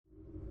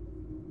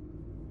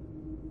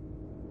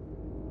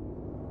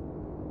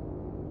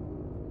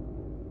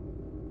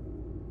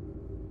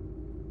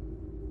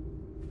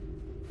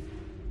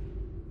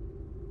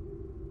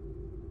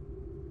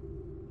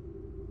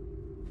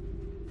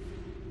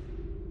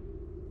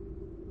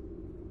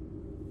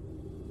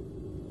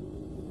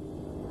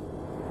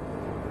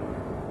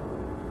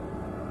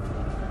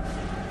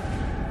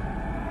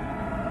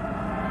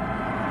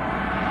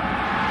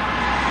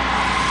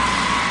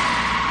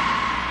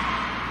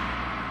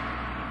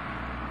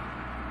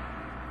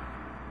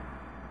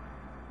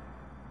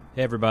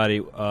Hey, everybody.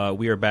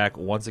 We are back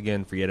once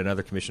again for yet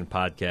another commissioned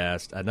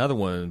podcast. Another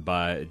one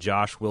by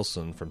Josh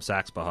Wilson from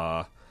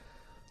Saxbaha,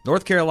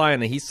 North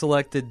Carolina. He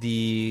selected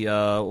the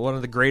one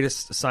of the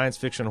greatest science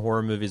fiction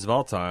horror movies of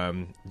all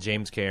time,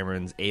 James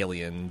Cameron's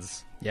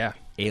Aliens. Yeah.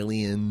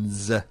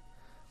 Aliens,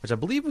 which I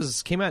believe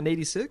came out in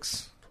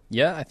 86.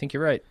 Yeah, I think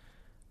you're right.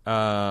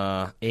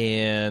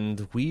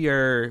 And we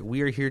are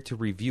here to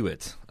review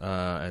it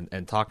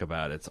and talk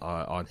about it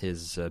on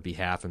his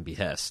behalf and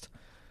behest.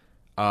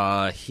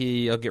 I'll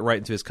get right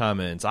into his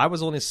comments. I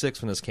was only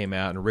 6 when this came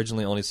out, and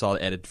originally only saw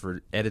the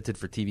edited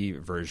for TV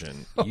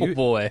version.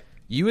 Boy,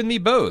 you and me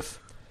both.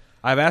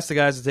 I've asked the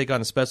guys to take on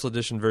a special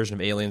edition version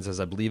of Aliens, as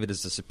I believe it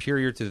is the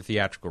superior to the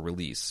theatrical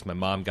release. My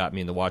mom got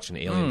me into watching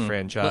the Alien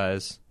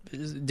franchise.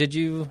 Did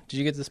you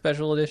get the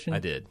special edition? I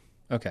did.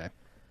 Okay.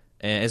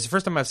 And it's the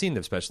first time I've seen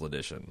the special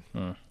edition.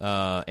 And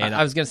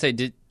I was going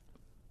to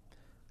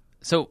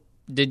say,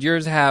 did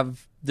yours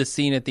have the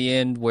scene at the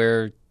end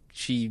where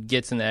she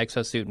gets in the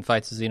exosuit and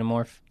fights the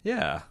xenomorph?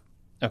 Yeah.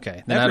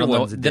 Okay. Then I don't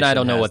know. Then I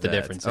don't know what the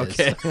difference is.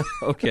 Okay.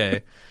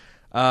 Okay.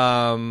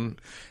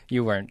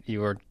 You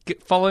were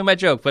following my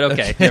joke, but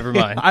okay, never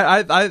mind.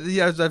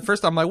 At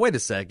first I'm like, wait a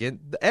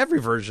second. Every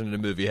version of the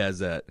movie has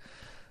that.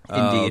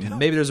 Indeed.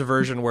 Maybe there's a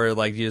version where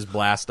like you just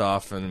blast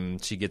off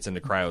and she gets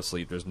into cryo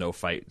sleep. There's no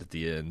fight at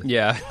the end.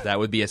 Yeah. That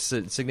would be a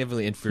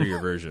significantly inferior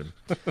version.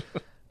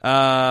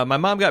 My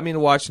mom got me into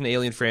watching the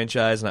Alien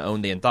franchise, and I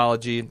own the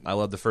anthology. I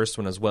love the first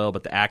one as well,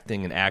 but the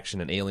acting and action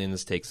in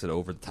Aliens takes it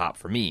over the top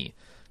for me.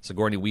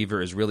 Sigourney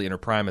Weaver is really in her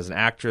prime as an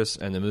actress,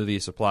 and the movie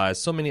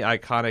supplies so many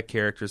iconic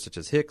characters such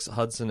as Hicks,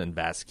 Hudson, and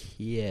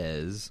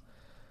Vasquez.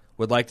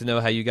 Would like to know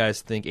how you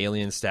guys think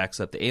Alien stacks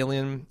up to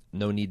Alien.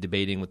 No need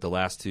debating with the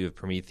last two of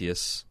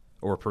Prometheus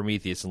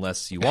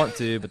unless you want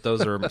to, but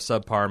those are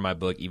subpar in my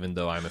book, even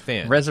though I'm a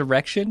fan.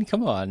 Resurrection?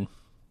 Come on.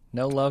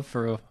 No love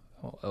for,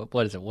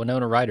 what is it,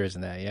 Winona Ryder's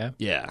in that, yeah?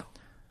 Yeah.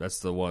 That's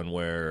the one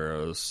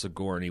where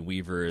Sigourney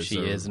Weaver is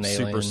an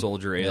super alien.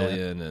 soldier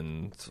alien,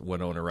 and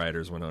Winona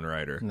Ryder's Winona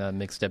Ryder. And the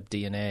mixed up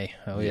DNA.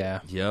 Oh,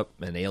 yeah. Yep,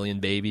 and alien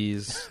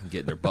babies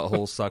getting their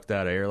buttholes sucked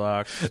out of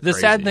airlocks. The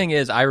sad thing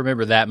is, I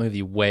remember that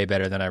movie way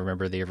better than I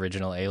remember the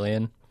original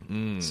Alien.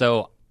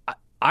 So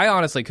I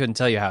honestly couldn't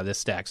tell you how this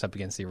stacks up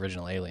against the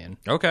original Alien.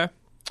 Okay.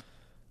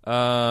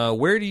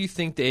 Where do you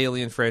think the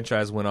Alien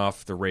franchise went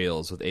off the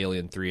rails with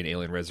Alien 3 and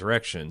Alien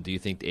Resurrection? Do you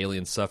think the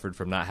Alien suffered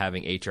from not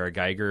having H.R.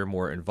 Geiger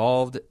more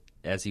involved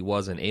as he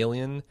was in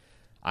Alien?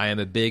 I am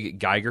a big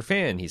Geiger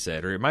fan, he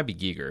said. Or it might be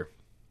Giger.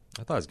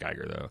 I thought it was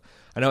Geiger, though.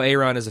 I know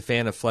Aaron is a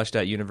fan of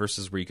fleshed-out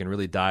universes where you can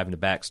really dive into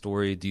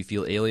backstory. Do you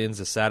feel Aliens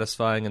is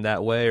satisfying in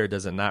that way, or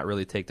does it not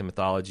really take the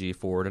mythology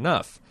forward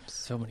enough?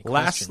 So many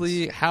questions.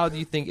 Lastly, how do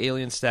you think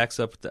Alien stacks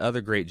up with the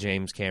other great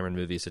James Cameron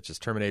movies such as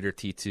Terminator,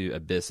 T2,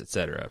 Abyss,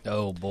 etc.?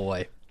 Oh,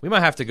 boy. We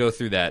might have to go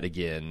through that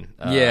again.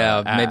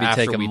 Maybe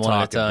take them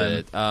one at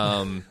a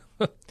time.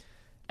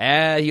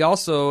 He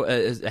also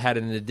had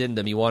an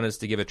addendum. He wanted us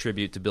to give a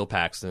tribute to Bill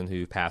Paxton,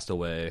 who passed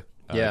away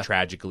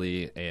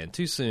tragically and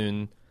too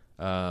soon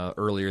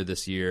earlier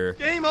this year.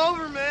 Game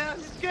over, man.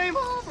 It's game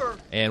over.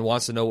 And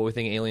wants to know what we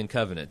think of Alien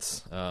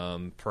Covenant,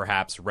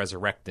 perhaps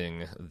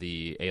resurrecting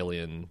the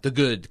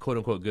good,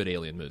 quote-unquote, good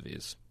Alien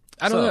movies.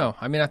 I don't know.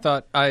 I mean,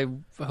 I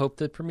hoped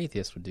that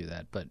Prometheus would do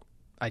that, but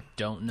I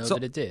don't know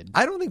that it did.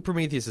 I don't think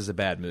Prometheus is a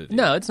bad movie.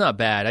 No, it's not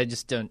bad. I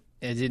just don't.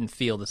 It didn't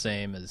feel the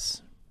same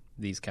as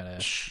these kind of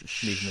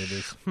these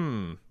movies.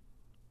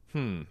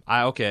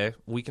 Okay,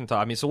 we can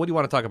talk. I mean, so what do you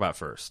want to talk about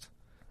first?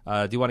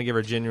 Do you want to give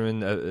her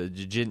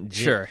genuine?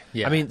 Sure.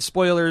 Yeah. I mean,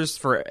 spoilers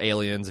for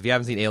Aliens. If you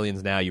haven't seen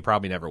Aliens now, you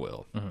probably never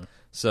will. Mm-hmm.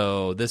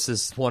 So this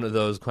is one of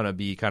those kind of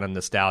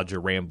nostalgia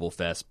ramble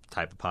fest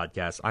type of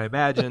podcast, I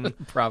imagine.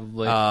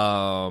 Probably.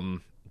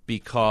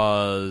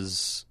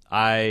 Because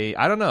I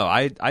don't know.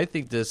 I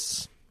think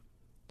this.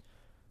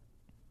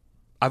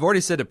 I've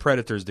already said that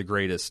Predator is the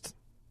greatest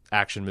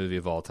action movie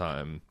of all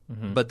time,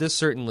 but this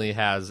certainly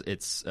has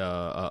its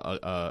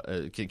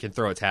can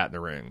throw its hat in the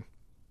ring.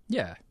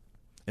 Yeah.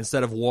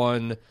 Instead of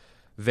one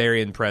very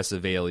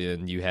impressive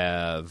alien, you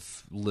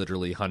have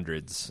literally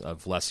hundreds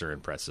of lesser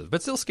impressive,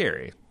 but still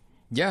scary.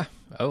 Yeah.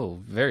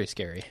 Oh, very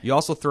scary. You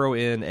also throw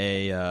in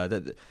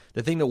the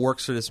thing that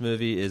works for this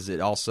movie is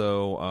it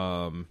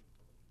also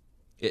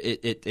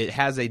it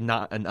has an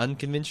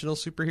unconventional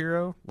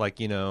superhero,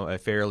 like a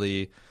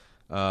fairly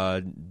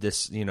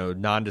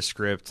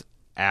nondescript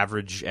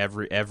average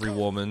every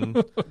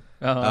woman.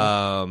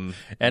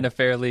 And a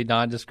fairly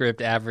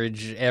nondescript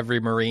average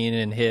every Marine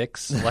in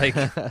Hicks. Like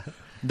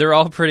they're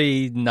all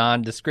pretty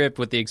nondescript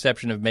with the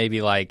exception of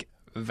maybe like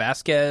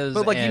Vasquez.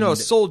 But a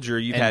soldier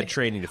you've had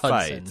training to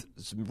Hudson.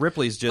 fight.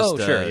 Ripley's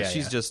just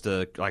she's just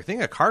I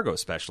think a cargo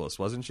specialist,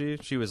 wasn't she?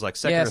 She was like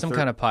second or some third.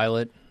 kind of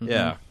pilot.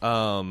 Yeah.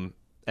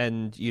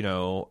 And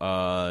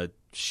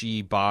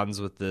she bonds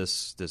with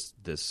this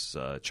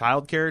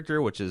child character,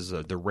 which is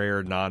the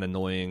rare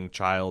non-annoying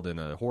child in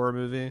a horror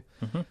movie,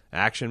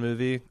 action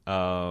movie.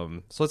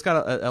 So it's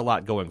got a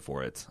lot going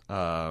for it.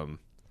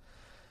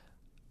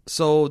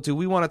 So do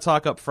we want to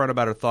talk up front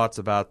about our thoughts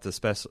about the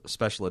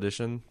special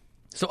edition?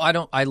 So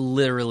I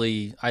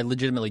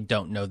legitimately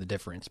don't know the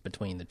difference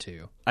between the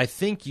two. I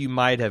think you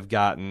might have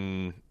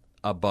gotten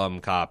a bum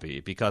copy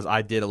because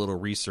I did a little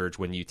research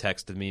when you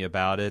texted me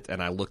about it,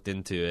 and I looked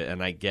into it,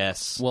 and I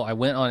guess Well, I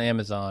went on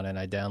Amazon and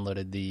I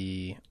downloaded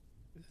the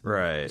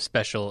right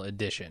special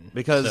edition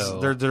because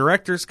the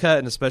director's cut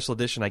and the special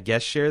edition, I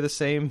guess, share the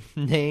same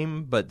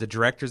name, but the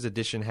director's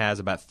edition has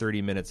about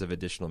 30 minutes of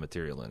additional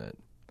material in it.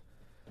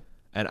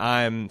 And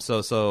I'm so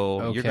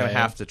you're gonna Okay.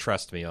 have to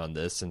trust me on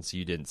this since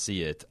you didn't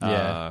see it.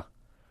 Yeah.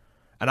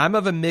 And I'm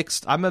of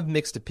mixed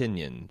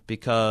opinion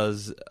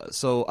because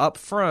so up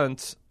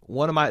front,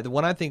 when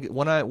I think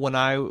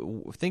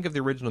of the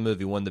original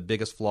movie, one of the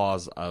biggest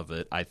flaws of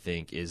it, I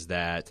think, is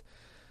that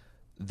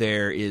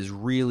there is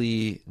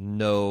really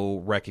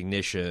no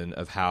recognition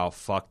of how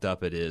fucked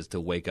up it is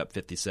to wake up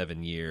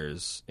 57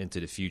 years into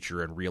the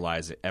future and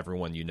realize that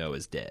everyone you know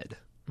is dead.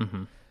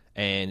 Mm-hmm.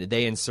 And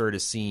they insert a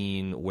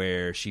scene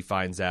where she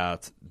finds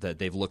out that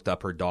they've looked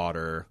up her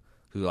daughter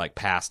who like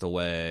passed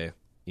away,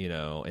 you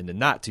know, in the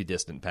not too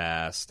distant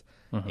past,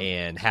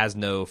 and has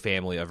no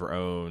family of her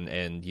own.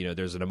 And, you know,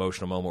 there's an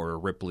emotional moment where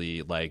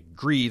Ripley like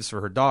grieves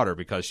for her daughter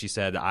because she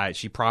said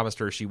she promised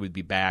her she would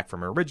be back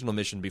from her original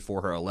mission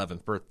before her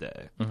 11th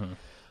birthday,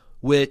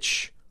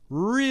 which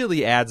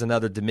really adds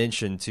another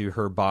dimension to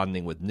her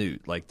bonding with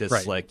Newt. Like this,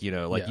 Right. like, you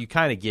know, like Yeah. you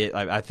kind of get,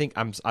 I think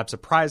I'm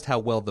surprised how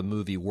well the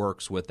movie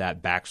works with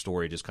that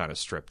backstory just kind of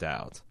stripped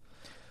out.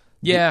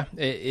 Yeah,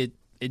 it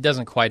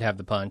doesn't quite have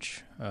the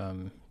punch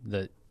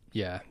that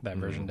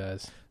version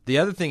does. The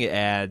other thing it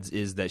adds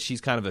is that she's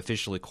kind of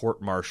officially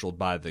court-martialed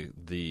by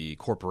the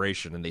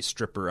corporation, and they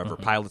strip her of her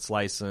pilot's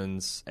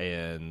license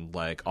and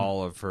like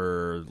all of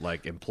her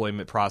like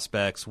employment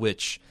prospects.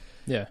 Which,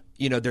 Yeah.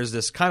 you know, there's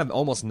this kind of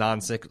almost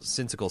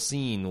nonsensical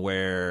scene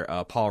where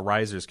Paul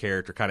Reiser's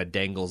character kind of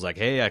dangles like,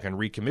 "Hey, I can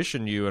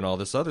recommission you," and all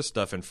this other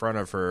stuff in front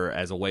of her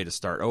as a way to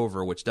start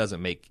over, which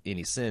doesn't make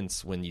any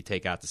sense when you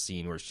take out the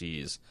scene where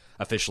she's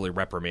officially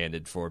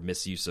reprimanded for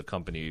misuse of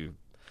company.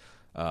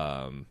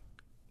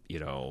 You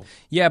know,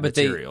 Yeah, but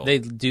material. they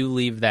do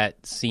leave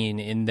that scene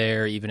in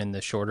there, even in the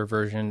shorter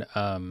version,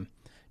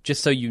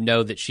 just so you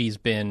know that she's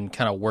been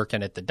kind of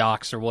working at the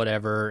docks or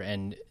whatever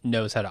and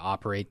knows how to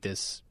operate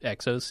this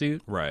exosuit.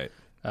 Right.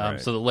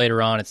 Right. So that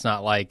later on, it's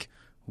not like,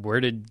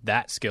 where did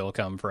that skill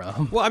come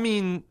from? Well, I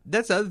mean,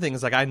 that's the other thing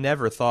is like I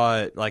never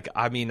thought like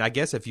I mean I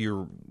guess if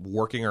you're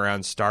working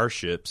around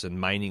starships and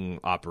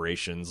mining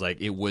operations, like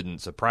it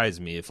wouldn't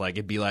surprise me if like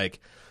it'd be like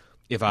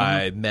if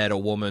I met a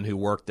woman who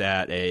worked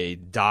at a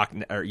dock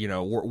or you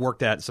know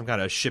worked at some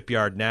kind of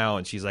shipyard now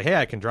and she's like, "Hey,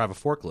 I can drive a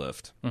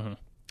forklift."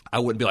 I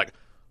wouldn't be like,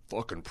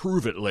 "Fucking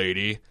prove it,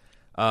 lady."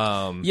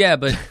 Yeah,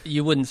 but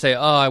you wouldn't say,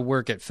 "Oh, I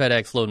work at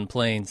FedEx loading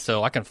planes,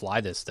 so I can fly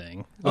this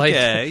thing." Like,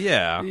 Okay,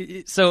 yeah.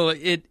 So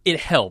it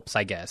helps,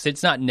 I guess.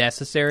 It's not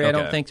necessary, I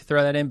don't Okay. think, to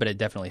throw that in, but it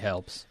definitely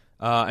helps.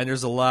 And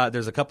there's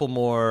a couple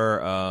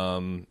more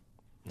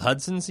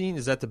Hudson scene.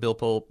 Is that the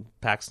Bill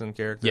Paxton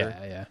character?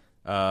 Yeah.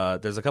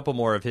 There's a couple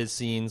more of his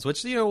scenes,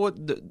 which you know what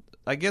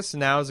I guess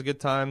now is a good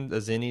time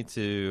as any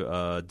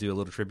to do a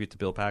little tribute to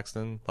Bill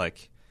Paxton.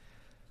 Like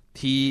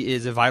he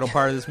is a vital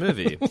part of this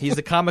movie. He's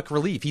the comic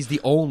relief. He's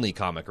the only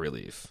comic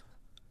relief.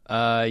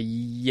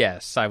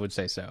 Yes, I would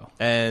say so.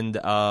 And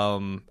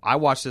I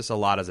watched this a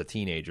lot as a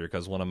teenager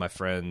because one of my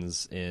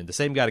friends, the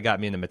same guy that got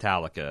me into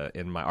Metallica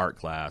in my art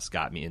class,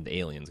 got me into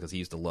Aliens because he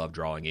used to love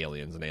drawing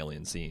aliens and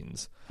alien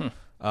scenes.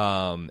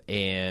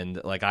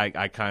 And like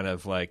I kind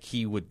of like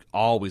he would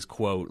always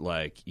quote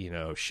like you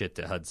know shit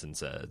that Hudson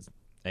said,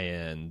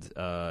 and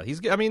I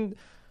mean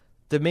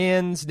the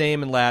man's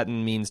name in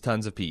Latin means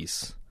tons of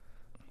peace.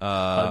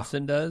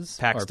 Hudson does?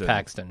 Paxton. Or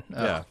Paxton.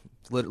 Oh. Yeah,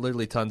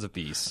 literally tons of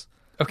peace.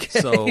 Okay.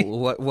 So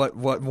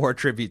what more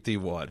tribute do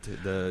you want?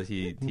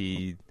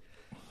 He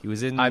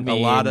was in I a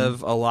mean- lot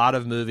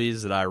of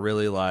movies that I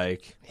really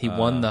like. He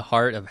won the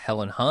heart of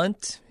Helen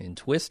Hunt in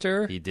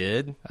Twister. He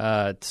did.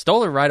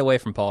 Stole her right away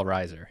from Paul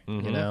Reiser,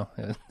 you know?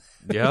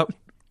 Yep.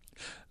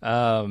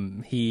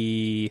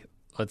 He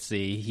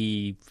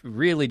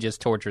really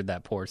just tortured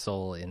that poor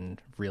soul in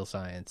Real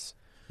Science.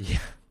 Yeah.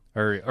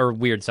 Or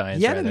Weird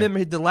Science, Yeah, rather.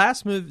 remember the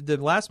last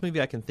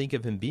movie I can think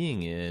of him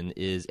being in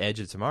is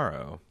Edge of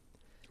Tomorrow.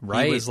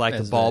 Right? He was like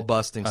the As ball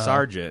busting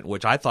sergeant,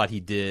 which I thought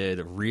he did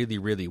really,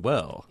 really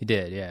well. He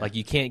did, yeah. Like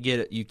you can't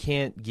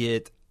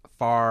get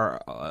far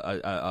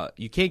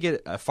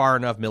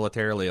enough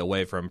militarily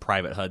away from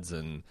Private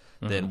Hudson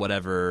than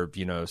whatever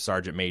you know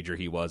sergeant major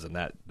he was in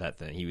that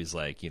thing. He was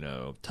like you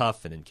know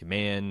tough and in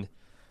command.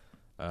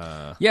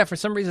 Yeah, for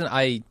some reason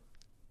I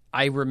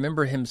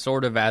remember him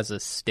sort of as a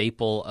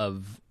staple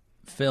of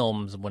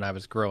films when I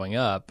was growing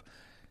up.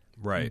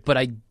 Right. But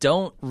I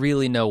don't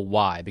really know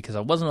why, because I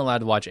wasn't allowed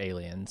to watch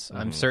Aliens.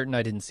 I'm certain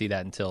I didn't see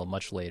that until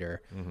much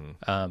later,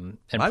 and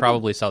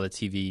probably saw the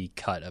TV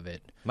cut of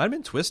it. Might have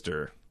been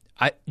Twister.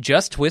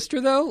 Just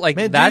Twister, though? Like,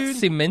 Man, that dude.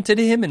 cemented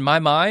him in my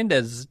mind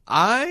as...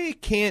 I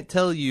can't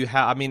tell you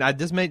how. I mean,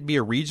 this might be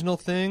a regional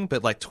thing,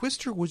 but like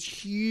Twister was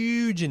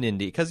huge in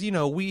Indy because you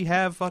know we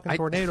have fucking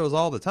tornadoes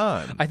all the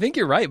time, I think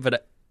you're right,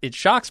 but it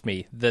shocks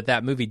me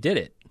that movie did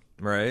it.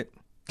 right?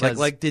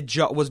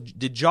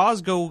 Did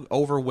Jaws go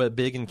over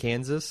big in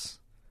Kansas?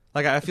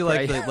 Like I feel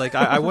like Right.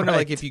 I wonder Right.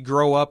 like if you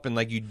grow up and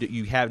like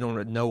you have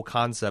no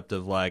concept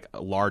of like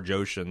large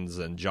oceans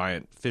and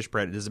giant fish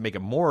predators, does it make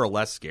it more or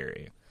less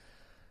scary?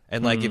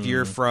 And like if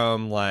you're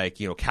from like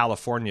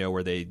California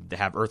where they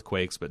have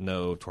earthquakes but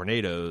no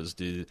tornadoes,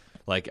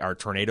 are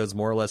tornadoes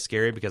more or less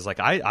scary? Because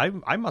like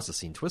I must have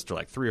seen Twister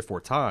like 3 or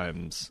 4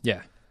 times.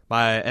 Yeah.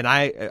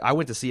 I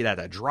went to see it at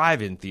a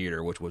drive-in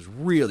theater, which was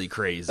really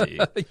crazy.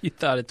 You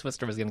thought a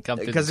Twister was going to come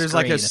through Because the there's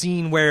like a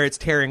screen. scene where it's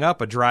tearing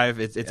up a drive.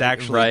 It's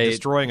actually Right.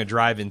 destroying a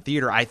drive-in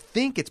theater. I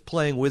think it's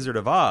playing Wizard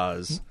of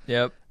Oz,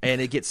 Yep.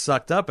 and it gets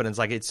sucked up, and it's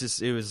like it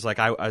was like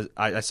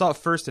I saw it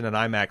first in an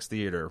IMAX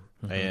theater,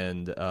 Mm-hmm.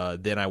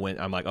 and then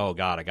I'm like, oh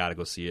god, I got to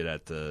go see it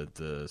at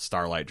the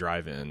Starlight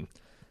Drive-In,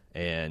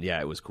 and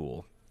yeah, it was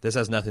cool. This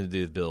has nothing to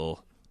do with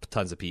Bill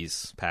Tons of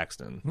Peace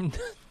Paxton.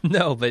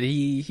 No, but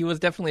he was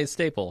definitely a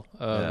staple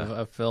of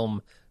Yeah. a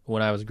film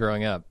when I was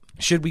growing up.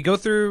 Should we go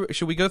through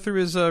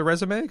his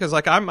resume? Because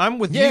like I'm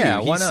with Yeah,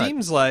 you. why not? He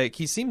seems like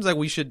he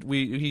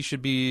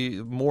should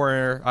be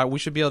more. We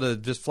should be able to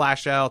just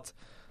flash out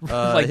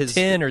Like his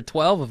 10 or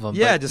 12 of them.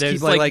 Yeah, but just there's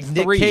keep like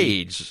Nick 3.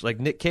 Cage,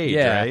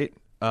 Yeah. right?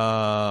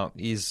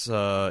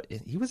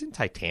 He was in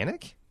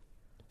Titanic,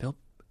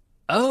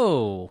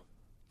 Oh,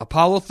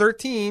 Apollo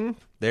 13.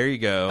 There you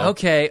go.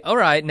 okay. All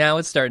right. Now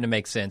it's starting to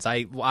make sense.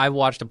 I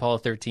watched Apollo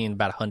 13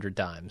 about 100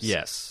 times.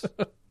 Yes,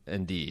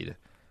 indeed.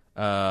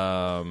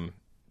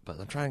 But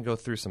I'm trying to go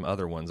through some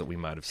other ones that we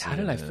might have seen. How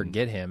did I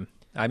forget him?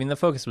 I mean, the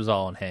focus was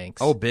all on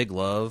Hanks. Oh, Big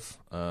Love.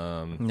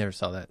 Never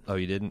saw that. Oh,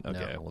 you didn't?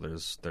 Okay. Well,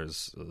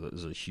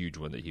 there's a huge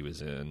one that he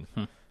was in.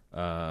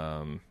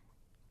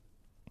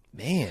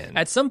 Man,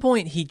 At some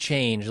point, he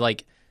changed.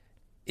 Like,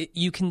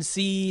 you can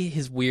see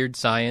his weird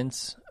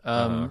science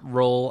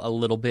role a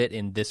little bit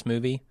in this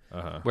movie,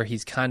 where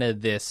he's kind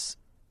of this.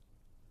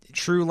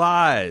 True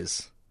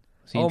Lies.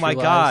 Seen Oh my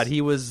True God, Lies?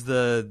 he was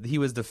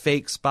the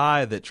fake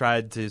spy that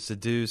tried to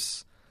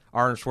seduce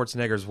Arnold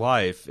Schwarzenegger's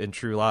wife in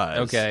True Lies.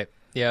 Okay.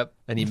 Yep.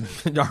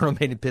 And Arnold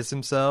made him piss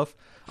himself.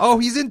 Oh,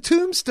 he's in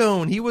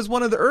Tombstone. He was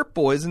one of the Earp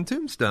boys in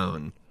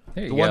Tombstone.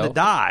 There you The go. one that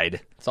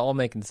died. It's all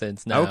making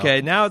sense now.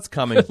 Okay, now it's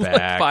coming Like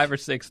back. 5 or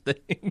 6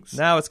 things.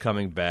 Now it's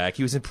coming back.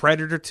 He was in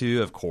Predator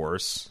 2, of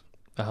course.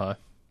 Yeah,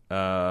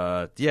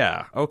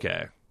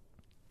 okay.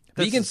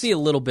 But you can see a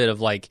little bit of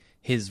like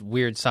his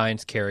weird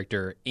science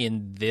character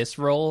in this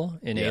role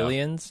in Yeah.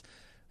 Aliens.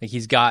 Like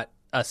he's got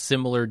a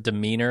similar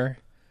demeanor.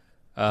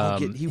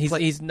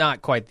 He's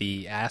not quite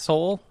the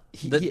asshole.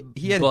 He had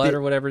a Bud bit-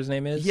 or whatever his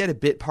name is. He had a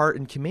bit part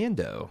in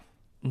Commando.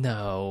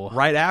 No.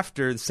 Right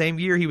after, the same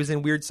year he was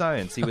in Weird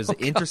Science. He was an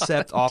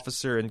intercept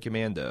officer in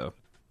Commando.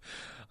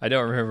 I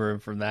don't remember him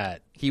from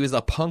that. He was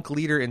a punk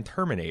leader in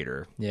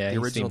Terminator. Yeah, the he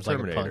original seems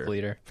Terminator. like a punk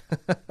leader.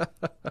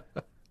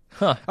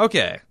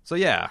 Okay, so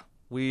yeah,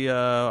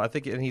 I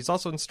think, and he's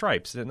also in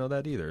Stripes. Didn't know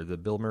that either. The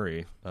Bill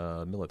Murray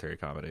military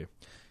comedy.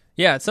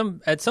 Yeah,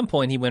 at some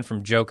point he went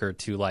from Joker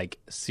to like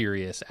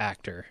serious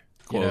actor.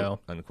 Quote, you know?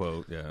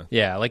 unquote. Yeah.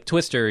 Yeah, like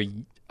Twister.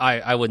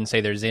 I wouldn't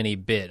say there's any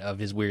bit of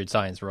his weird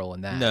science role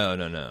in that.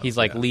 No. He's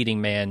like Yeah.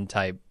 leading man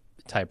type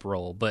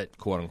role, but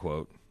Quote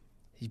unquote.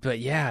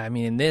 yeah, I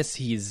mean, in this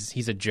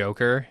he's a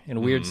Joker.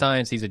 In Weird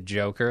Science, he's a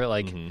Joker.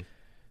 Like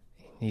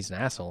he's an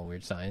asshole in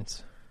Weird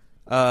Science.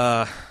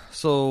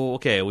 So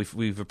okay,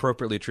 we've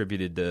appropriately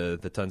attributed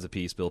the Tons of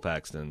Peace, Bill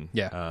Paxton.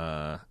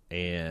 Yeah.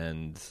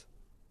 And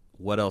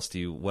what else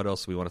do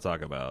we want to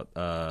talk about?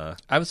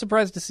 I was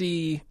surprised to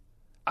see.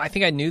 I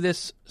think I knew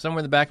this somewhere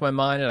in the back of my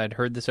mind, and I'd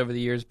heard this over the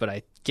years.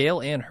 But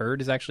Gail Ann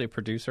Hurd is actually a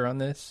producer on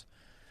this.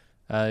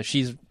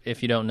 She's,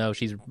 if you don't know,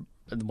 she's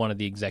one of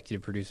the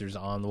executive producers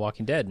on The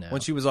Walking Dead now.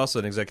 When she was also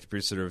an executive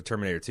producer of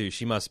Terminator 2,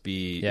 she must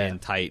be Yeah. in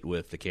tight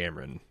with the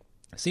Cameron.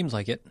 Seems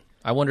like it.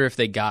 I wonder if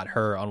they got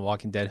her on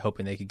Walking Dead,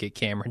 hoping they could get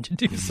Cameron to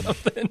do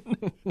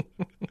something.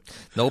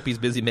 Nope, he's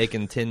busy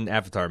making 10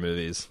 Avatar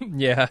movies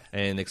Yeah.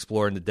 and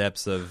exploring the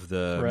depths of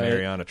the Right.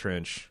 Mariana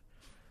Trench.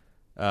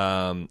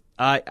 I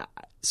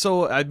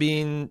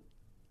mean,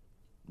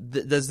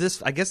 does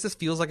this? I guess this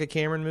feels like a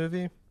Cameron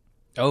movie.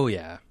 Oh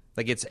yeah.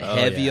 Like it's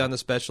heavy yeah. on the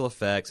special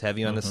effects,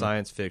 heavy on the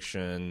science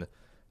fiction,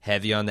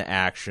 heavy on the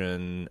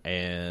action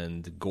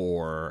and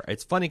gore.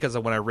 It's funny because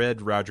when I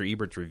read Roger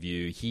Ebert's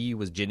review, he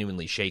was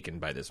genuinely shaken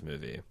by this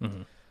movie,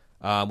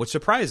 which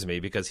surprised me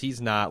because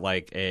he's not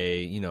like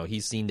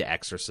he's seen The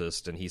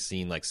Exorcist and he's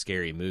seen like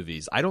scary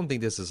movies. I don't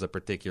think this is a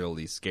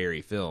particularly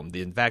scary film.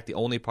 In fact, the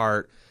only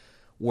part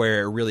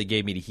where it really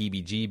gave me the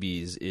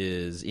heebie-jeebies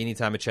is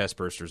anytime a chest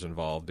burster's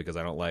involved because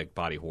I don't like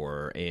body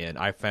horror, and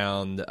I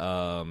found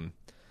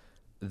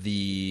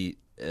the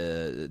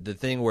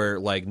thing where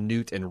like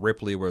Newt and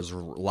Ripley was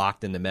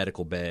locked in the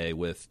medical bay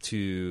with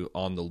 2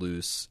 on the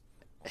loose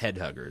head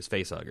huggers,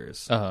 face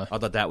huggers. I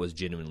thought that was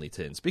genuinely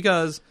tense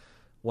because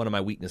one of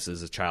my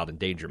weaknesses is child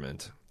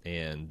endangerment,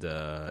 and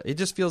it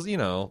just feels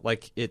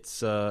like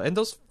it's and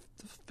those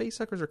face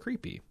huggers are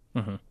creepy.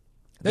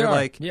 They're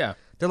like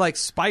they're like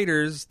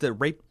spiders that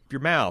rape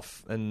your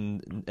mouth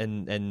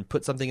and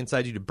put something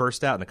inside you to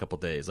burst out in a couple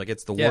days. Like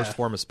it's the worst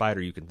form of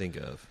spider you can think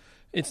of.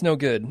 It's no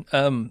good.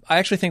 I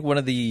actually think one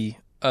of the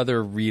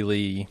other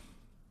really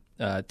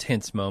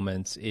tense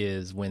moments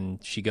is when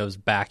she goes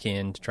back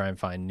in to try and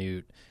find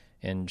Newt,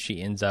 and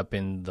she ends up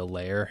in the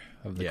lair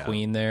of the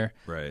queen there.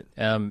 Right.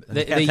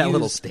 They that use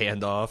little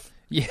standoff.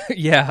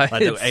 Yeah.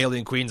 Like the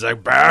alien queen's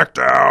like, back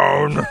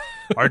down.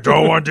 I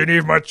don't want any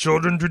of my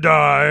children to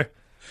die.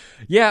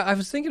 Yeah, I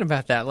was thinking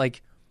about that.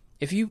 Like,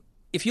 if you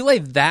lay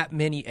that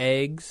many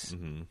eggs,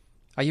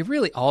 are you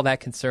really all that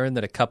concerned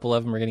that a couple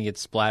of them are going to get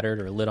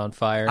splattered or lit on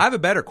fire? I have a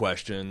better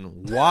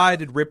question. Why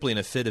did Ripley, in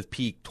a fit of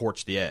pique,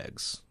 torch the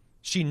eggs?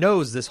 She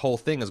knows this whole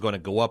thing is going to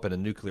go up in a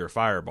nuclear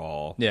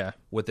fireball. Yeah.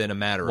 Within a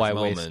matter Why of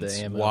waste moments.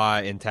 the ammo?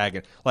 Why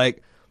antagonist?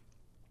 Like,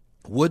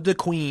 would the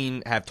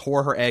queen have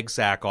tore her egg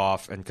sac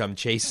off and come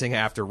chasing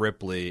after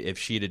Ripley if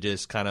she'd have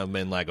just kind of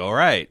been like, all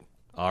right,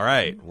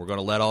 we're going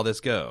to let all this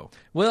go?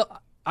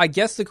 Well, I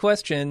guess the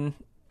question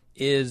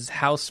is,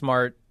 how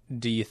smart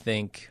do you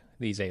think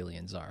these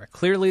aliens are?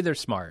 Clearly they're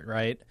smart,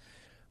 right?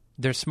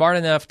 They're smart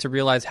enough to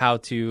realize how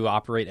to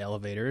operate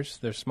elevators.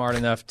 They're smart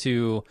enough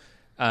to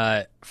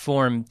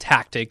form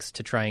tactics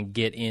to try and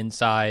get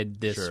inside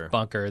this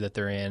bunker that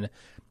they're in.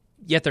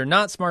 Yet they're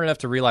not smart enough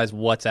to realize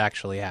what's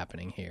actually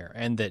happening here,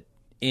 and that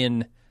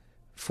in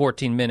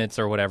 14 minutes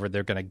or whatever,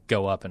 they're going to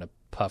go up in a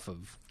puff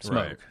of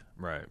smoke.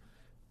 Right.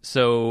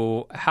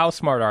 So how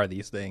smart are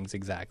these things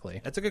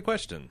exactly? That's a good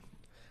question.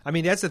 I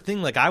mean, that's the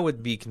thing. Like, I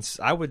would be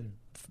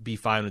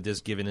fine with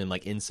just giving him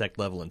like insect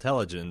level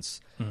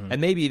intelligence, and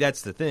maybe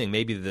that's the thing.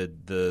 Maybe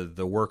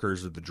the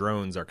workers of the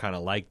drones are kind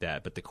of like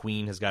that, but the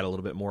queen has got a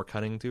little bit more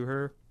cunning to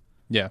her.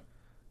 Yeah,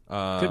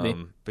 could be,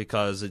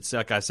 because it's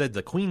like I said,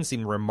 the queen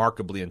seemed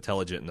remarkably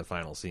intelligent in the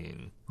final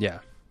scene.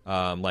 Yeah.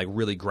 Like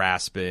really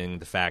grasping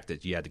the fact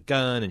that you had the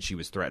gun and she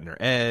was threatening her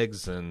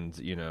eggs, and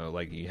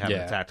like you have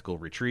a tactical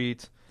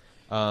retreat.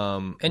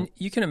 And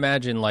you can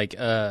imagine, like,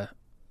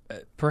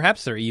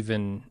 perhaps they're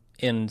even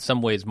in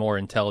some ways more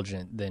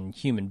intelligent than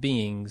human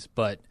beings,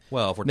 but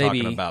if we're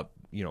talking about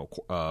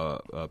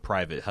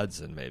Private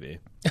Hudson, maybe.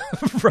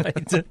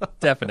 Right,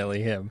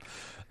 definitely him.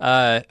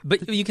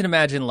 But you can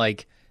imagine,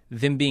 like,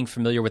 them being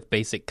familiar with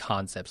basic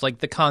concepts, like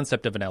the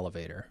concept of an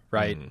elevator,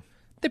 right?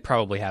 They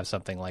probably have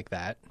something like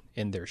that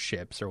in their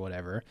ships or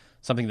whatever,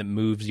 something that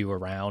moves you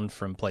around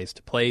from place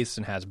to place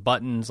and has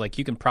buttons. Like,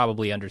 you can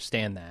probably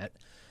understand that.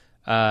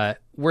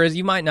 Whereas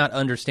you might not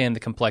understand the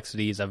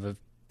complexities of a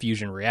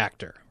fusion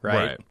reactor,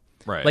 right?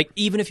 Right. Like,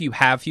 even if you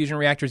have fusion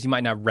reactors, you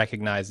might not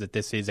recognize that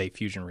this is a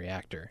fusion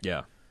reactor.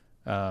 Yeah.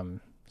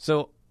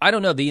 So I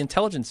don't know. The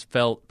intelligence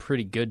felt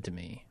pretty good to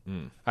me.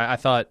 I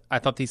thought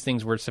these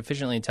things were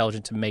sufficiently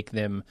intelligent to make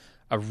them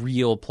a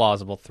real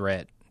plausible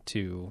threat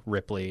to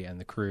Ripley and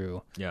the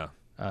crew. Yeah.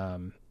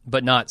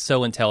 But not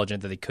so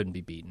intelligent that they couldn't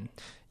be beaten.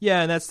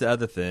 Yeah, and that's the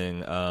other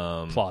thing.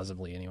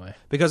 Plausibly, anyway.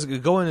 Because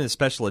going into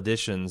special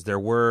editions, there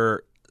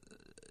were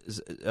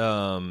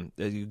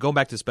going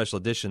back to special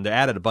edition, they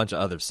added a bunch of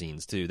other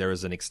scenes too. There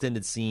was an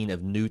extended scene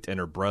of Newt and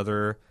her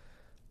brother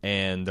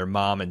and their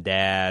mom and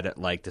dad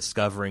like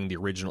discovering the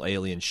original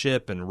alien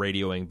ship and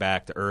radioing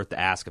back to Earth to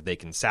ask if they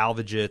can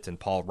salvage it, and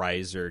Paul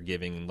Reiser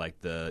giving like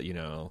the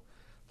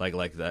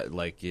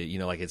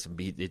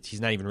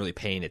he's not even really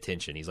paying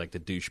attention. He's like the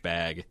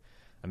douchebag.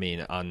 I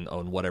mean,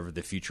 on whatever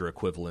the future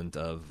equivalent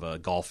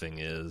of golfing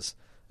is.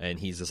 And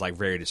he's just like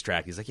very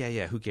distracted. He's like,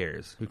 yeah, who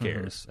cares? Who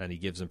cares? And he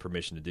gives him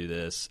permission to do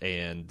this.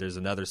 And there's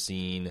another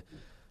scene,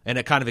 and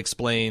it kind of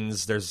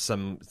explains. There's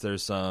some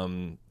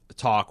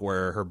talk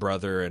where her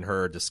brother and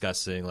her are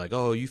discussing like,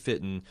 oh,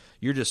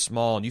 you're just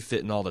small and you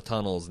fit in all the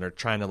tunnels, and they're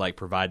trying to like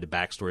provide the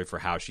backstory for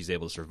how she's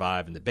able to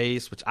survive in the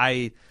base. Which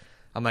I'm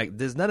like,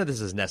 none of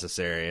this is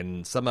necessary,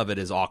 and some of it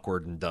is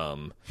awkward and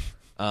dumb.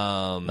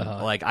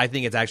 Like, I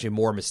think it's actually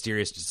more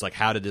mysterious. Just like,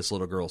 how did this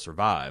little girl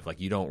survive?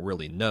 Like, you don't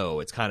really know.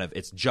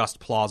 It's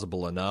just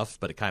plausible enough,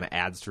 but it kind of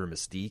adds to her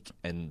mystique.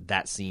 And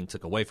that scene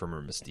took away from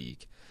her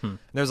mystique.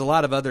 There's a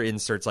lot of other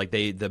inserts. Like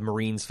the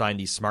Marines find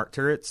these smart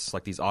turrets,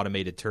 like these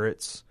automated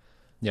turrets.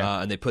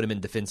 Yeah. And they put them in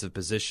defensive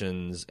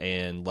positions,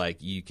 and like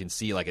you can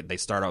see like they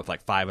start out with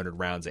like 500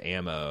 rounds of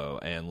ammo,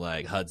 and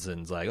like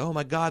Hudson's like, oh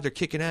my god, they're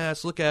kicking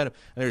ass, look at them,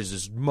 and they're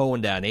just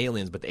mowing down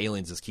aliens, but the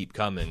aliens just keep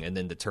coming, and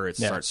then the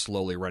turrets start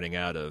slowly running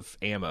out of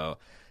ammo.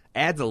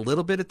 Adds a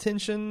little bit of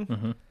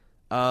tension.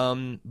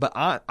 But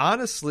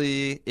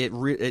honestly,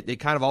 it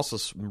kind of also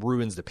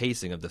ruins the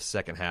pacing of the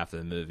second half of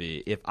the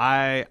movie. If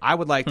I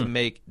would like to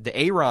make the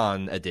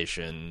Aaron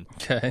edition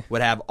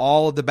would have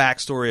all of the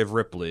backstory of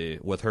Ripley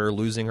with her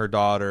losing her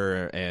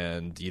daughter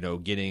and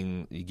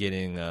getting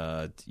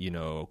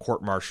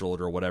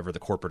court-martialed or whatever the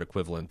corporate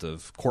equivalent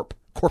of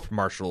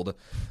court-martialed,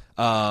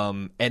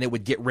 and it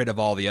would get rid of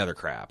all the other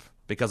crap,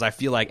 because I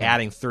feel like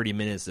adding 30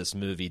 minutes to this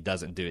movie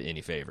doesn't do it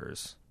any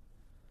favors.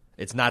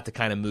 It's not the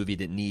kind of movie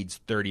that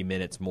needs 30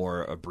 minutes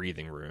more of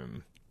breathing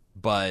room.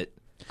 But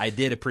I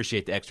did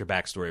appreciate the extra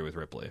backstory with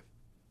Ripley.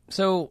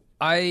 So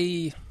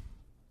I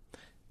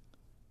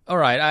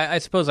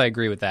suppose I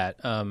agree with that.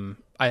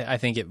 I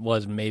think it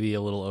was maybe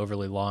a little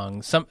overly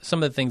long. Some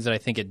of the things that I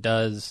think it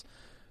does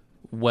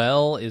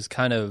well is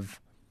kind of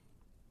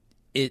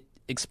it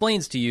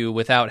explains to you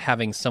without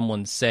having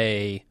someone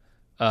say,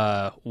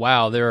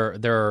 wow, there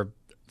are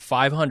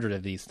 500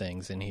 of these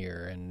things in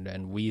here,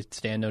 and we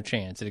stand no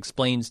chance. It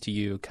explains to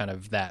you kind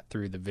of that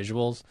through the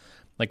visuals.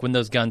 Like when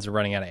those guns are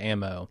running out of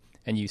ammo,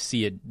 and you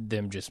see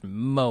them just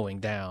mowing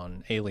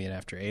down alien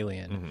after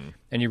alien,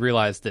 and you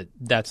realize that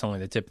that's only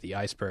the tip of the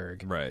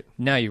iceberg. Right.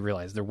 Now you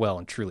realize they're well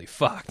and truly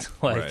fucked.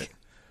 Right.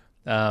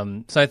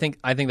 So I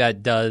think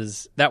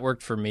that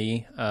worked for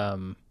me,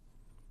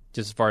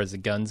 just as far as the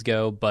guns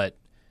go. But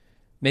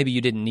maybe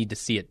you didn't need to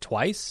see it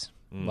twice,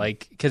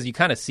 like because you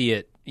kind of see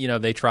it.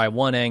 They try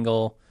one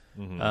angle.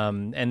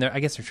 And I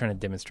guess they're trying to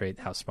demonstrate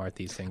how smart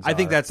these things are. I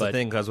think that's the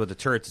thing, because with the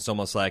turrets, it's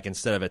almost like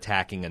instead of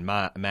attacking en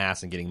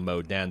masse and getting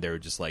mowed down, they were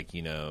just like,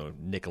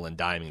 nickel and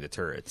diming the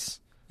turrets.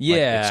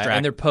 Yeah,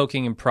 and they're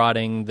poking and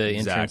prodding the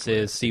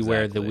entrances, see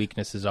where the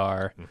weaknesses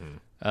are.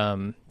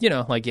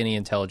 Like any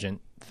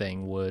intelligent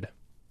thing would.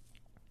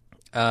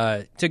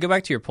 To go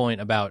back to your point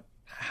about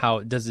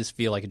how does this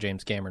feel like a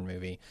James Cameron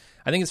movie,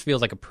 I think this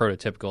feels like a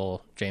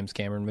prototypical James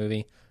Cameron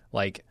movie.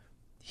 Like,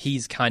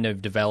 he's kind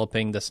of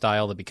developing the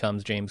style that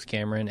becomes James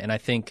Cameron, and I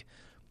think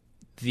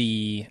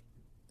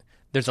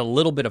there's a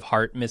little bit of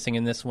heart missing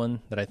in this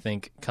one that I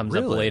think comes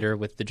up later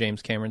with the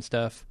James Cameron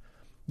stuff.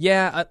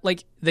 Yeah,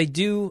 like they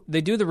do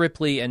the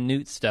Ripley and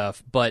Newt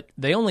stuff, but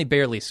they only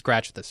barely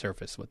scratch the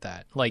surface with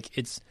that. Like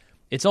it's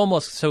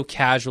almost so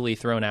casually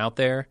thrown out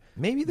there.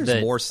 Maybe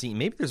there's more scene.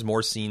 Maybe there's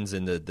more scenes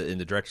in the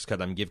director's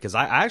cut I'm giving, because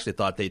I actually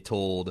thought they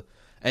told.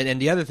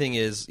 And the other thing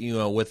is,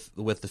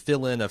 with the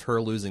fill-in of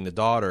her losing the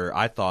daughter,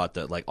 I thought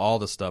that like all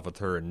the stuff with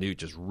her and Newt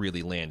just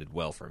really landed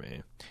well for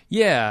me.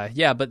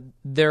 Yeah, but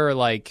there's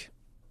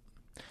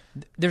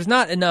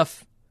not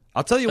enough.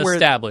 I'll tell you where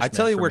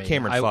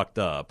Cameron fucked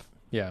up.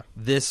 Yeah,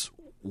 this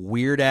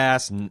weird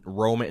ass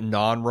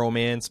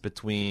non-romance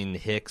between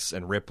Hicks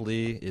and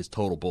Ripley is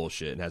total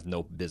bullshit and has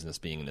no business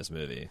being in this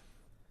movie.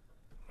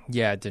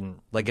 Yeah, it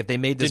didn't. Like if they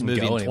made this movie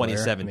in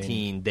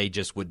 2017, I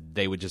mean,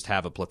 they would just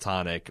have a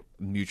platonic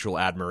mutual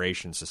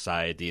admiration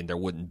society, and there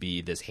wouldn't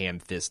be this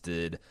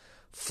ham-fisted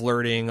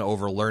flirting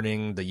over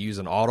learning to use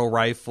an auto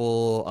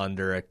rifle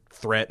under a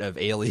threat of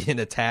alien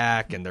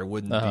attack, and there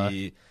wouldn't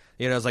be,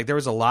 it's like there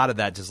was a lot of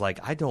that. Just like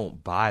I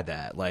don't buy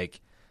that.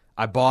 Like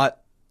I bought,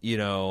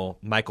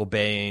 Michael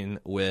Biehn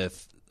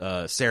with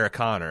Sarah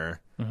Connor.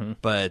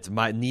 But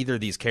neither of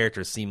these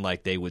characters seem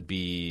like they would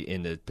be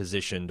in a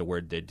position to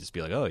where they'd just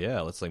be like, oh yeah,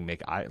 let's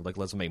make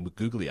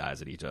googly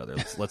eyes at each other.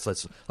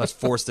 Let's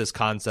force this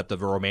concept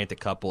of a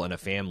romantic couple and a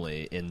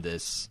family in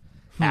this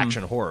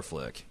action horror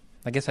flick.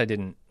 I guess I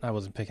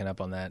wasn't picking up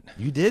on that.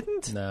 You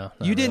didn't? No,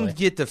 you didn't really.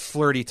 Get the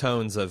flirty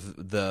tones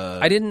of the.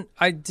 I didn't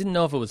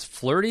know if it was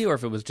flirty or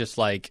if it was just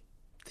like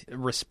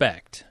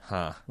respect.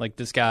 Huh? Like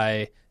this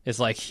guy is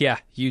like, yeah,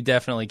 you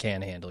definitely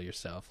can handle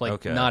yourself.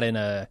 Like not in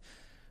a.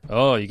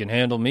 Oh, you can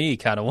handle me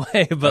kind of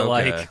way, but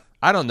like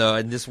I don't know.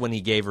 And this when he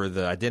gave her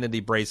the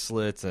identity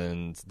bracelets,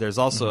 and there's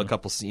also a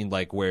couple scenes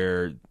like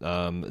where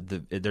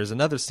there's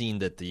another scene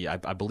that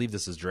I believe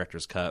this is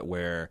director's cut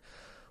where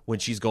when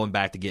she's going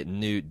back to get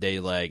Newt, they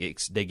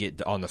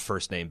get on the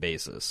first name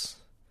basis.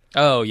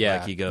 Oh yeah,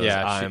 like he goes,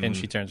 and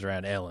she turns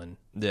around, Ellen.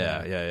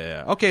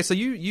 Yeah. Okay, so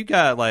you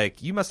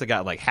got you must have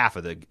got like half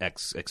of the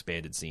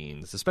expanded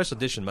scenes. The special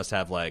edition must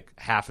have like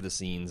half of the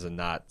scenes and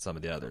not some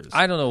of the others.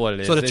 I don't know what it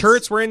is. So the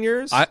turrets were in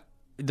yours?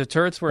 The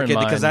turrets were in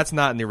mine because that's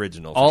not in the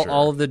original.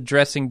 All of the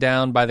dressing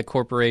down by the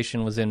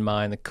corporation was in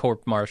mine. The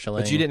corp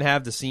marshaling. But you didn't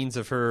have the scenes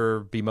of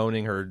her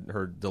bemoaning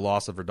the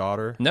loss of her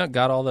daughter. No,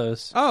 got all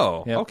those.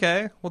 Oh, yep.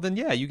 Okay. Well then,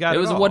 yeah, you got it.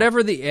 It was all.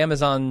 Whatever the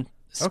Amazon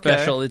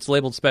special. Okay. It's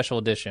labeled special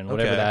edition.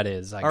 Whatever that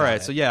is. All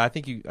right. So yeah, I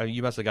think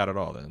you must have got it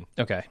all then.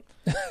 Okay.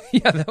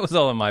 Yeah, that was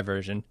all in my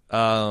version.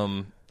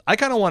 I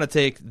kind of want to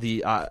take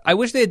the. I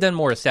wish they had done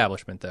more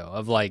establishment though,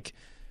 of like.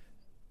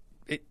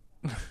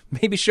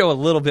 Maybe show a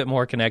little bit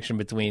more connection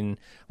between,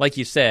 like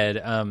you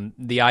said,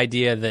 the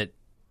idea that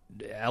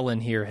Ellen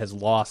here has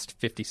lost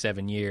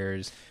 57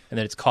 years and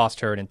that it's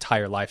cost her an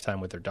entire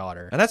lifetime with her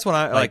daughter. And that's when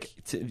I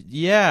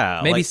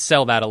maybe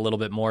sell that a little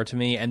bit more to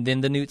me, and then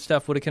the Newt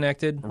stuff would have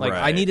connected. Like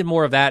I needed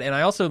more of that, and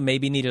I also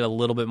maybe needed a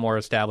little bit more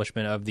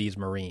establishment of these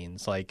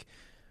Marines. Like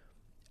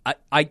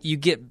you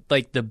get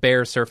like the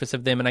bare surface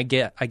of them, and I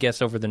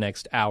guess over the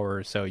next hour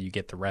or so you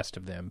get the rest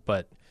of them,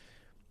 but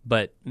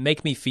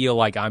make me feel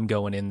like I'm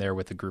going in there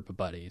with a group of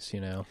buddies,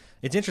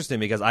 It's interesting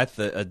because I'll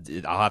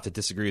have to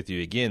disagree with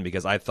you again,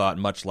 because I thought,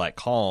 much like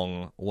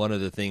Kong, one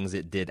of the things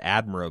it did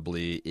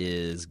admirably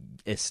is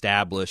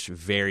establish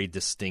very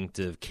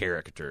distinctive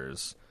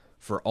characters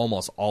for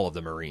almost all of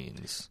the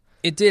Marines.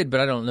 It did, but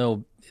I don't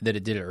know that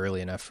it did it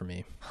early enough for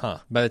me. Huh.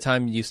 By the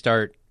time you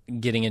start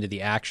getting into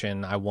the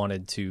action, I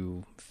wanted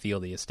to feel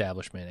the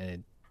establishment,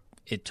 and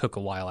it took a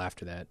while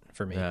after that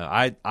for me.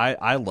 Yeah,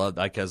 I love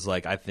that because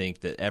I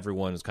think that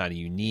everyone was kind of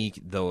unique,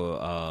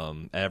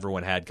 though.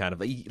 Everyone had kind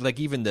of like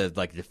even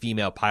the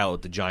female pilot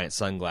with the giant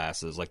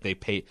sunglasses. Like they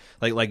pay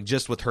like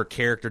just with her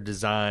character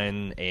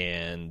design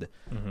and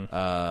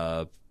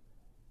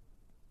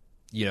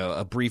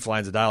a brief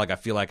lines of dialogue, I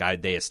feel like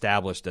they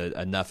established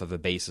enough of a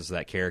basis of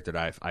that character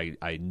that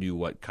I knew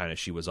what kind of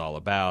she was all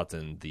about,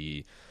 and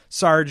the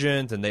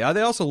sergeant, and they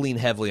also lean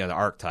heavily on the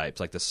archetypes.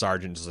 Like the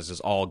sergeant is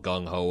just all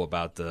gung ho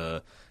about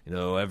the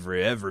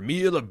every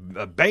meal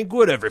a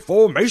banquet, every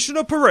formation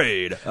a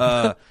parade.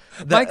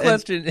 My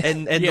question,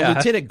 and the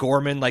Lieutenant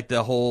Gorman, like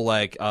the whole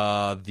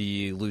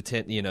the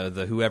lieutenant,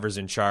 the whoever's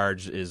in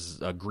charge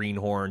is a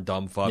greenhorn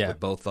dumb fuck with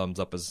both thumbs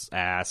up his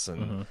ass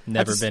and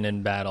never been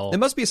in battle. It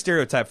must be a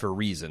stereotype for a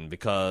reason,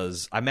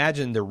 because I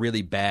imagine the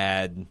really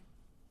bad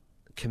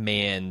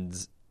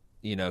commanders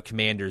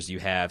you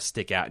have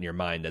stick out in your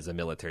mind as a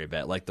military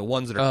vet. Like the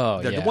ones that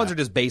are the ones that are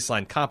just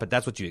baseline competent.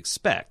 That's what you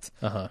expect.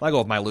 Like,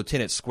 if my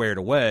lieutenant's squared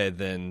away,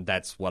 then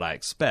that's what I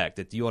expect.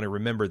 That you only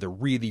remember the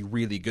really,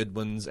 really good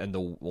ones and the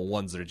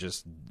ones that are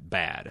just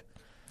bad.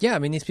 Yeah, I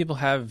mean, these people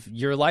have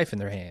your life in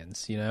their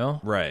hands,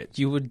 Right.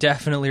 You would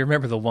definitely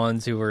remember the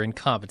ones who were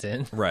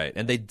incompetent. Right,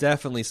 and they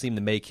definitely seem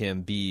to make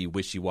him be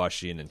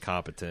wishy-washy and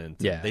incompetent.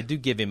 Yeah. They do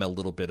give him a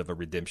little bit of a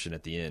redemption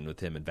at the end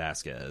with him and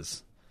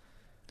Vasquez.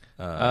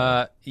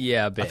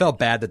 Yeah, I felt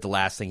bad that the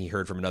last thing he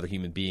heard from another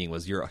human being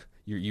was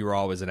you were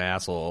always an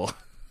asshole.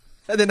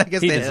 And then I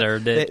guess he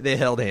deserved it. They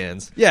held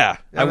hands. Yeah,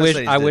 I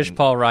wish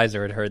Paul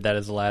Reiser had heard that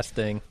as the last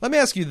thing. Let me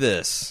ask you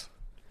this: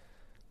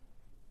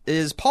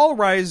 is Paul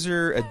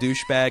Reiser a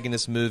douchebag in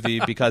this movie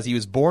because he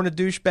was born a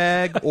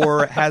douchebag,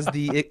 or has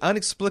the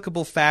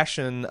inexplicable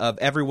fashion of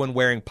everyone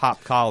wearing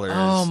pop collars?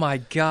 Oh my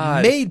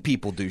God! Made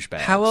people douchebags.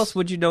 How else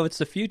would you know it's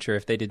the future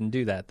if they didn't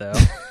do that, though?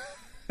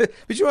 But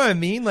you know what I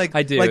mean? Like,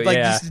 I do.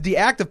 The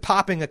act of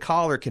popping a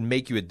collar can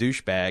make you a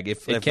douchebag.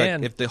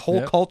 If the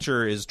whole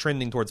culture is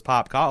trending towards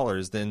pop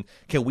collars, then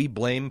can we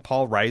blame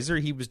Paul Reiser?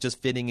 He was just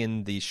fitting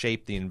in the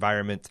shape the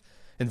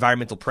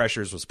environmental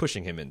pressures was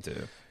pushing him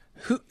into.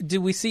 Did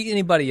we see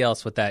anybody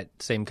else with that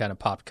same kind of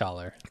pop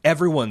collar?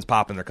 Everyone's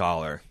popping their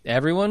collar.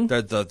 Everyone?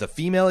 The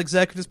female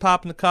executives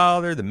popping the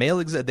collar. The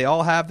male they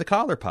all have the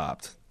collar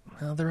popped.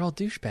 Well, they're all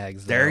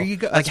douchebags, though. There you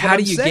go. Like, how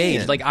do you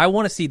gauge? Like, I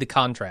want to see the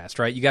contrast,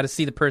 right? You got to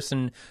see the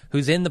person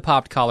who's in the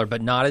popped collar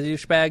but not a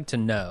douchebag to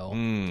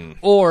know.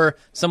 Or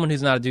someone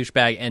who's not a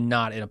douchebag and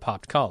not in a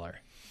popped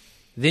collar.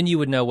 Then you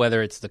would know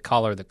whether it's the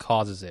collar that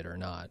causes it or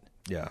not.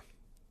 Yeah.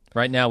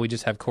 Right now, we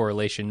just have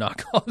correlation,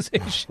 not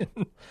causation.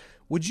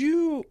 Would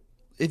you,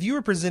 if you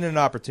were presented an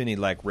opportunity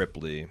like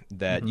Ripley,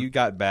 that you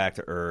got back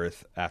to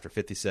Earth after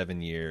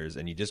 57 years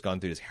and you just gone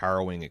through this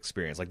harrowing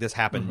experience, like this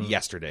happened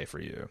yesterday for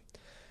you,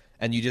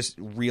 and you just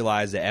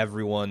realize that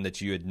everyone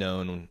that you had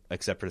known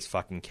except for this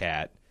fucking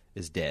cat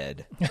is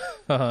dead.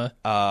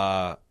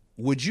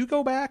 Would you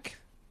go back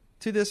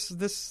to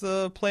this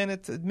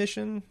planet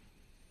mission?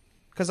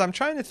 Because I'm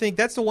trying to think.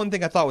 That's the one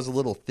thing I thought was a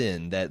little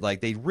thin. That like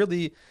they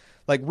really,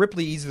 like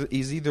Ripley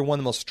is either one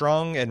of the most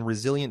strong and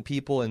resilient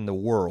people in the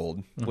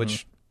world,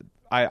 which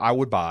I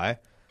would buy,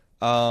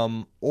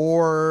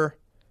 or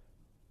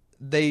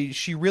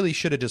she really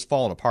should have just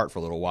fallen apart for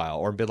a little while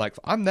or been like,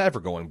 I'm never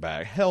going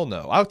back. Hell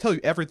no. I'll tell you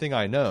everything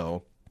I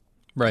know.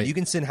 Right. You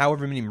can send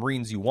however many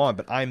Marines you want,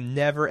 but I'm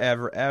never,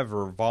 ever,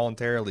 ever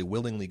voluntarily,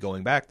 willingly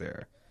going back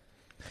there.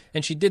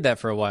 And she did that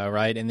for a while,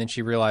 right? And then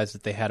she realized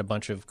that they had a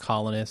bunch of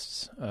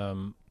colonists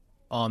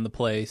on the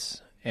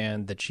place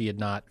and that she had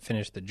not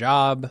finished the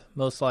job,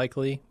 most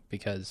likely,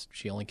 because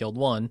she only killed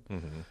one.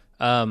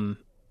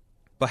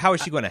 But how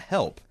is she going to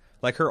help?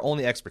 Like, her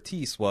only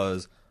expertise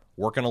was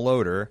working a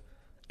loader,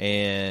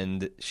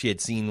 and she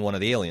had seen one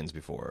of the aliens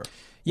before.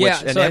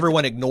 Yeah, and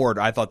everyone ignored.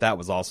 I thought that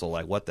was also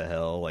like, what the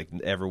hell? Like,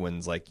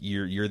 everyone's like,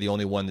 you're the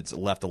only one that's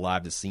left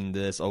alive to seen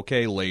this.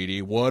 Okay,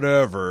 lady,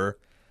 whatever.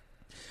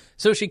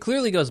 So she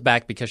clearly goes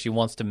back because she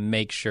wants to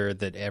make sure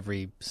that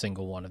every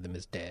single one of them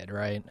is dead,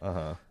 right?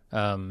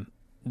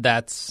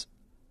 That's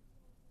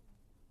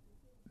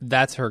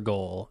her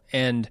goal.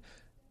 And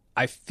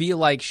I feel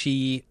like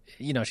she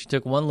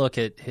took one look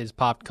at his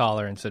popped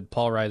collar and said,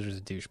 Paul Reiser's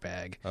a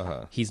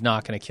douchebag. He's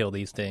not going to kill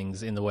these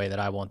things in the way that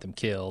I want them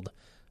killed.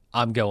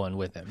 I'm going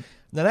with him.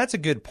 Now, that's a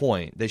good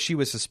point, that she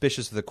was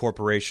suspicious of the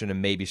corporation,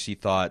 and maybe she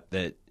thought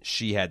that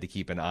she had to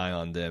keep an eye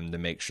on them to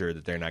make sure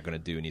that they're not going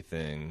to do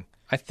anything.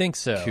 I think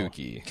so.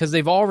 Kooky. Because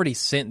they've already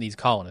sent these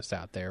colonists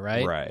out there,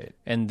 right? Right.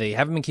 And they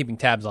haven't been keeping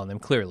tabs on them,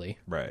 clearly.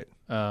 Right.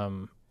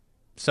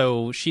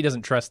 So she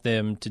doesn't trust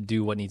them to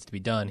do what needs to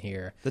be done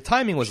here. The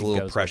timing was a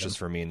little precious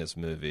for me in this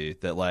movie.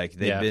 That like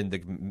they've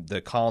been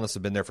the colonists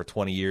have been there for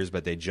 20 years,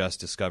 but they just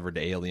discovered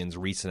the aliens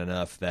recent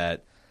enough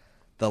that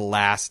the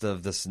last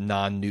of this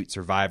non-Newt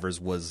survivors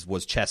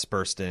was chest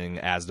bursting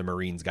as the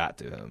Marines got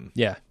to him.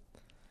 Yeah.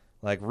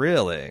 Like,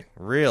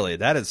 really?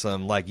 That is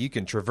some, like, you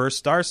can traverse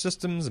star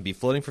systems and be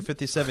floating for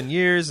 57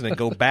 years and then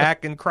go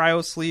back and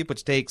cryo sleep,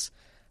 which takes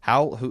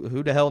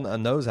who the hell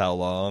knows how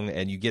long,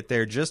 and you get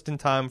there just in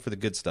time for the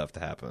good stuff to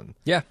happen.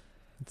 Yeah.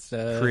 It's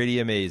pretty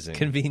amazing.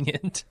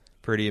 Convenient.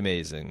 Pretty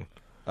amazing.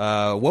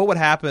 What would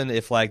happen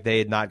if, like, they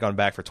had not gone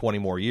back for 20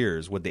 more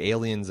years? Would the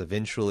aliens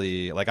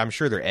eventually, like, I'm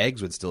sure their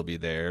eggs would still be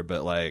there,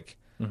 but, like,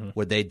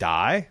 would they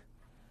die?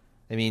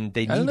 I mean,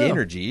 they need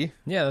energy.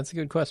 Yeah, that's a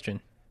good question.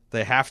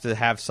 they have to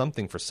have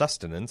something for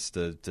sustenance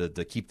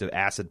to keep the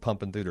acid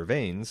pumping through their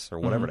veins or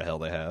whatever the hell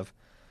they have.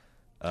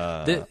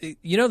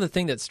 The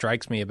thing that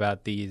strikes me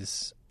about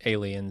these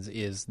aliens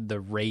is the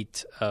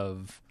rate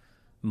of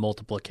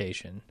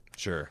multiplication.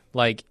 Sure.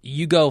 Like,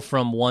 you go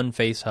from one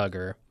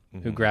facehugger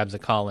who grabs a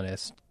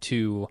colonist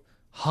to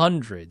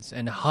hundreds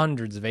and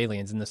hundreds of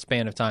aliens in the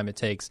span of time it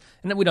takes.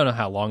 And we don't know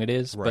how long it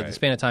is, but the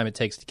span of time it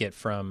takes to get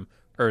from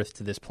Earth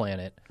to this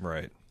planet.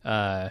 Right.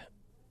 How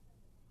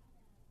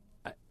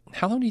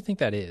long do you think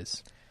that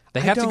is? They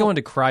have to go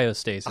into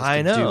cryostasis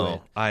to do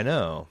it. I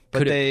know.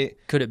 But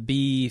could it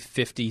be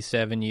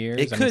 57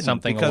 years? It couldn't,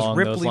 something because along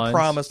Ripley those lines?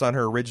 promised on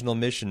her original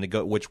mission to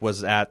go, which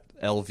was at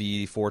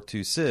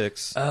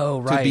LV-426,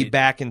 Oh, to be right.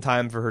 back in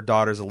time for her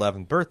daughter's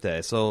 11th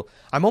birthday. So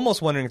I'm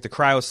almost wondering if the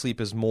cryosleep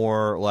is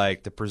more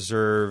like to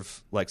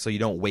preserve, like, so you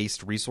don't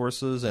waste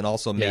resources, and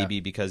also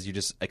maybe because you're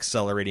just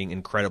accelerating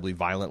incredibly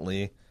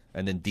violently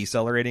and then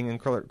decelerating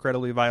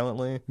incredibly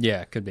violently.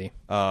 Yeah, it could be.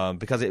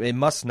 Because it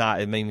must not.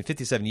 I mean,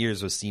 57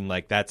 years would seem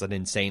like that's an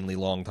insanely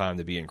long time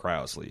to be in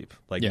cryosleep.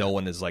 Like, no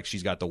one is like,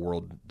 she's got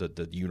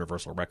the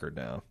universal record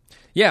now.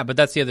 Yeah, but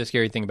that's the other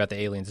scary thing about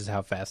the aliens is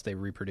how fast they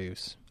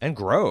reproduce. And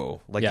grow.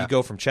 Like, you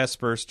go from chest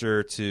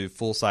burster to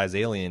full-size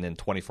alien in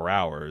 24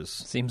 hours.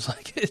 Seems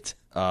like it.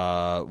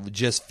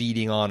 Just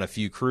feeding on a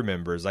few crew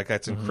members. Like,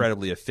 that's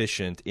incredibly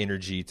efficient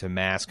energy to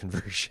mass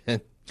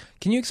conversion.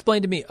 Can you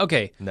explain to me?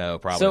 Okay. No,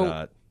 probably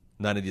not.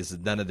 None of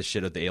the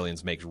shit of the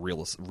aliens makes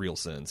real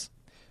sense.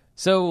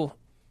 So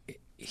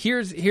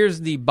here's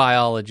the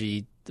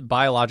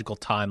biological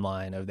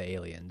timeline of the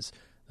aliens.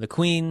 The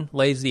queen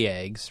lays the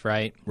eggs,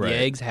 right? The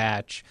eggs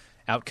hatch.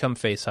 Out come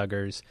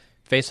facehuggers.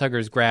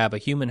 Facehuggers grab a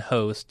human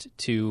host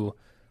to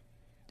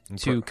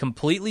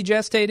completely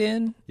gestate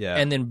in,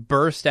 and then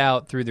burst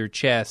out through their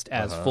chest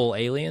as full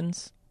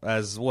aliens.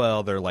 As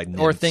well, they're like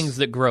nymphs. Or things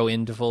that grow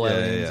into full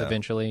aliens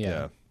eventually.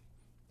 Yeah.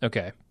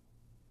 Okay.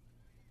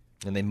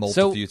 And they molt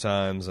a few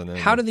times. And then,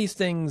 how do these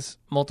things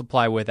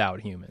multiply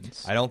without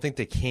humans? I don't think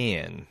they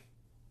can,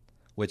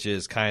 which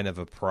is kind of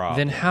a problem.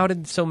 Then how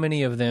did so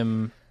many of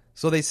them...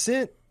 So they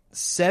sent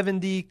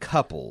 70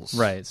 couples.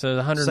 Right, so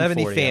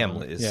 140 70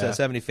 families.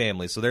 70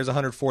 families. So there's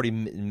 140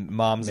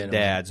 moms and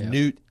dads.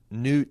 Yeah.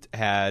 Newt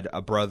had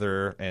a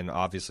brother and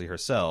obviously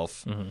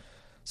herself.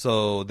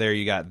 So there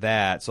you got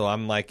that. So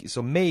I'm like,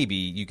 so maybe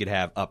you could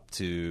have up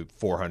to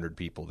 400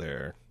 people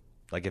there.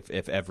 Like if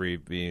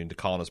the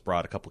colonists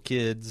brought a couple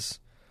kids,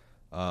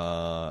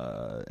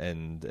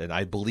 and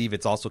I believe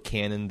it's also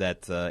canon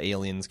that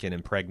aliens can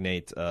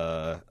impregnate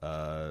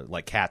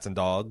like cats and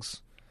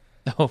dogs.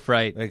 Oh,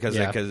 right. Because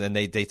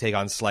they take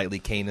on slightly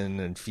canine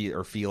and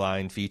or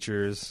feline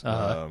features.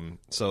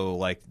 So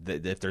like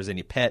if there's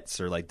any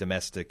pets or like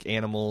domestic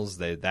animals,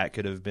 that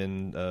could have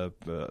been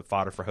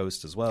fodder for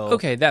hosts as well.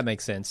 Okay, that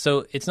makes sense.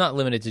 So it's not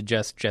limited to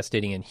just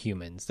gestating in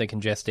humans. They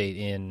can gestate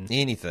in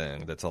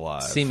anything that's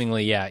alive.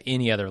 Seemingly,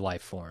 any other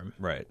life form.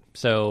 Right.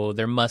 So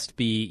there must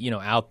be,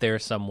 out there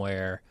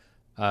somewhere,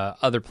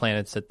 other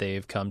planets that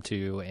they've come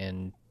to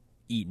and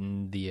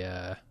eaten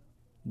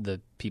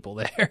the people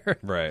there.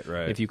 Right.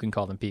 If you can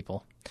call them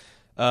people.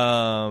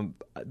 But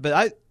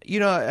like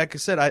I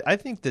said, I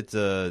think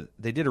that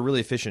they did a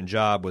really efficient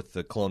job with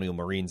the Colonial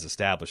Marines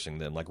establishing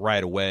them. Like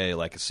right away,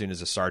 like as soon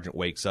as a sergeant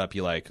wakes up,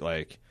 you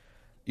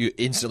you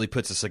instantly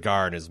puts a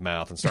cigar in his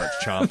mouth and starts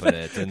chomping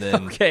it. And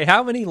then okay,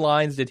 how many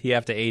lines did he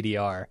have to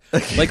ADR?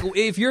 Like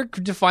if your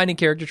defining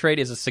character trait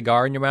is a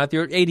cigar in your mouth,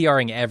 you're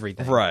ADRing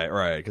everything.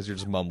 Right, because you're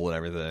just mumbling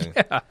everything.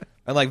 Yeah.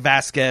 And like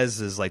Vasquez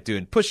is like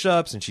doing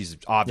push-ups, and she's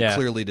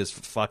clearly just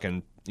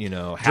fucking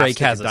Drake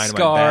has a dynamite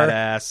scar.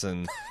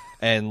 badass,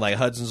 and like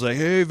Hudson's like,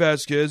 hey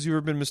Vasquez, you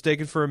ever been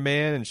mistaken for a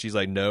man? And she's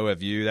like, no,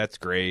 have you? That's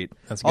great.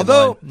 That's a good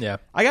Although line. Yeah.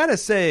 I gotta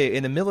say,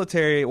 in a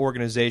military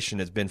organization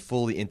that's been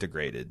fully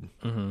integrated,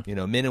 men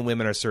and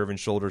women are serving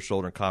shoulder to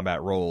shoulder in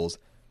combat roles.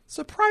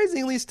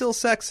 Surprisingly, still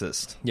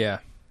sexist. Yeah.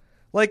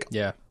 Like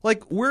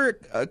we're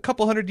a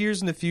couple hundred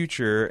years in the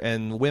future,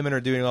 and women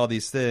are doing all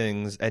these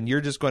things, and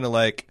you're just going to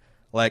like,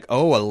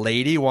 oh, a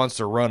lady wants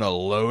to run a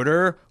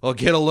loader? Well,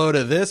 get a load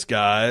of this,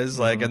 guys.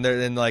 Like, and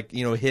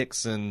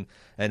Hicks and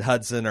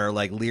Hudson are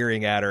like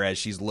leering at her as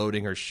she's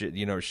loading her shit,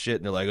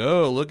 and they're like,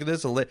 oh, look at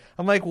this.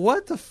 I'm like,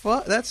 what the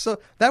fuck?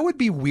 That would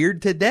be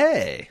weird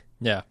today.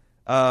 Yeah.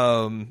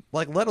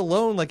 Like, let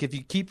alone like if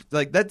you keep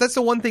like that's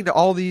the one thing that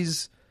all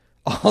these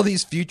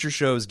future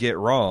shows get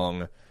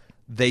wrong.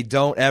 They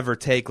don't ever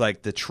take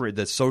like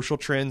the social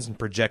trends and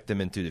project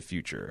them into the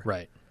future.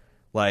 Right.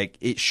 Like,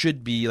 it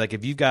should be, like,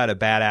 if you've got a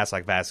badass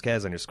like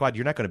Vasquez on your squad,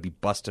 you're not going to be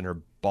busting her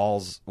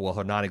balls, well,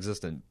 her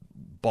non-existent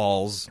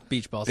balls.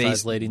 Beach ball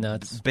size lady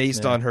nuts.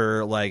 Based on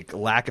her, like,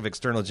 lack of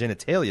external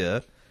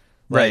genitalia.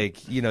 Right.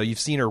 Like, you've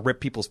seen her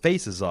rip people's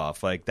faces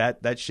off. Like,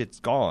 that shit's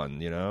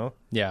gone,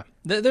 Yeah.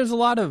 There's a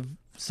lot of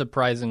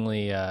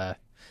surprisingly,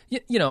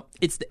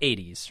 it's the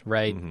 80s,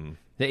 right? Mm-hmm.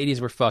 The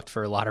 80s were fucked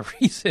for a lot of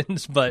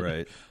reasons, but...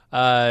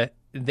 Right.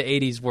 The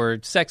 80s were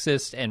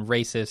sexist and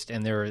racist,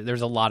 and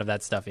there's a lot of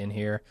that stuff in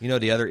here.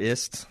 The other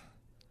ist?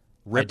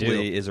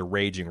 Ripley is a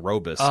raging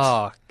robust.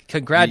 Oh,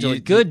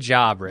 congratulations. Good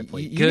job,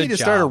 Ripley. You Good need to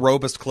job. start a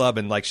robust club,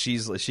 and like she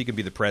can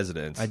be the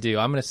president. I do.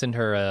 I'm going to send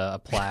her a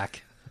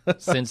plaque.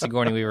 Send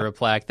Sigourney Weaver a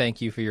plaque. Thank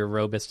you for your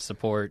robust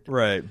support.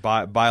 Right.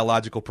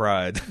 Biological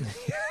pride.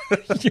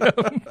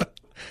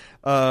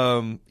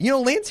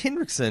 Lance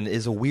Henriksen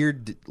is a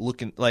weird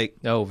looking, like...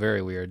 Oh,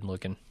 very weird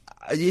looking.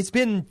 It's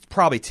been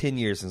probably 10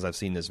 years since I've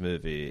seen this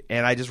movie,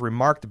 and I just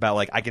remarked about,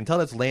 like, I can tell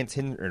that's Lance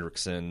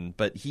Henriksen,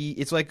 but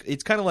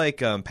it's kind of like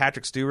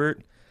Patrick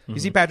Stewart. You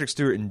see Patrick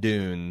Stewart in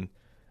Dune,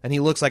 and he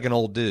looks like an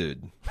old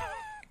dude.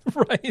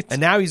 Right.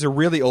 And now he's a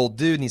really old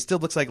dude, and he still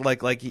looks like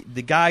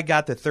the guy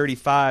got to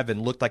 35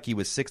 and looked like he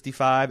was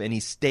 65, and he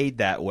stayed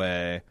that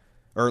way,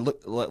 or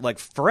like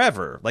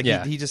forever. Like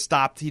he just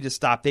stopped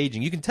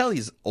aging. You can tell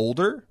he's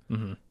older,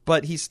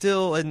 but he's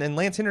still. And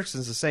Lance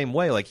Henriksen's the same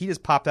way. Like he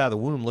just popped out of the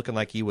womb looking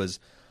like he was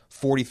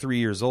 43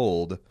 years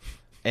old,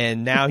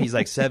 and now he's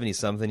like 70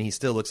 something. He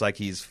still looks like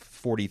he's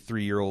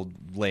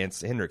 43-year-old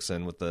Lance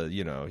Henriksen with the,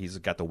 he's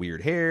got the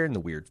weird hair and the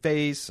weird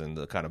face and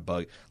the kind of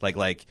bug, like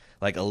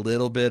a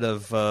little bit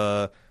of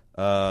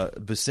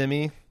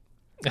Buscemi,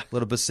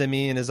 little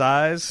Buscemi in his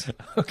eyes.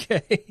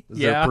 Okay,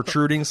 They're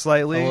protruding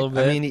slightly. A little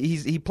bit. I mean,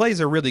 he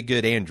plays a really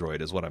good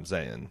android, is what I'm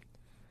saying.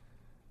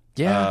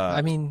 Yeah,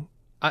 I mean,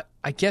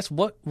 I guess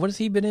what has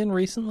he been in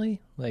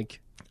recently? Like,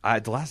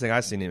 the last thing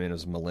I seen him in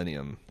was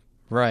Millennium.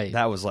 Right.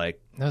 That was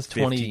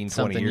 20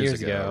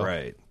 years ago.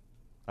 Right.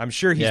 I'm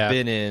sure he's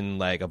been in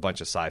like a bunch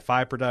of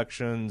sci-fi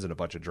productions and a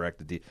bunch of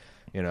directed.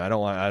 I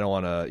don't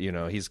want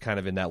to. He's kind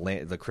of in that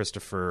the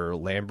Christopher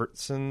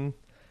Lambertson.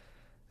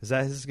 Is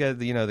that his guy?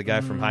 The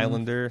guy from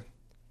Highlander.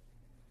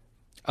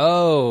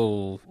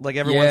 Oh, like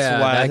every once in a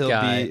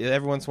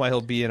while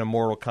he'll be in a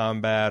Mortal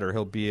Kombat, or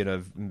he'll be in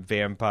a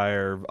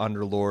vampire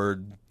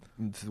underlord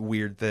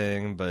weird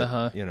thing.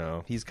 But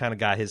he's kind of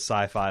got his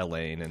sci-fi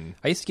lane. And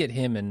I used to get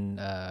him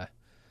and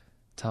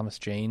Thomas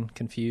Jane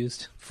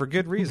confused for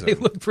good reason. They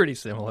look pretty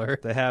similar.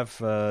 They have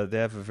a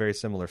very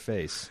similar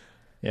face.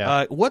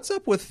 Yeah. What's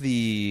up with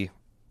the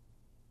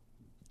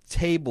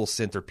table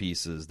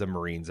centerpieces the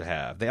Marines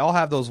have? They all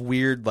have those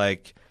weird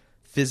like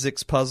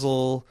physics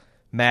puzzle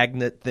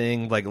magnet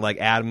thing,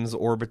 like atoms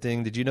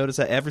orbiting. Did you notice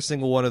that every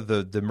single one of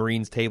the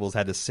Marines tables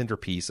had this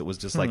centerpiece? It was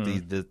just like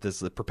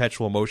this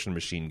perpetual motion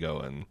machine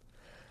going.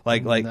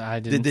 Like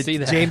I didn't see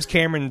that. James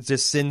Cameron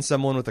just send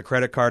someone with a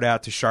credit card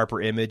out to Sharper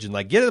Image and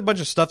like get a bunch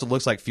of stuff that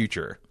looks like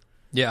future.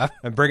 Yeah.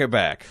 And bring it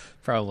back.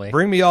 Probably.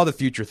 Bring me all the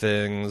future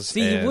things.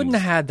 See, you wouldn't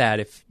have had that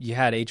if you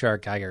had H.R.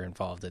 Geiger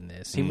involved in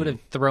this. He would have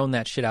thrown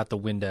that shit out the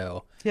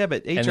window. Yeah,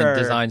 but and then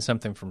designed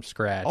something from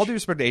scratch. All due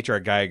respect to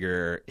H.R.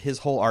 Geiger, his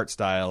whole art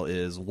style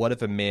is, what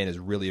if a man is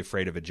really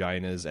afraid of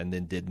vaginas and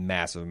then did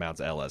massive amounts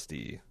of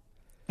LSD?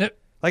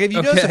 Like, if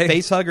you notice, a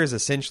face hugger is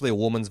essentially a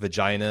woman's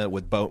vagina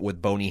with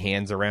bony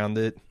hands around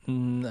it.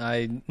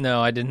 I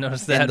didn't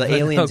notice that. And the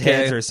aliens'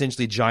 heads are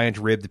essentially giant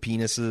ribbed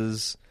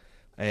penises.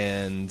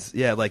 And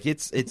yeah, like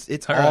it's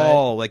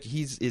all like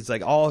it's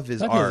like all of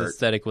his art. His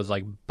aesthetic was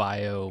like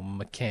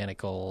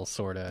biomechanical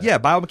sort of. Yeah,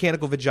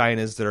 biomechanical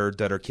vaginas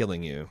that are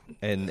killing you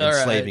and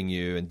enslaving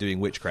you and doing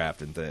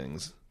witchcraft and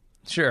things.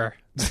 Sure.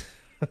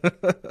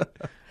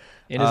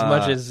 In as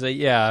much as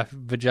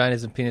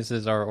vaginas and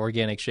penises are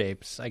organic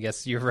shapes, I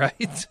guess you're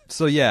right.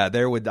 So yeah,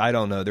 there would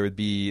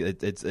be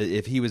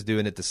if he was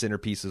doing it, the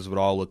centerpieces would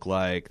all look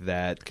like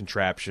that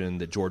contraption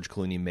that George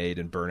Clooney made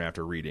in Burn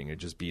After Reading. It'd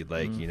just be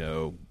like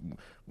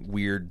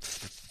weird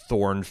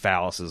thorn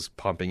phalluses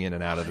pumping in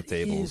and out of the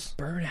tables. Is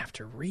Burn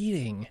After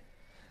Reading?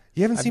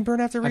 You haven't seen Burn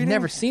After Reading? I've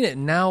never seen it.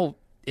 Now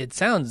it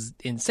sounds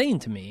insane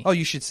to me. Oh,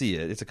 you should see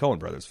it. It's a Coen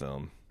Brothers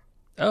film.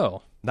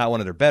 Oh. Not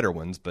one of their better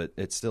ones, but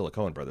it's still a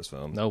Coen Brothers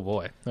film. Oh,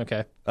 boy.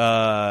 Okay.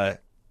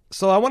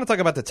 So I want to talk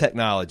about the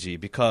technology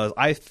because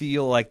I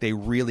feel like they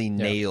really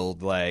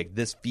nailed, like,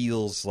 this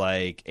feels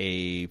like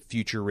a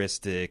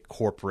futuristic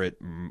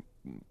corporate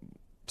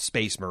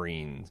space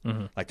marine.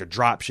 Mm-hmm. Like, their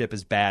dropship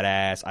is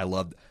badass. I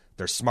love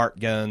their smart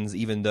guns,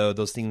 even though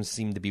those things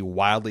seem to be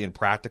wildly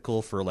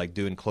impractical for, like,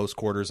 doing close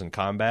quarters and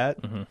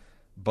combat. Mm-hmm.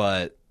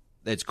 But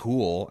it's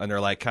cool, and they're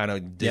like kind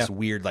of this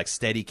weird like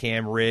steady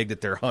cam rig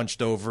that they're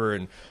hunched over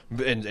and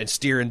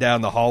steering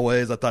down the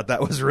hallways. I thought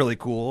that was really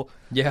cool.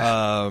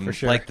 Yeah, for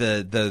sure. Like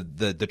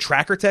the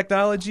tracker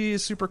technology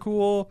is super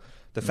cool.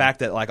 The fact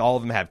that like all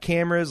of them have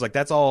cameras, like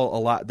that's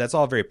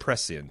all very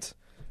prescient.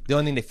 The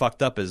only thing they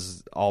fucked up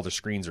is all the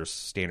screens are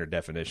standard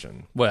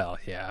definition. Well,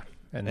 yeah,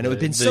 and it would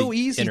have been so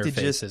easy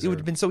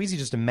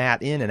just to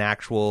mat in an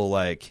actual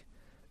like,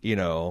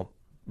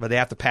 but they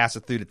have to pass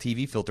it through the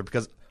TV filter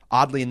because.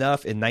 Oddly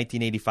enough, in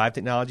 1985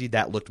 technology,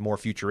 that looked more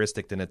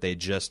futuristic than if they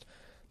just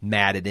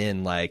matted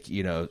in, like,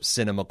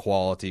 cinema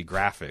quality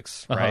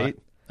graphics, right?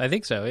 I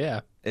think so,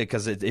 yeah.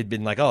 Because it'd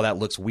been like, oh, that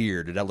looks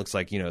weird. That looks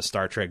like, a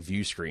Star Trek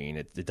view screen.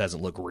 It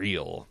doesn't look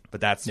real. But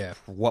that's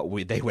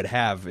what they would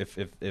have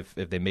if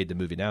they made the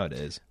movie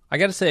nowadays. I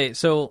got to say,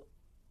 so,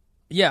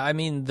 yeah, I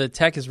mean, the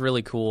tech is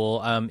really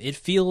cool. It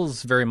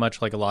feels very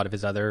much like a lot of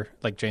his other,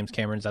 like James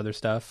Cameron's other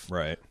stuff.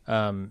 Right.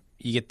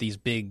 You get these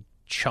big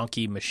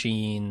chunky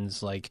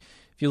machines. Like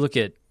if you look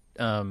at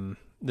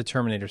the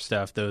Terminator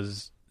stuff,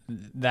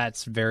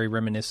 that's very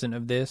reminiscent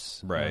of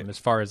this, Right. as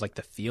far as like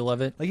the feel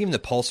of it. Like even the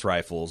pulse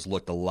rifles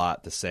looked a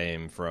lot the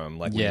same from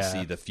like when you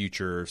see the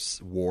future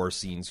war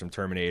scenes from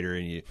Terminator,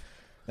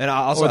 and I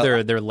also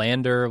or their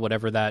lander,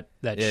 whatever that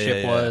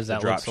ship was, the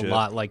that drop looks a ship.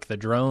 lot like the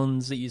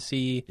drones that you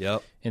see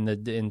Yep.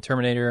 in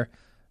Terminator.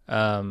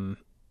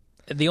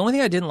 The only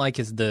thing I didn't like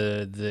is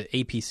the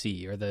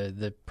APC, or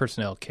the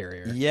personnel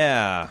carrier.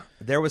 Yeah,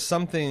 there was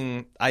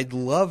something. I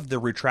love the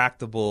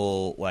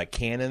retractable like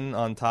cannon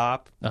on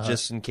top,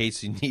 just in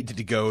case you needed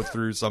to go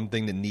through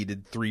something that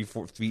needed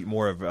 3-4 feet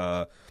more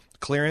of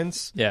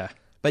clearance. Yeah.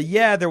 But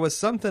yeah, there was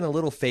something a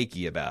little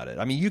fakey about it.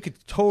 I mean, you could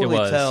totally It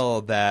was.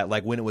 tell that,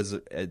 like when it was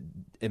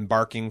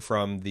embarking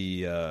from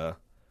the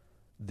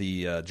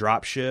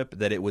drop ship,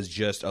 that it was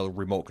just a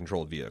remote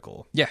controlled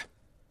vehicle. Yeah.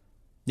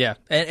 Yeah.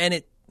 And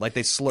it Like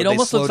they slowed. it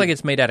almost looks like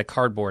it's made out of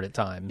cardboard at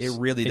times. It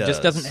really It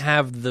just does. doesn't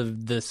have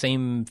the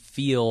same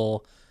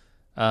feel.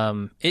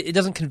 It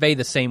doesn't convey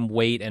the same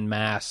weight and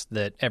mass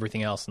that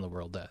everything else in the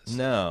world does.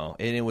 No,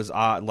 and it was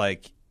odd.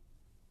 Like,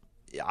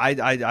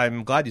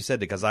 I'm glad you said it,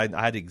 because I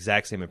had the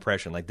exact same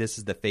impression. Like, this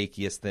is the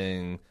fakiest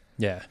thing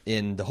Yeah.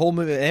 in the whole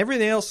movie. And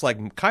everything else,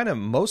 like, kind of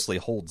mostly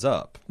holds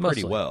up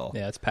pretty Mostly. well.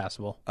 Yeah, it's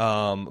passable.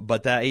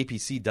 But that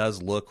APC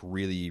does look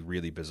really,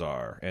 really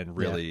bizarre and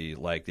really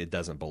like it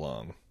doesn't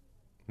belong.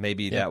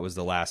 Maybe that was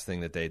the last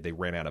thing that they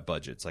ran out of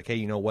budget. It's like, hey,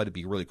 you know what? It'd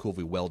be really cool if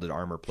we welded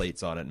armor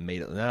plates on it and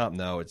made it.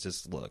 No, it's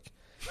just, look.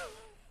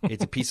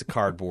 It's a piece of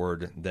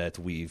cardboard that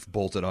we've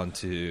bolted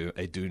onto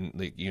a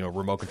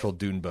remote control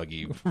dune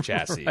buggy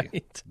chassis.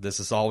 Right.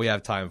 This is all we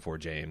have time for,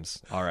 James.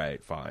 All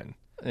right, fine.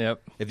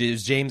 Yep. If it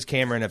was James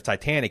Cameron of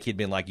Titanic, he'd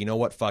been like, you know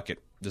what? Fuck it.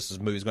 This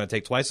movie's going to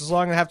take twice as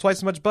long and have twice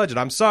as much budget.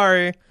 I'm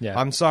sorry. Yeah.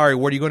 I'm sorry.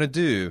 What are you going to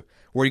do?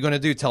 What are you going to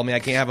do? Tell me I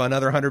can't have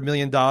another $100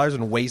 million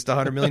and waste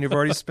 $100 million you've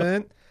already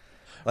spent?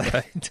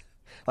 Like,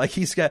 like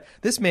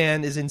this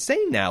man is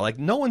insane now. Like,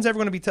 no one's ever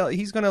going to be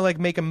he's going to like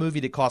make a movie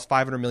that costs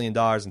 $500 million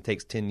and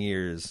takes 10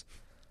 years.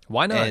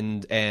 Why not?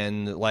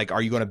 And like, are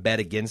you going to bet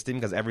against him?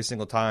 Because every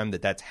single time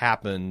that's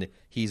happened,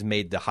 he's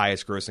made the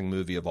highest grossing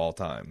movie of all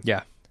time.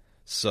 Yeah.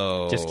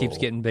 So Just keeps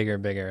getting bigger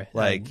and bigger.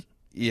 like,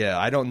 yeah,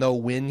 I don't know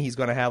when he's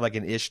going to have like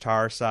an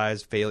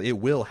Ishtar-sized failure. It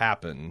will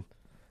happen.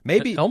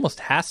 Maybe it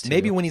almost has to.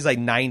 Maybe when he's like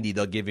 90,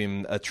 they'll give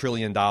him $1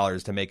 trillion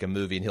to make a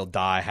movie, and he'll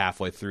die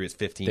halfway through his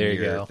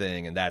 15-year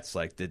thing. And that's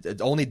like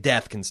only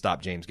death can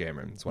stop James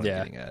Cameron. That's what I'm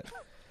getting at.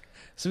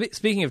 So,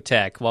 speaking of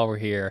tech, while we're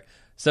here,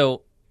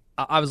 so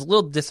I was a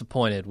little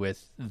disappointed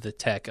with the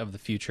tech of the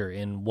future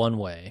in one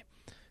way,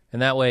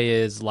 and that way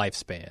is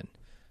lifespan.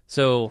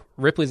 So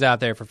Ripley's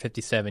out there for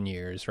 57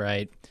 years,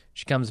 right?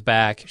 She comes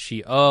back.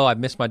 I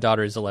missed my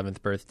daughter's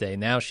 11th birthday.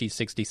 Now she's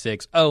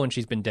 66. Oh, and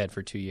she's been dead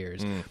for 2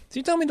 years. So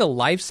you tell me the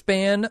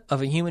lifespan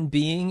of a human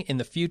being in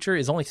the future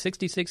is only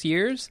 66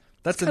 years?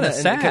 That's kind of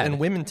sad. And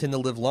women tend to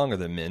live longer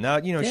than men. Now,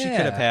 she could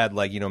have had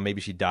like,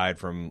 maybe she died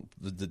from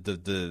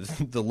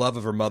the love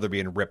of her mother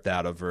being ripped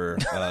out of her.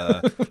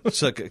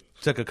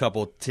 Took a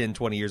couple 10,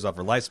 20 years off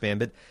her lifespan.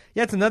 But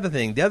yeah, it's another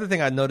thing. The other thing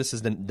I noticed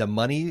is the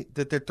money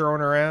that they're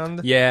throwing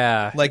around.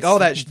 Yeah. Like, too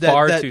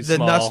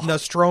small.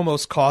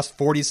 Nostromos cost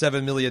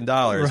 $47 million.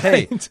 Right.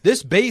 Hey,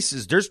 this base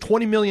there's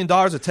 $20 million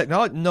of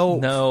technology.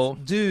 No,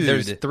 dude.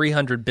 There's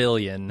 $300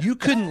 billion. You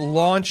couldn't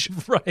launch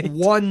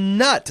one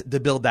nut to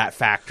build that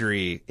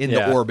factory in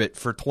the orbit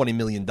for $20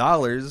 million.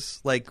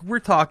 Like, we're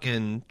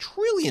talking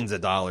trillions of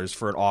dollars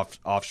for an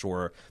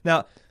offshore.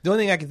 Now, the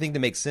only thing I can think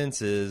that makes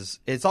sense is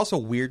it's also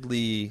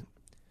weirdly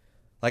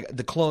like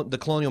the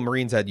colonial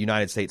Marines had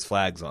United States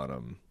flags on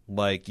them.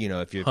 Like,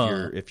 if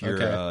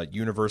you're a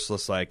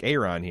universalist like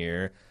Aaron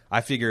here,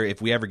 I figure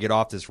if we ever get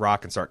off this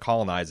rock and start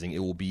colonizing, it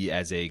will be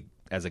as a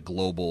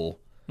global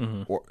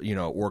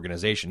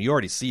organization. You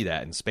already see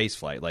that in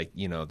spaceflight, like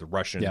the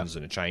Russians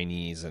and the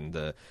Chinese and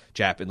the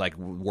Japan. Like,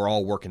 we're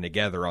all working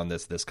together on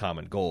this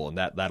common goal, and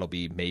that'll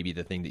be maybe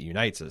the thing that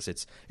unites us.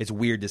 It's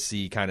weird to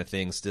see kind of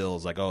things still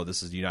as like, oh,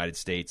 this is the United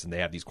States and they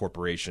have these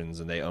corporations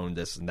and they own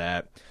this and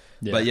that.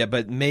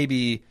 But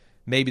maybe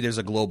there's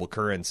a global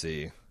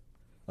currency,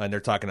 and they're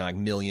talking like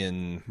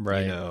million,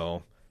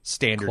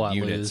 standard Quaaludes.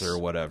 units or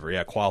whatever.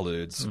 Yeah,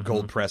 Quaaludes,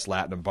 gold pressed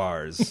latinum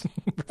bars.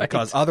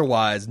 Because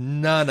otherwise,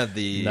 none of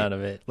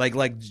it.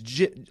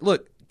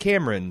 Look,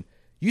 Cameron,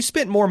 you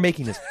spent more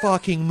making this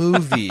fucking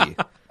movie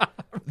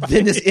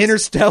than this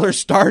interstellar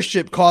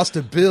starship cost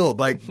to build.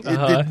 Like,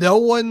 did no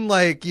one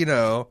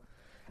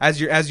as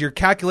you're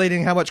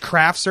calculating how much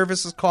craft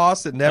services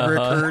cost, it never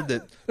occurred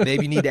that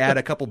maybe you need to add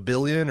a couple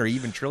billion or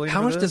even trillion.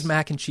 How much does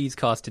mac and cheese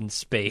cost in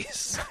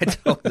space? I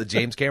don't know.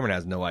 James Cameron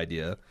has no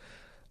idea.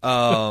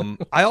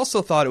 I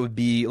also thought it would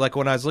be like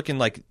when I was looking,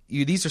 like,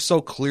 these are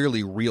so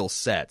clearly real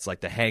sets,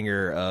 like the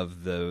hangar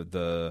of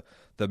the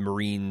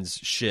Marines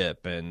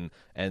ship and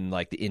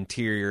like the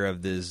interior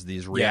of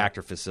these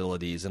reactor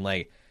facilities, and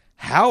like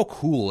how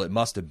cool it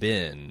must have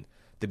been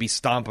to be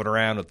stomping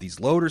around with these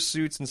loader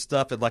suits and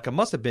stuff. It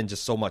must have been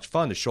just so much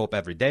fun to show up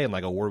every day and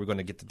like, oh, what are we going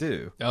to get to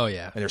do? Oh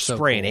yeah, and they're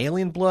spraying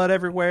alien blood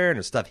everywhere and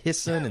there's stuff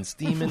hissing and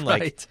steaming.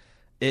 Like,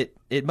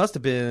 it must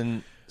have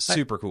been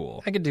super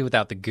cool. I could do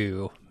without the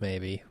goo,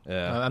 maybe.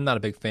 Yeah. I'm not a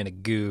big fan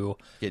of goo.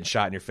 Getting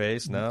shot in your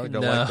face? No, you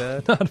don't No, like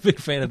that? not a big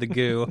fan of the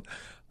goo.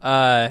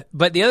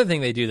 But the other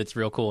thing they do that's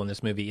real cool in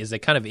this movie is they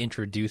kind of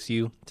introduce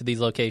you to these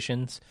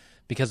locations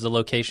because the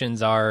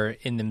locations are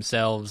in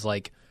themselves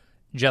like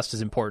just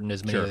as important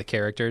as many Sure. of the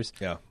characters.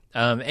 Yeah.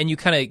 And you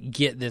kind of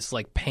get this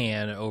like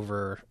pan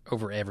over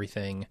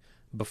everything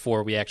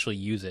before we actually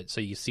use it.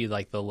 So you see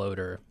like the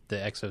loader, the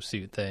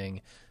exosuit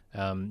thing.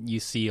 You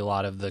see a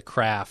lot of the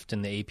craft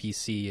and the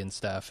APC and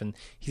stuff. And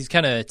he's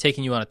kind of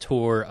taking you on a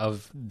tour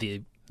of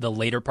the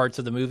later parts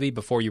of the movie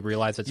before you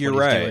realize that's You're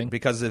what he's right, doing.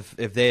 because if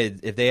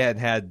they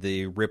hadn't had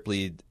the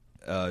Ripley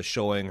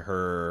showing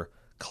her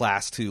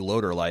Class 2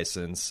 loader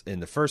license in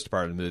the first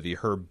part of the movie,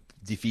 her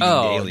defeating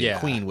the alien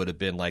queen would have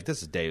been like,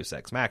 this is Deus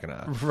Ex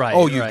Machina. Right,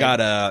 Oh, you've right. got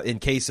a, in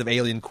case of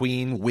alien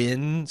queen,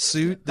 win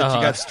suit that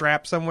you got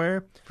strapped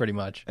somewhere. Pretty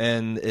much.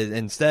 And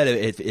instead,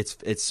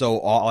 it's so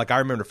like I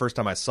remember the first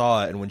time I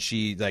saw it, and when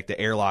she like the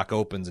airlock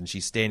opens and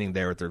she's standing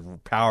there with her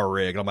power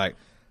rig, and I'm like,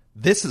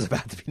 this is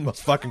about to be the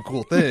most fucking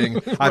cool thing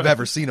I've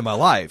ever seen in my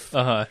life.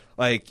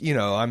 Like, you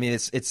know, I mean,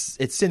 it's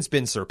since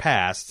been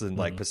surpassed in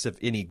like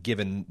any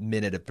given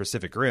minute of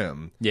Pacific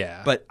Rim.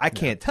 Yeah. But I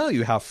can't tell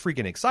you how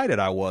freaking excited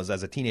I was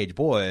as a teenage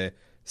boy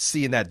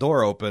seeing that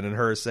door open and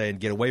her saying,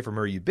 "Get away from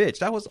her, you bitch."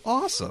 That was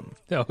awesome.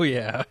 Oh,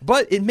 yeah.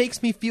 But it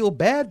makes me feel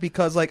bad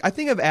because, like, I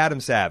think of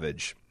Adam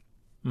Savage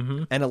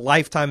and a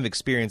lifetime of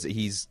experience that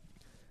he's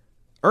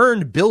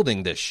earned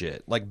building this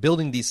shit, like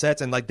building these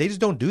sets, and like they just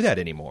don't do that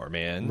anymore,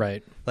 man.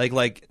 Right.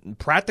 Like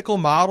practical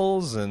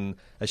models, and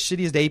as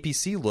shitty as the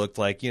APC looked,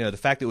 like, you know, the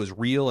fact that it was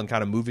real and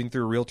kind of moving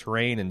through real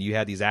terrain, and you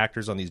had these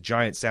actors on these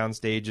giant sound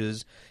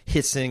stages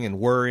hissing and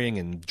whirring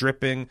and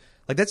dripping,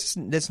 like that's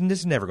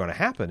never going to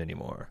happen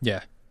anymore.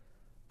 Yeah.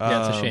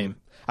 Yeah, it's a shame.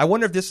 I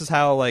wonder if this is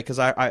how, like, because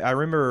I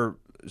remember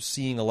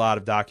seeing a lot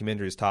of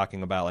documentaries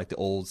talking about like the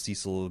old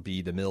Cecil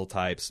B. DeMille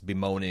types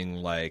bemoaning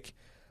like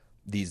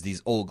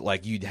these old,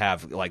 like, you'd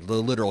have like the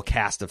literal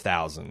cast of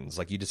thousands,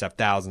 like you just have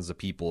thousands of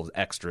people,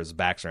 extras,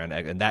 background,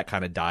 and that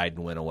kind of died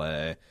and went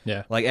away.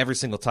 Yeah. Like every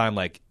single time,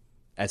 like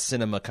as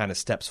cinema kind of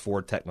steps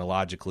forward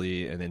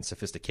technologically and in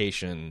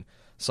sophistication,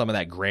 some of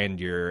that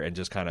grandeur and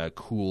just kind of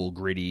cool,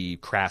 gritty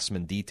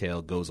craftsman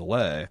detail goes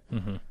away.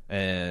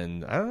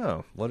 And I don't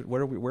know,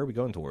 where are we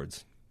going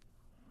towards?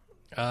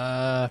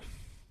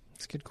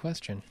 It's a good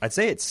question. I'd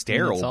say it's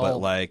sterile, it's all- but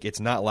like it's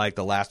not like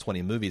the last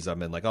 20 movies I've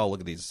been like, oh, look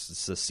at these,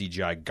 this is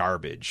CGI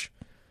garbage.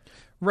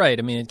 Right.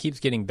 I mean, it keeps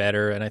getting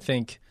better, and I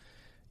think,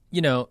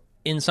 you know,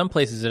 in some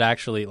places it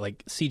actually,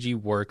 like, CG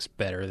works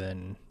better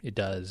than it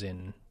does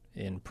in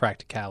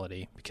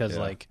practicality, because,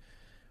 like,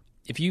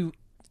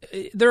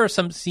 there are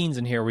some scenes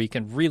in here where you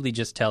can really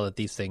just tell that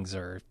these things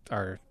are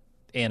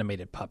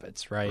animated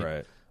puppets, right?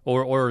 Right.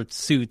 Or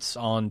suits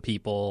on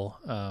people.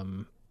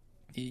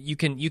 You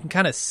can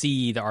kind of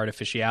see the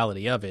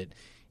artificiality of it,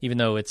 even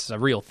though it's a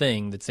real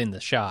thing that's in the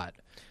shot.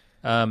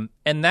 And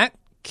that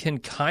can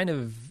kind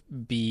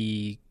of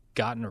be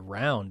gotten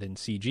around in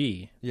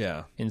CG.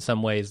 Yeah. In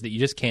some ways that you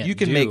just can't. You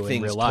can do make in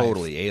things real life.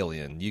 totally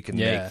alien. You can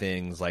Yeah. make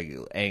things like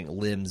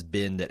limbs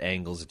bend at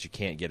angles that you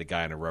can't get a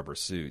guy in a rubber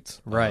suit.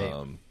 Right.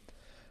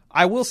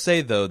 I will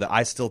say, though, that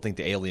I still think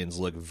the aliens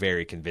look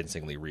very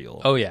convincingly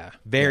real. Oh yeah.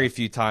 Very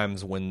few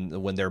times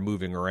when they're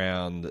moving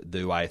around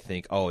do I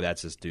think, oh,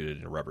 that's this dude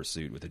in a rubber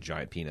suit with a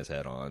giant penis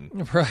head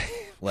on. Right.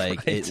 Like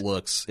Right. it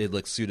looks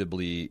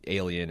suitably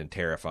alien and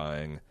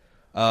terrifying.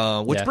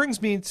 Which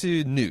brings me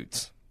to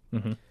Newt,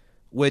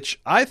 which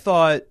I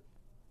thought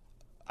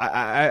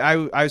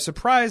I was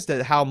surprised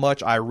at how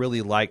much I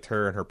really liked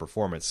her and her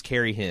performance.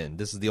 Carrie Hinn.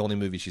 This is the only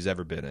movie she's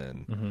ever been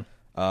in.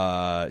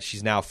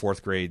 She's now a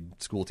 4th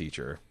grade school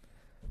teacher.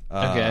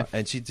 Okay.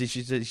 And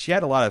she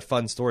had a lot of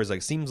fun stories. Like,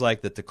 it seems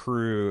like that the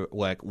crew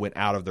like went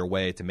out of their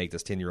way to make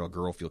this 10-year-old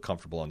girl feel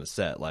comfortable on the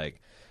set.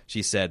 Like,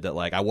 she said that,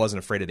 like, I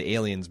wasn't afraid of the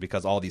aliens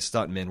because all these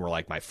stuntmen were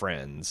like my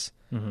friends.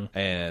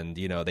 And,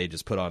 you know, they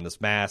just put on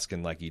this mask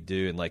and like you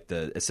do, and like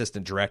the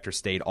assistant director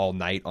stayed all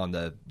night on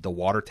the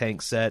water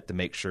tank set to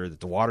make sure that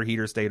the water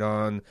heater stayed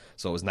on,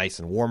 so it was nice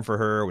and warm for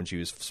her when she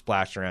was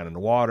splashing around in the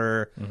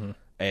water.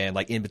 And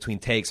like in between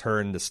takes,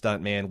 her and the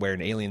stuntman wearing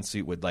an alien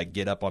suit would like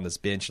get up on this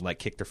bench and like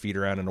kick their feet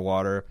around in the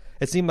water.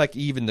 It seemed like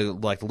even the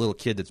little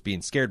kid that's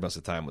being scared most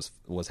of the time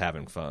was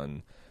having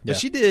fun. But Yeah.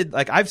 she did,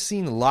 like, I've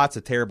seen lots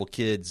of terrible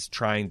kids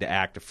trying to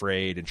act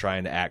afraid and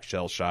trying to act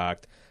shell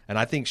shocked, and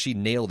I think she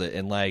nailed it.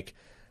 And like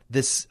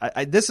this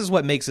is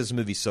what makes this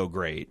movie so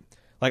great.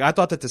 Like, I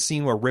thought that the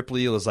scene where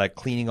Ripley was like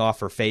cleaning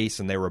off her face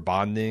and they were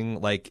bonding,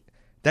 like,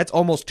 that's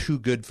almost too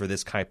good for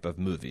this type of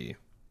movie.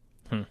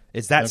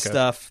 It's that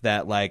stuff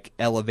that like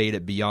elevate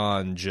it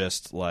beyond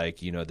just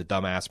like, you know, the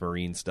dumbass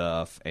Marine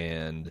stuff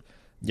and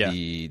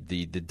the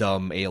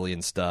dumb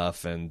alien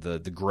stuff and the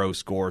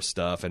gross gore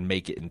stuff, and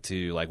make it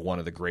into like one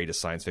of the greatest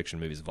science fiction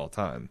movies of all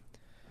time.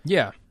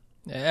 Yeah,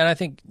 and I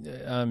think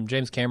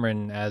James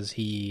Cameron, as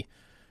he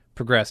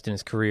progressed in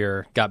his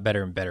career, got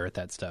better and better at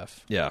that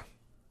stuff. Yeah.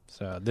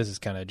 So this is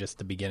kind of just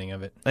the beginning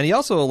of it. And he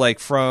also, like,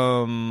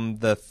 from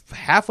the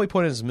halfway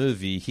point of his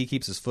movie, he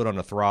keeps his foot on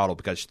the throttle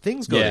because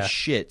things go to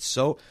shit.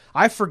 So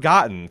I've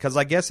forgotten, because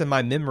I guess in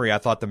my memory I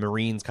thought the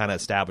Marines kind of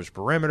established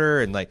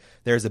perimeter and, like,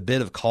 there's a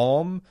bit of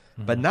calm,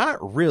 but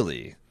not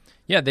really.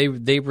 Yeah,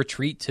 they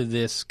retreat to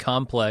this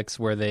complex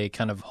where they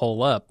kind of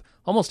hole up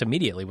almost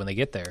immediately when they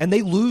get there. And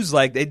they lose,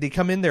 like, they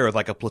come in there with,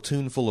 like, a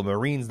platoon full of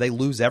Marines. They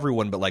lose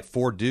everyone but, like,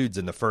 4 dudes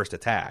in the first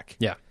attack.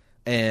 Yeah.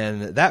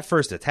 And that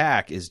first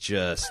attack is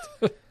just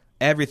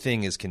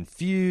everything is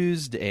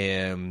confused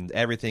and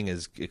everything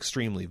is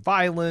extremely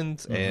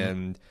violent,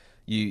 and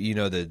you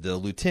know the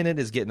lieutenant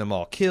is getting them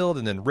all killed,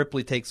 and then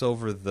Ripley takes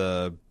over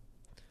the,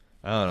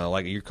 I don't know,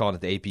 like you're calling it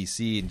the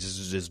APC, and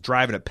just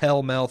driving it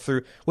pell-mell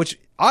through, which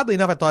oddly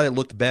enough I thought it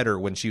looked better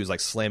when she was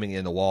like slamming it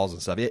in the walls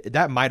and stuff.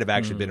 That might have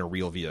actually been a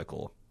real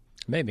vehicle.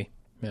 Maybe.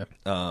 Yeah.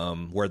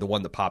 Where the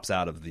one that pops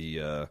out of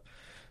the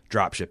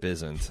dropship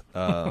isn't.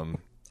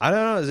 I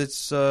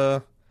don't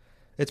know.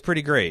 It's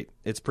pretty great.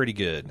 It's pretty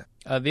good.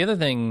 The other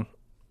thing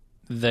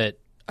that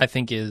I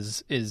think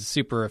is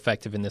super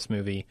effective in this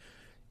movie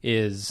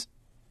is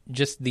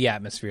just the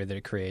atmosphere that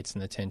it creates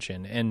and the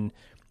tension, and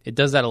it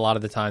does that a lot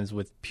of the times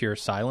with pure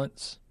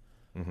silence.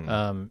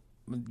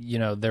 You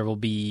know, there will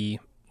be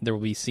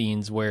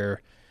scenes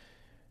where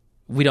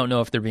we don't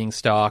know if they're being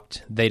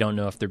stalked. They don't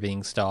know if they're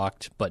being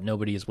stalked, but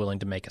nobody is willing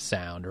to make a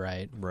sound,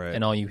 right? Right.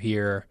 And all you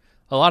hear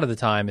a lot of the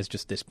time is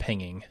just this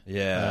pinging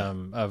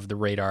of the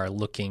radar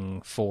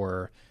looking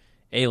for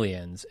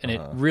aliens. And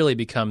it really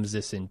becomes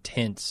this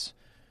intense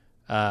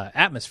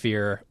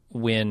atmosphere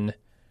when,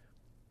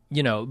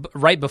 you know,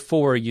 right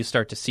before you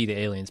start to see the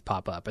aliens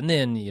pop up. And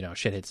then, you know,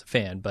 shit hits the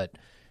fan. But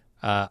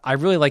I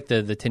really like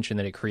the tension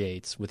that it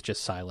creates with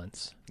just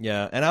silence.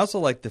 Yeah, and I also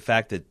like the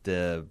fact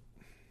that,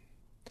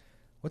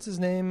 what's his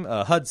name?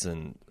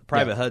 Hudson,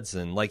 Private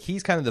Hudson. Like,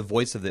 he's kind of the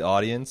voice of the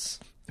audience.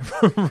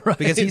 Right,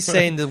 because he's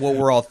saying that what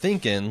we're all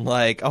thinking,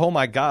 like, oh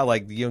my god,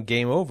 like, you know,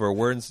 game over.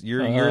 You're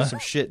in some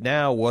shit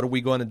now. What are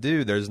we going to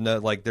do? There's no,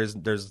 like, there's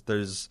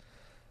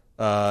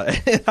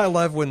I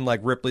love when, like,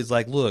 Ripley's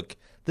like, look,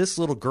 this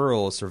little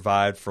girl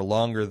survived for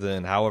longer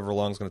than however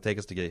long it's going to take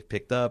us to get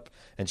picked up,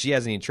 and she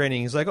hasn't any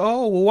training. He's like,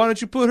 oh, well, why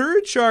don't you put her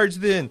in charge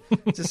then?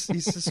 He's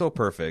just so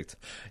perfect.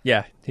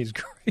 Yeah, he's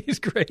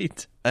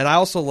great. And I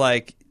also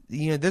like,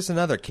 you know, there's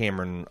another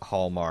Cameron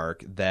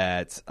hallmark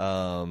that,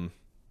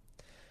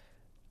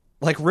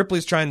 like,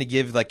 Ripley's trying to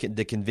give, like,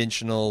 the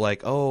conventional,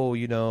 like, oh,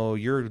 you know,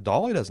 your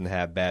Dolly doesn't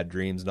have bad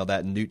dreams and all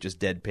that, and Newt just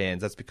deadpans.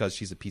 That's because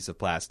she's a piece of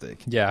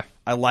plastic. Yeah.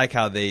 I like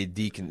how they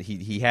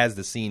he has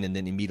the scene and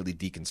then immediately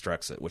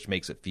deconstructs it, which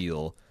makes it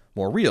feel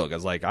more real,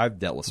 because, like, I've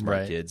dealt with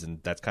smart kids,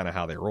 and that's kind of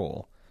how they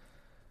roll.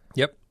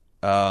 Yep.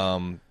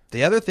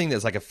 The other thing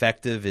that's, like,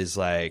 effective is,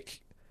 like,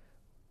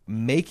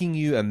 making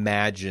you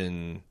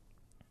imagine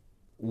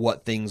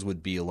what things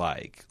would be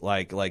like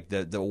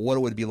the what it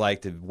would be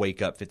like to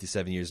wake up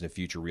 57 years in the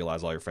future,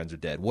 realize all your friends are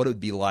dead. What it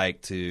would be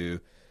like to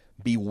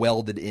be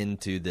welded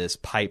into this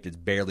pipe that's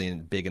barely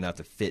big enough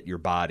to fit your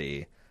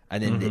body,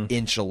 and then to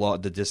inch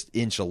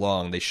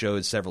along. They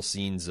showed several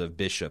scenes of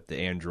Bishop, the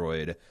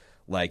android,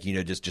 like, you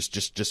know,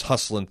 just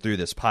hustling through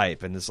this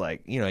pipe, and it's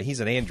like, you know, he's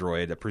an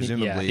android.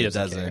 Presumably, he it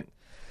doesn't doesn't. care.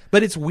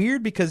 But it's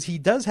weird because he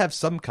does have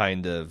some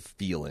kind of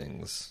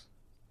feelings.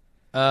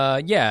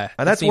 Yeah,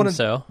 And that's one of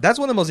so. that's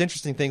one of the most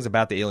interesting things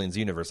about the Aliens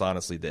universe,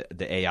 honestly, the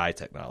AI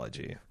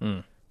technology.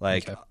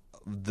 Like, okay.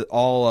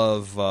 all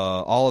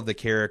of the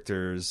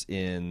characters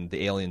in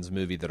the Aliens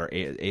movie that are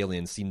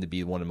aliens seem to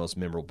be one of the most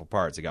memorable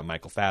parts. You got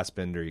Michael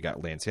Fassbender, you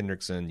got Lance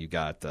Henriksen, you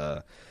got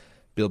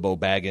Bilbo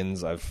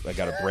Baggins. I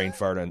got a brain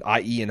fart on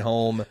Ian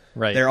Holm.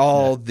 Right. They're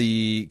all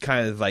the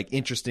kind of, like,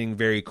 interesting,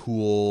 very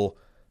cool,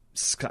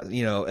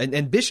 you know.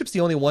 And Bishop's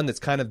the only one that's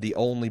kind of the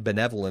only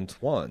benevolent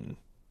one.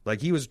 Like,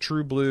 he was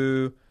true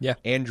blue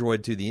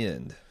android to the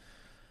end.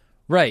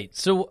 Right.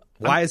 So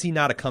why is he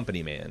not a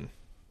company man?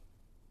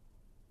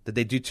 Did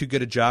they do too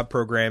good a job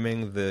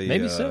programming the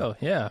maybe so?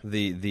 Yeah.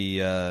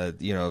 The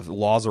you know,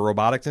 laws of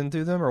robotics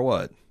into them, or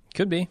what?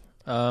 Could be.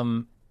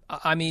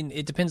 I mean,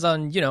 it depends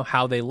on, you know,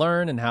 how they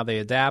learn and how they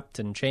adapt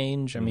and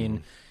change. I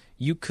mean,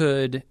 you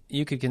could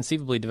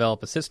conceivably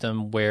develop a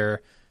system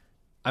where,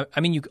 I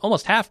mean, you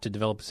almost have to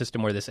develop a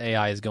system where this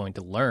AI is going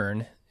to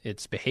learn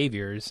its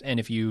behaviors, and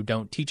if you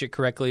don't teach it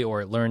correctly,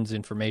 or it learns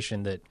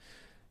information that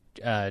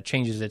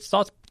changes its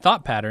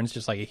thought patterns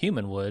just like a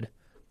human would,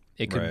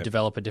 it could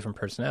develop a different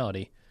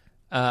personality.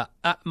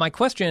 My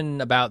question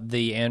about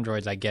the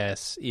androids, I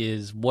guess,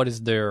 is what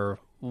is their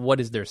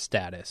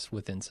status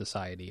within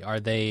society? Are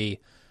they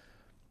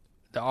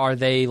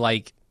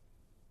like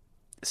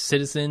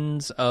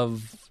citizens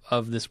of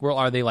this world?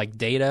 Are they like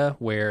Data,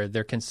 where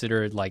they're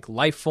considered like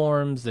life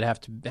forms that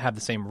have to have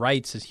the same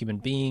rights as human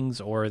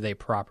beings, or are they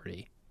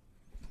property?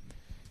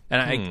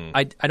 And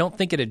I don't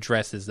think it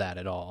addresses that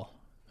at all.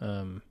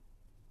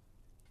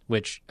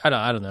 Which I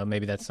don't know.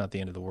 Maybe that's not the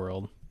end of the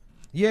world.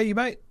 Yeah, you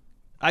might.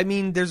 I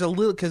mean, there's a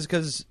little,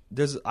 because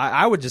there's.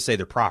 I would just say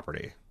they're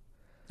property.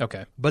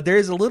 Okay, but there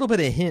is a little bit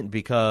of hint,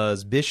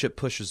 because Bishop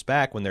pushes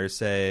back when they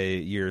say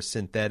you're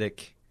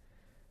synthetic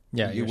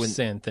Yeah, you you're wouldn't-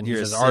 synth, and you're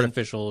he's a an synth-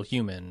 artificial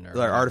human. Or like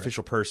whatever.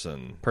 artificial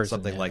person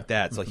something yeah. like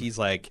that. So he's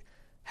like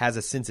has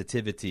a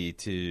sensitivity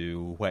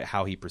to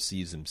how he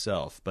perceives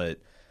himself. But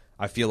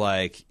I feel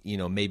like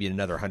maybe in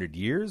another 100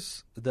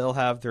 years they'll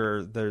have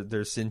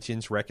their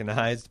sentience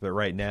recognized. But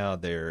right now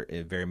they're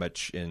very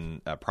much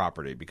in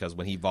property, because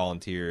when he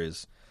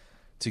volunteers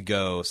to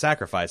go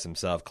sacrifice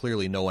himself,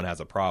 clearly no one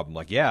has a problem.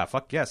 Like, yeah,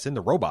 fuck yeah, send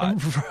the robot.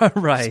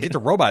 Right. Get the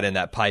robot in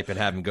that pipe and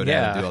have him go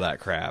down and Yeah. do all that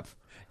crap.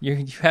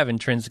 You have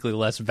intrinsically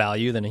less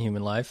value than a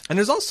human life. And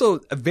there's also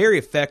a very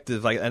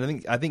effective, like,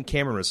 and I think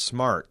Cameron was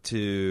smart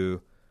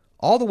to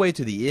all the way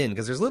to the end,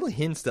 because there's little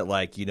hints that,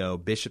 like,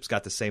 Bishop's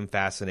got the same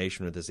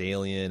fascination with this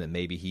alien, and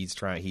maybe he's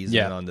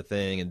Yeah. in on the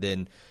thing, and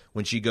then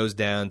when she goes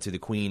down to the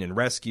Queen and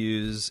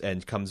rescues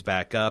and comes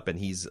back up and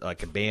he's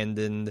like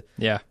abandoned.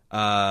 Yeah.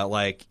 I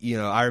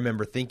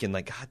remember thinking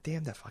like, God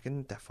damn, that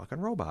fucking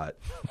robot.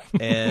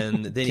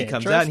 And then he Can't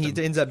comes trust out and he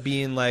him. ends up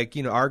being like,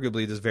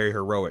 arguably this very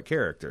heroic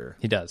character.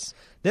 He does.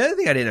 The other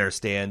thing I didn't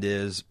understand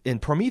is in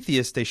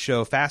Prometheus, they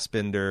show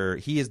Fassbender.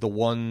 He is the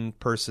one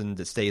person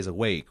that stays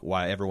awake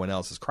while everyone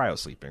else is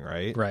cryosleeping,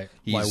 right? Right.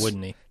 Why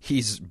wouldn't he?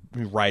 He's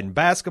riding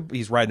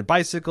He's riding a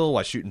bicycle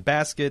while shooting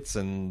baskets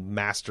and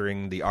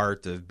mastering the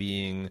art of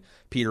being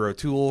Peter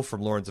O'Toole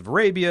from Lawrence of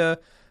Arabia.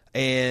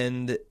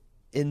 And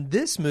in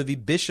this movie,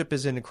 Bishop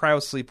is in a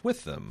cryosleep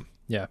with them.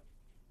 Yeah.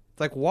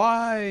 Like,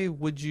 why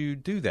would you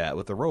do that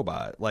with a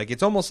robot? Like,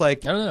 it's almost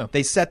like I don't know.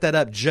 they set that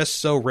up just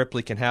so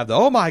Ripley can have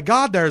oh my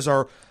God, there's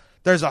a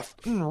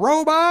f***ing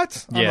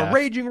robot. I'm Yeah. a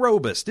raging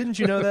robust. Didn't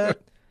you know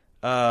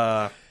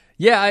that?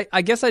 Yeah,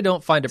 I guess I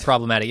don't find it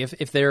problematic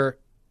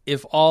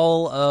if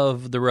all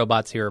of the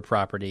robots here are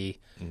property.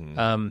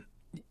 Mm-hmm.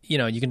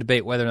 You can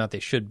debate whether or not they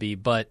should be,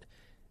 but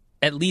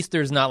at least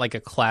there's not like a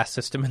class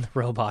system in the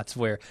robots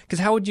because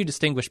how would you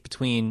distinguish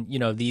between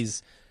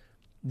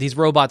these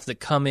robots that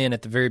come in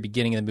at the very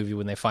beginning of the movie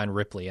when they find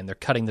Ripley and they're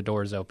cutting the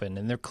doors open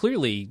and they're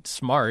clearly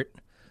smart.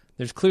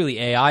 There's clearly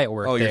AI at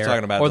work Oh, you're there.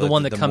 talking about or the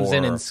one that the comes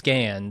in more- and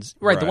scans.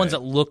 Right, the ones Right.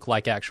 that look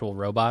like actual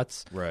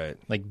robots. Right.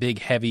 Like big,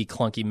 heavy,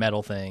 clunky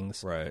metal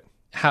things. Right.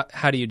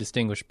 How do you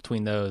distinguish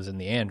between those and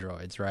the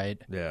androids, right?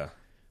 Yeah.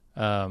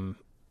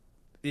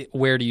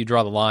 Where do you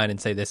draw the line and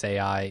say this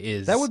AI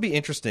is... That would be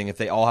interesting if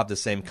they all have the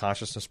same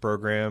consciousness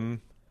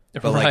program.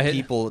 But Right. like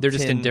people, They're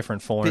just in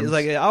different forms.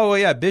 Like, oh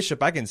yeah,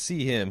 Bishop, I can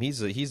see him.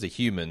 He's a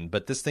human.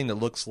 But this thing that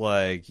looks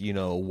like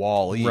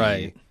Wall-E,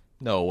 Right.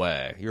 No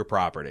way, your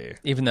property.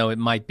 Even though it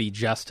might be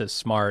just as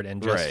smart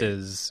and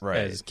just Right.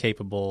 as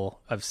capable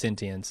of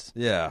sentience.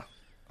 Yeah.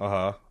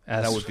 That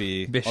would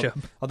be Bishop.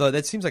 Although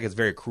that seems like it's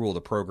very cruel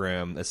to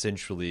program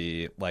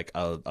essentially like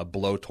a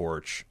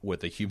blowtorch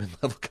with a human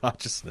level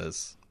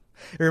consciousness.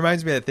 It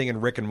reminds me of that thing in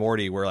Rick and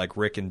Morty where like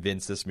Rick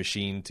invents this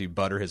machine to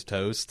butter his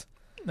toast.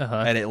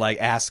 And it like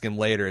asks him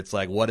later, it's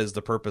like, what is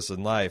the purpose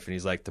in life? And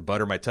he's like, to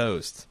butter my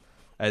toast.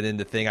 And then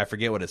the thing, I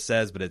forget what it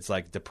says, but it's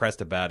like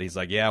depressed about it. He's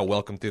like, yeah,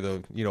 welcome to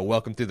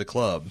the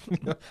club.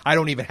 I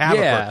don't even have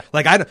Yeah.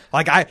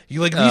 at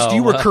least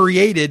you were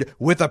created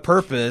with a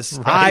purpose.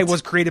 Right. I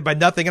was created by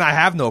nothing and I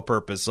have no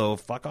purpose. So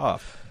fuck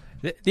off.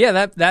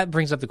 Yeah, that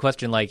brings up the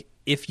question, like,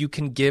 if you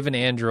can give an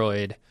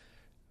android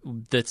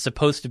that's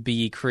supposed to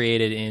be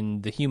created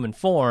in the human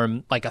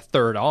form, like a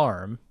third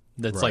arm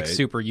that's like Right.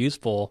 super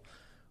useful,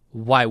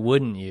 why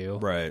wouldn't you?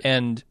 Right.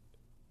 And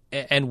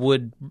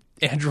would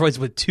androids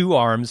with two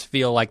arms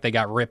feel like they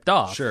got ripped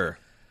off? Sure.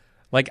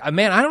 Like,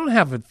 man, I don't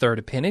have a third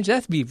appendage.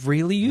 That'd be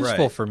really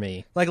useful Right. for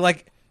me.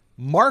 Like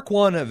Mark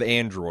 1 of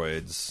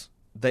androids,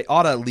 they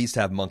ought to at least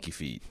have monkey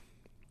feet.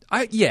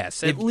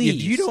 Yes, at least.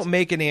 If you don't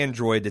make an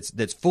android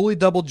that's fully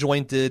double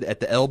jointed at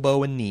the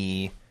elbow and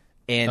knee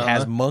and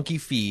has monkey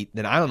feet,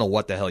 then I don't know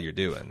what the hell you're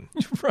doing.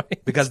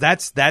 right. Because we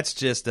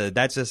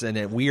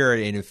are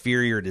an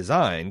inferior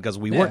design because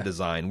we weren't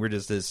designed. We're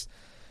just this.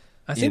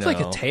 I think like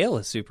know. a tail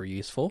is super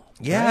useful.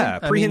 Yeah,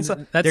 right?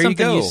 prehensile. That's There you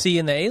something go. see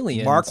in the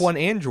aliens. Mark 1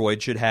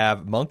 android should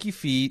have monkey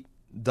feet,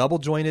 double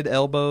jointed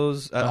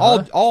elbows.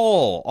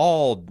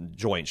 All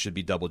joints should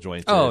be double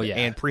jointed. Oh, yeah.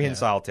 and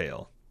prehensile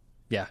tail.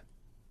 Yeah.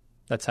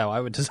 That's how I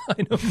would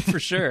design them for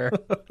sure.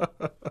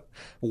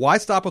 Why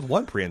stop with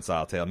one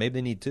prehensile tail? Maybe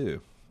they need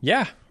two.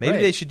 Yeah. Maybe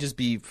right. they should just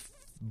be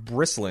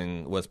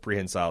bristling with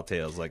prehensile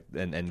tails, like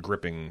and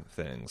gripping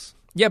things.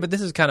 Yeah, but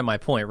this is kind of my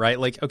point, right?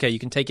 Like, okay, you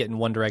can take it in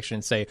one direction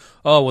and say,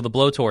 oh, well, the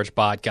blowtorch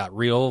bot got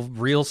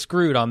real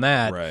screwed on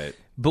that. Right.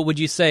 But would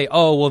you say,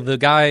 oh, well,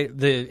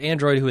 the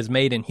android who was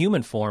made in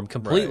human form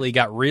completely Right.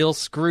 got real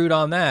screwed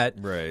on that?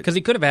 Right. Because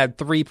he could have had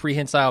 3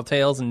 prehensile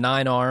tails and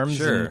 9 arms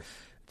Sure. and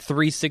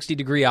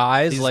 360-degree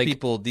eyes.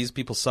 These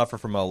people suffer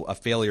from a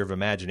failure of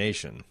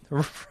imagination.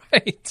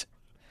 Right.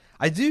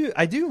 I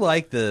do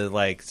like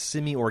the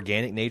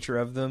semi-organic nature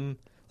of them.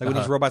 Like when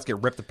these robots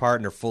get ripped apart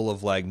and they're full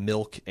of like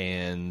milk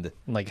and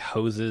Like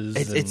hoses.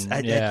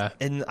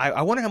 and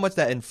I wonder how much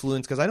that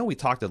influenced, because I know we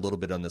talked a little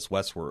bit on this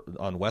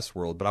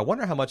Westworld, but I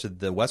wonder how much of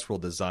the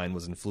Westworld design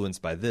was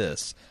influenced by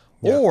this,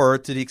 or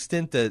to the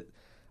extent that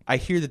I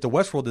hear that the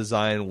Westworld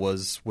design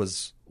was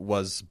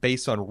was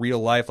based on real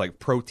life, like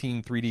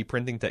protein 3D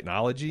printing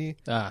technology.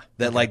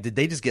 Like, did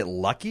they just get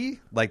lucky?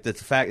 Like the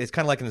fact it's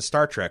kind of like in the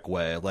Star Trek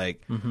way,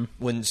 like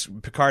when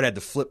Picard had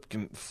to flip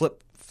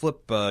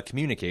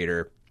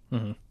communicator.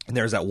 And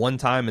there was that one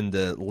time in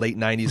the late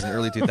 90s and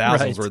early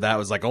 2000s where that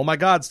was like, oh my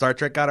God, Star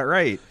Trek got it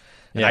right.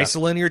 And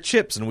isolinear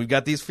chips, and we've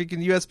got these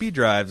freaking USB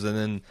drives, and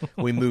then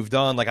we moved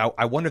on. Like,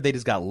 I wonder if they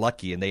just got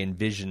lucky and they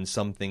envisioned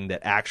something that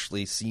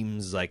actually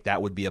seems like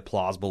that would be a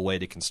plausible way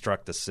to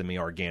construct a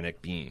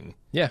semi-organic being.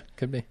 Yeah,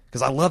 could be.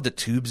 Because I love the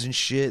tubes and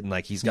shit, and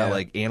like he's got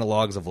like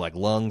analogs of like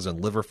lungs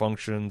and liver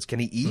functions. Can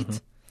he eat?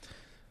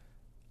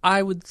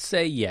 I would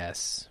say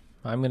yes.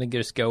 I'm gonna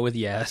just go with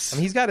yes. I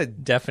mean, he's got to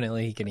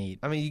definitely he can eat.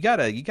 I mean, you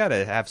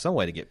gotta have some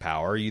way to get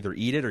power. You either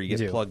eat it or you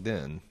get plugged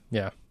in.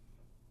 Yeah.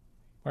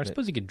 Or I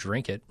suppose you could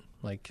drink it.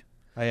 Like,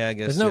 I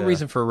guess there's no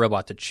reason for a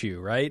robot to chew,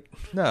 right?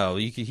 No,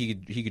 he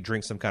could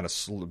drink some kind of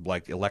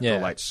like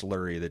electrolyte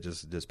slurry that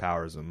just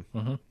powers him.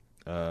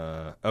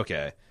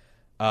 Okay.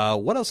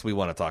 What else do we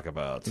want to talk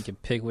about? He can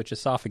pick which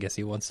esophagus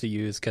he wants to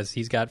use because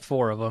he's got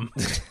 4 of them.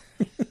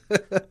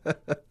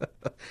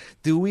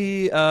 Do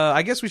we?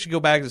 I guess we should go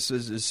back,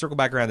 circle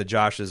back around to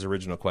Josh's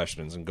original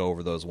questions and go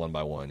over those one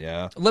by one.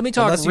 Yeah. Let me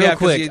talk real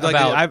quick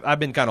about. I've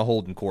been kind of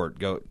holding court.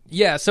 Go.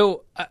 Yeah.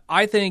 So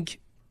I think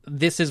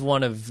this is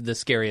one of the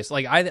scariest.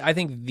 Like I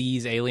think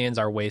these aliens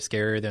are way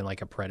scarier than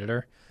like a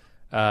predator,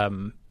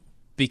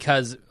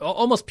 because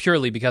almost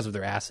purely because of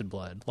their acid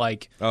blood.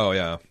 Like, oh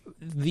yeah,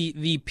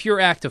 the pure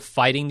act of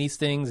fighting these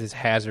things is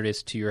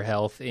hazardous to your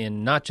health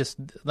in not just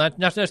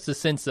the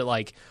sense that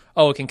like,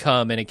 oh, it can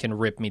come and it can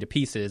rip me to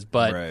pieces,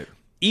 but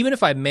even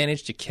if I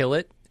manage to kill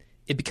it,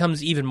 it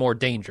becomes even more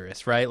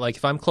dangerous, right? Like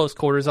if I'm close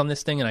quarters on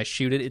this thing and I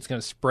shoot it, it's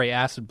going to spray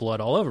acid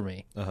blood all over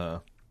me.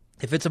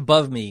 If it's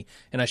above me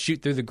and I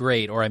shoot through the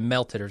grate or I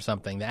melt it or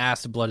something, the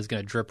acid blood is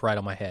going to drip right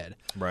on my head.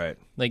 Right.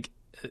 Like,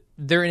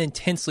 they're an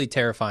intensely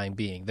terrifying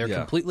being. They're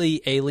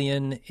completely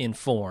alien in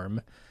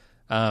form.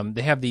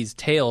 They have these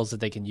tails that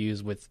they can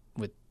use with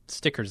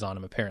stickers on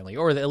them, apparently,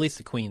 or at least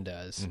the Queen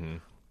does.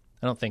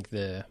 I don't think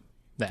the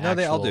no,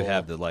 they all do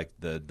have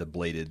the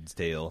bladed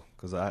tail,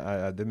 because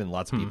there've been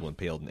lots of people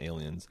impaled in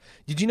aliens.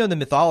 Did you know the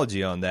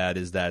mythology on that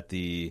is that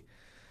I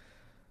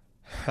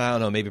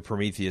don't know, maybe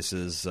Prometheus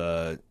is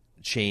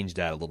changed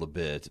that a little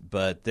bit,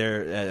 but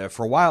there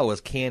for a while it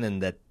was canon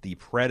that the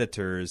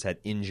predators had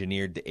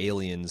engineered the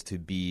aliens to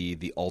be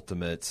the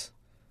ultimate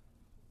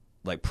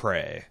like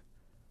prey.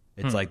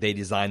 It's like they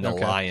designed the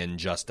lion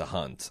just to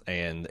hunt,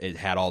 and it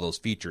had all those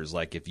features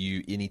like if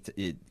you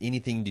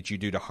anything that you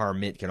do to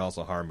harm it can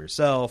also harm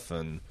yourself,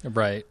 and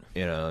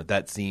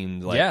that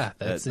seemed like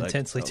that's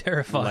intensely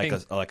terrifying,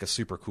 like a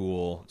super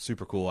cool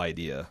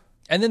idea.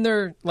 And then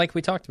they're, like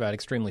we talked about,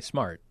 extremely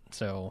smart,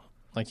 so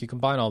like you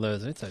combine all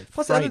those, it's a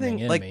plus the other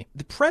thing, enemy. like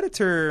the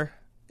Predator.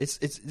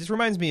 This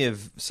reminds me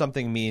of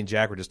something me and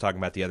Jack were just talking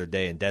about the other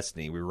day in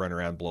Destiny. We were running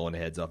around blowing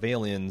heads off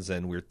aliens,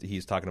 and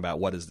he's talking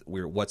about what's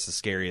the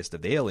scariest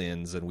of the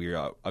aliens, and we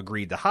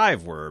agreed the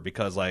Hive were,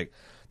 because like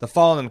the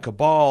Fallen and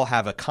Cabal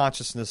have a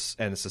consciousness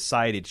and a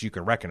society that you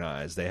can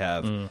recognize. They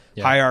have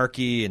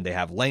hierarchy, and they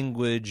have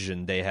language,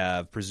 and they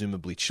have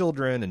presumably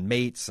children and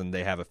mates, and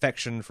they have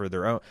affection for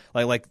their own.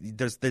 Like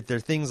there's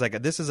things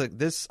like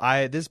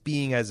this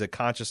being has a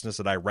consciousness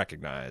that I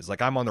recognize.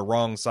 Like I'm on the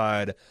wrong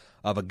side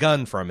of a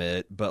gun from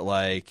it, but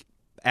like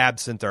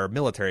absent our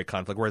military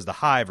conflict, whereas the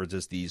Hive are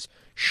just these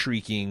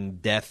shrieking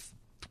death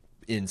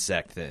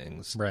insect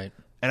things. Right.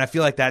 And I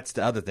feel like that's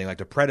the other thing. Like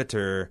the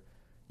Predator,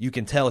 you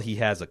can tell he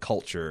has a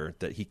culture,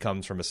 that he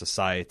comes from a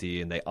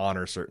society and they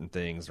honor certain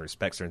things and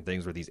respect certain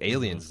things, where these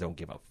aliens don't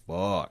give a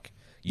fuck.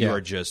 You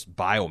are just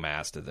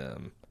biomass to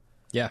them.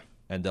 Yeah.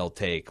 And they'll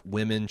take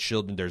women,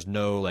 children. There's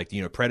no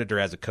Predator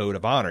has a code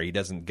of honor. He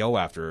doesn't go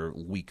after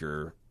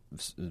weaker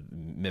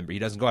member. He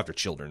doesn't go after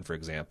children, for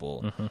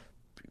example.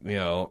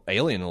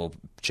 Alien will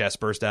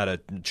chest burst out a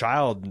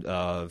child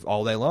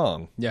all day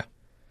long. Yeah.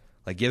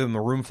 Like give him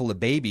a room full of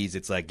babies.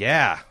 It's like,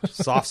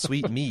 soft,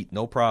 sweet meat,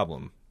 no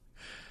problem.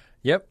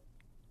 Yep.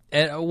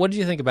 And what did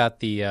you think about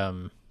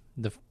the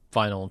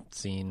final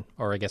scene,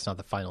 or I guess not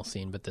the final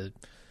scene, but the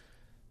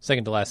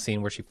second to last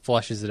scene where she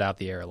flushes it out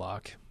the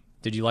airlock?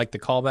 Did you like the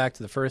callback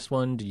to the first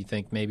one? Did you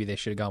think maybe they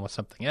should have gone with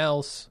something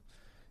else?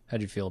 How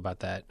did you feel about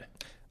that?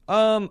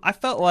 I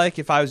felt like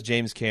if I was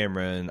James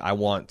Cameron, I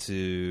want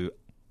to,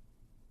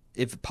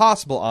 if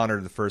possible,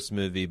 honor the first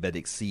movie but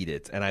exceed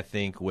it. And I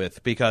think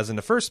because in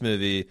the first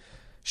movie,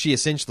 she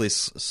essentially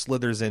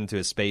slithers into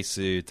a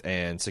spacesuit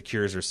and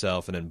secures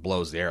herself and then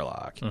blows the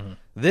airlock.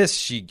 This,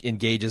 she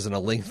engages in a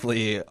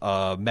lengthy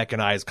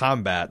mechanized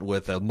combat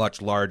with a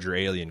much larger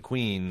alien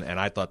queen,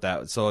 and I thought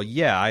that. So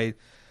yeah, I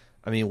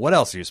mean, what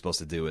else are you supposed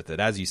to do with it?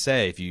 As you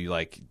say, if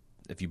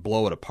you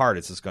blow it apart,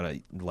 it's just gonna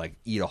like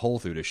eat a hole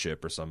through the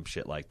ship or some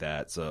shit like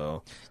that.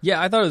 So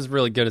yeah, I thought it was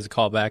really good as a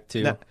callback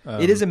too. Now,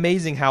 it is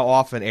amazing how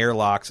often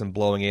airlocks and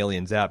blowing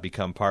aliens out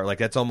become part. Like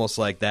that's almost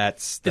like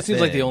that's. It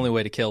seems like the only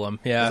way to kill them.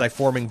 Yeah, it's like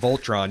forming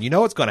Voltron. You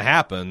know what's going to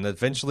happen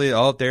eventually.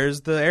 Oh,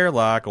 there's the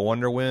airlock. I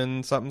wonder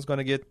when something's going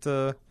to get.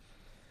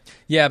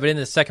 Yeah, but in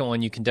the second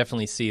one, you can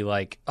definitely see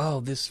like, oh,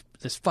 this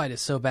fight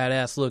is so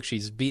badass. Look,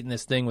 she's beating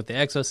this thing with the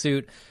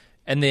exosuit,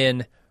 and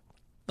then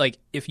like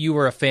if you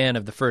were a fan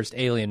of the first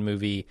Alien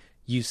movie,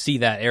 you see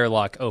that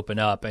airlock open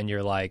up, and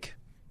you're like,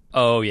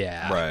 oh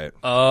yeah, Right.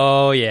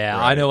 Oh yeah,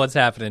 Right. I know what's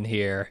happening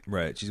here.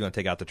 Right. She's going to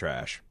take out the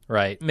trash.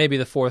 Right. Maybe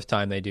the fourth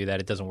time they do that,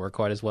 it doesn't work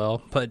quite as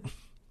well, but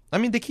I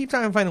mean, they keep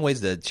trying to find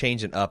ways to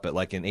change it up. At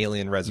like in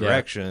Alien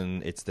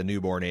Resurrection, it's the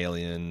newborn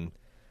alien,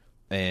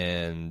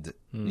 and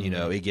you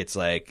know it gets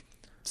like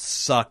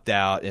sucked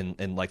out in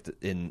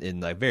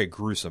a very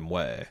gruesome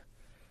way.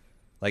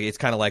 Like it's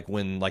kind of like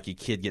when like a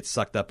kid gets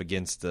sucked up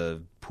against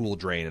a pool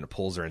drain and it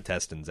pulls their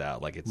intestines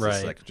out. Like it's just,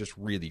 Right. like just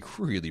really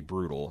really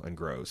brutal and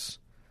gross.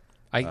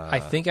 I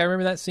think I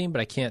remember that scene, but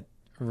I can't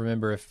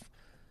remember if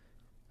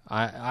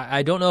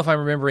I don't know if I'm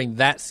remembering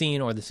that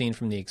scene or the scene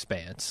from The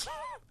Expanse.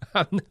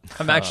 I'm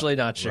actually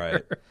not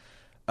sure.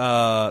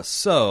 Right.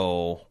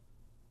 So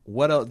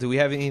what else? Do we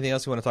have anything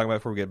else we want to talk about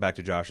before we get back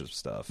to Josh's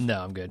stuff? No,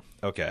 I'm good.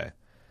 Okay.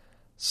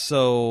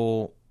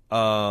 So,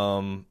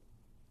 I'm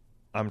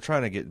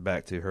trying to get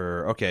back to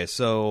her. Okay,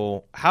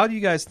 so how do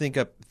you guys think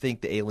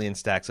the Alien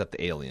stacks up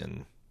to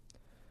Alien?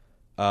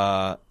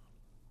 I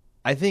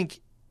think,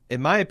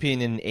 in my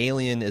opinion,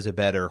 Alien is a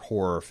better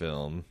horror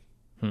film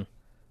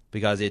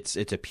because it's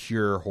a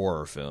pure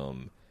horror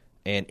film,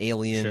 and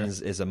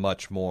Aliens is a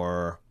much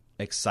more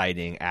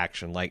exciting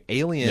action. Like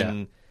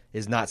Alien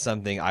is not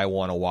something I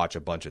want to watch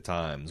a bunch of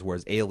times,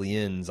 whereas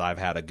Aliens I've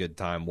had a good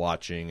time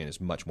watching, and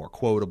it's much more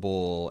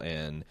quotable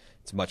and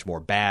it's much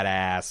more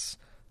badass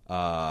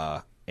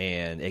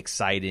and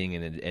exciting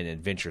and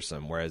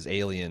adventuresome. Whereas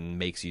Alien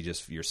makes you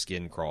just your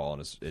skin crawl,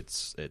 and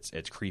it's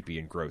creepy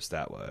and gross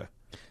that way.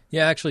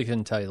 Yeah, I actually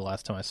couldn't tell you the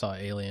last time I saw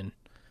Alien.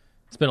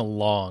 It's been a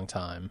long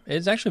time.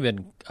 It's actually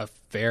been a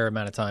fair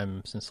amount of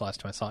time since the last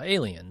time I saw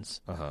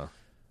Aliens.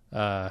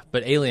 But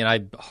Alien,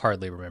 I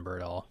hardly remember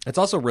at all. It's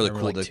also really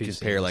Remember, cool like, to two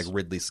compare scenes. like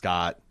Ridley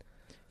Scott,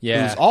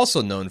 Yeah. who's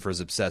also known for his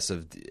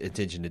obsessive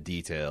attention to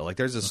detail. Like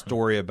there's a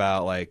story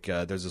about like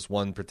there's this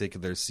one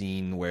particular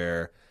scene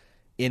where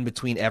in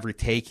between every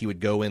take he would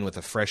go in with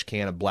a fresh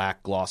can of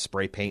black gloss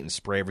spray paint and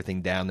spray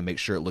everything down to make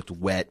sure it looked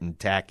wet and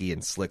tacky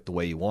and slick the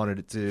way he wanted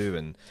it to,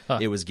 and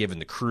it was giving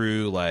the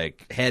crew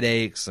like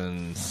headaches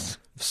and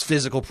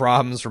physical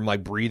problems from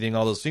like breathing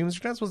all those fumes.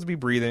 You're not supposed to be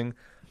breathing.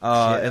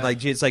 And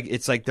like it's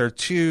like there are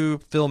two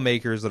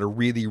filmmakers that are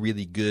really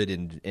really good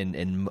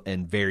in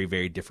very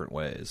very different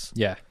ways.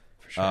 Yeah,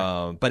 for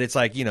sure. But it's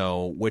like, you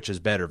know, which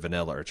is better,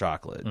 vanilla or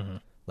chocolate?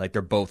 Like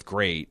they're both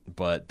great,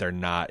 but they're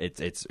not.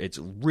 It's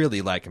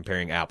really like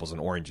comparing apples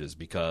and oranges,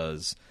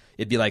 because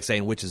it'd be like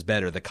saying which is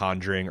better, The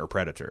Conjuring or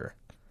Predator.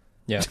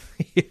 Yeah.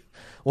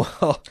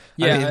 Well,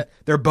 Yeah, I mean,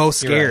 they're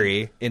both you're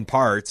scary in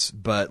parts,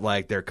 but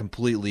like they're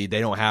completely. They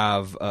don't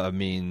have. They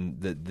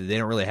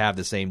don't really have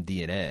the same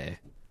DNA.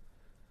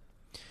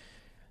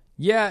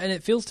 Yeah, and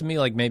it feels to me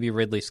like maybe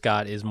Ridley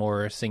Scott is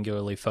more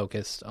singularly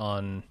focused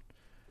on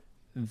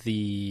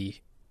the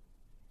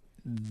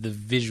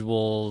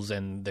visuals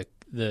and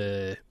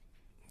the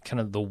kind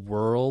of the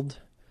world,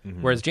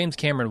 whereas James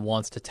Cameron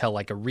wants to tell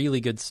like a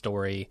really good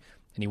story,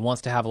 and he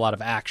wants to have a lot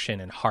of action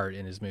and heart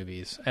in his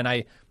movies. And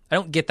I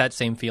don't get that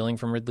same feeling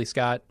from Ridley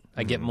Scott.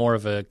 I get more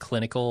of a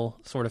clinical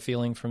sort of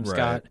feeling from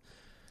Scott.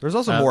 There's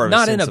also more of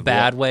not a in sense a of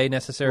bad way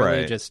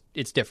necessarily. Right. Just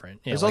it's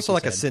different. There's like also you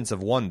like a said. sense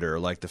of wonder,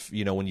 like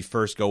when you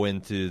first go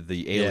into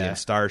the alien Yeah.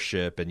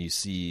 starship and you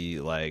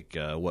see like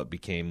what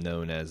became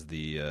known as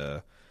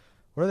the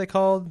what are they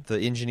called? The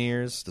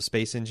engineers, the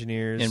space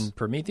engineers in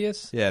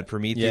Prometheus. Yeah,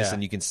 Prometheus, Yeah.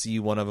 and you can see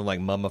one of them like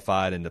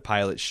mummified in the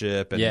pilot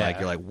ship, and Yeah. like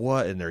you're like,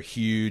 what? And they're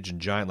huge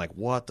and giant. Like,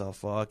 what the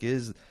fuck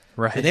is?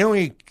 Right. And they don't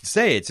even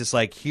say it. It's just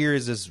like,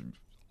 here's this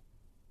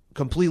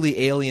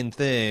completely alien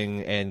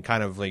thing, and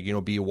kind of like, you know,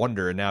 be a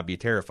wonder and now be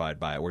terrified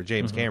by it. Where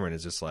James Cameron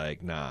is just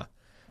like, nah,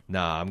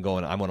 I'm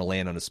going to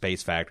land on a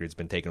space factory that's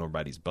been taken over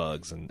by these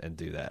bugs and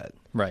do that.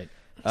 Right.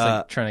 It's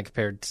like trying to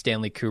compare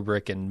Stanley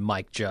Kubrick and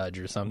Mike Judge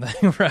or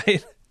something,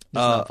 right? It's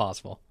not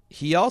possible.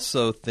 He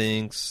also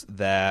thinks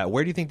that,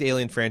 where do you think the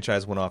Alien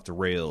franchise went off the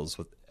rails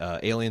with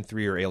Alien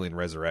 3 or Alien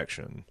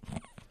Resurrection?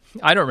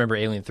 I don't remember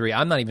Alien 3.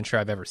 I'm not even sure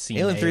I've ever seen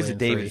Alien 3 is a 3.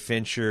 David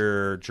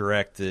Fincher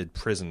directed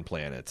prison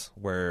planet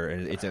where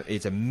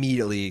it's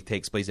immediately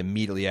takes place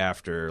immediately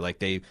after, like,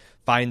 they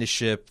find the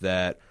ship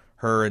that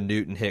her and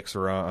Newton Hicks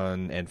are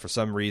on, and for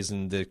some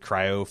reason the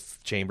cryo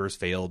chambers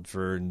failed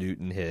for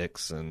Newton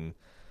Hicks, and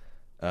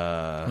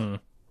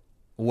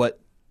what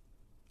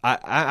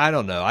I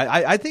don't know.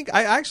 I think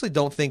I actually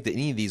don't think that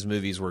any of these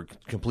movies were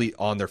complete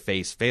on their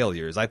face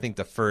failures. I think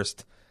the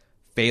first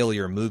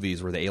failure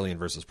movies were the Alien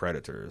versus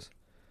Predators.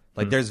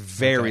 Like, there's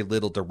very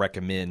little to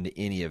recommend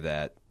any of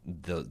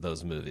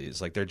those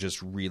movies. Like, they're just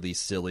really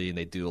silly, and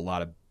they do a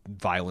lot of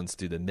violence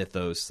to the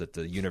mythos that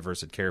the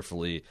universe had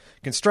carefully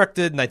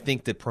constructed. And I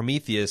think that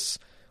Prometheus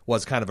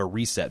was kind of a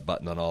reset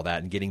button on all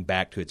that, and getting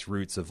back to its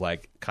roots of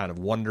like kind of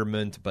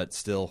wonderment but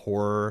still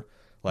horror.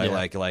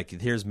 Like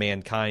here's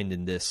mankind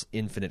in this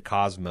infinite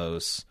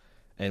cosmos,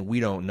 and we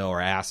don't know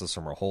our asses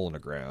from our hole in the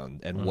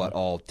ground, and what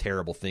all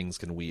terrible things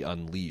can we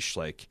unleash?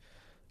 Like,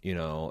 You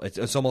know,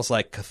 it's almost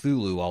like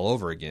Cthulhu all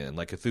over again.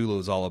 Like Cthulhu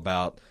is all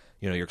about,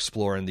 you know, you're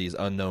exploring these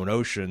unknown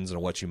oceans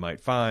and what you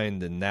might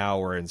find, and now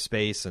we're in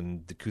space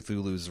and the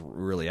Cthulhu's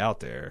really out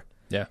there.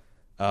 Yeah.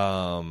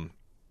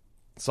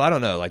 So I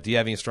don't know. Like, do you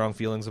have any strong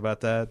feelings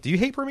about that? Do you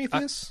hate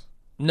Prometheus?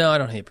 No, I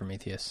don't hate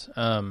Prometheus.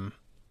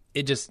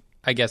 It just,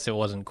 I guess it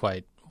wasn't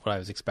quite what I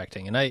was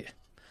expecting, and I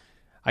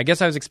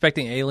guess I was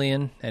expecting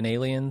Alien and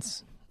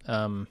Aliens.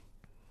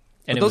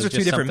 But those are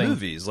two different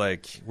movies.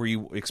 Like, were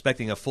you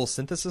expecting a full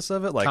synthesis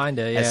of it? Like,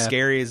 kinda, yeah. As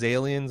scary as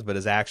Aliens, but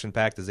as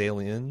action-packed as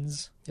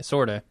Aliens? Yeah,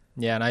 sort of.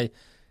 Yeah, and I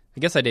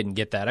guess I didn't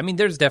get that. I mean,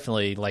 there's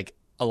definitely, like,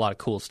 a lot of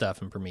cool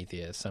stuff in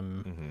Prometheus.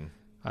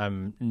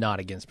 I'm not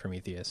against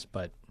Prometheus,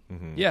 but,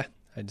 yeah,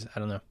 I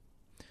don't know.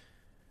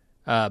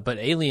 But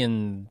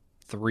Alien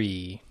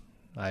 3,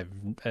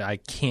 I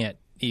can't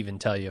even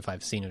tell you if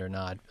I've seen it or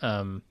not.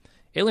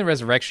 Alien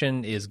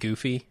Resurrection is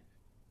goofy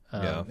in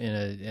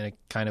a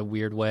kind of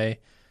weird way.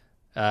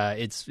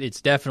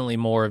 It's definitely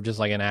more of just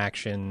like an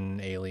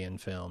action alien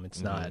film.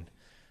 It's not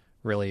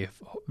really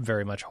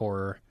very much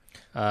horror.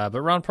 But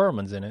Ron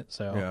Perlman's in it,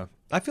 so yeah.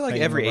 I feel like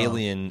every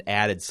Alien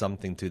added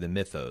something to the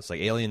mythos.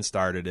 Like Alien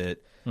started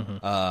it.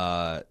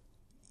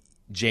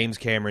 James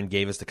Cameron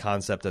gave us the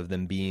concept of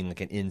them being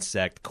like an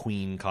insect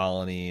queen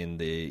colony, and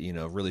they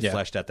really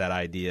fleshed out that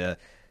idea.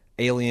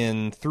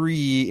 Alien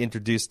 3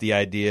 introduced the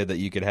idea that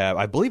you could have,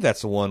 I believe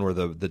that's the one where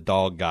the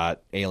dog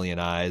got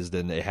alienized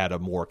and it had a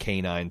more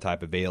canine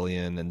type of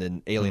alien. And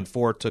then Alien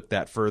 4 took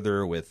that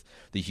further with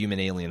the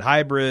human-alien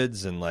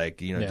hybrids and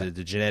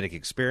the genetic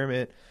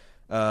experiment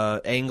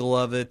angle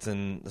of it.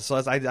 And so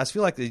I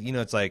feel like,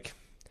 it's like,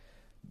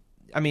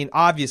 I mean,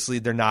 obviously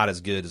they're not as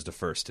good as the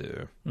first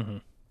two.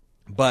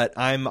 But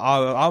I'm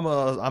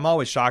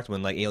always shocked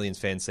when like Aliens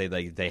fans say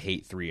like they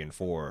hate 3 and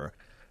 4.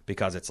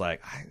 Because it's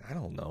like, I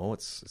don't know.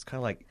 It's kind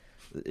of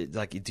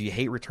like, do you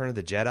hate Return of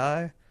the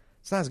Jedi?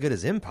 It's not as good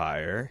as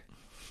Empire.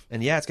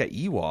 And yeah, it's got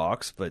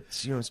Ewoks, but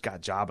it's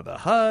got Jabba the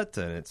Hutt,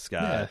 and it's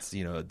got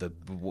the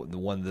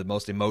one of the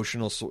most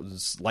emotional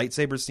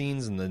lightsaber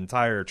scenes in the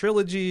entire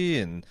trilogy,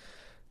 and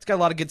it's got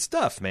a lot of good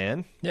stuff,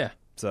 man. Yeah.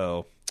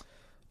 So,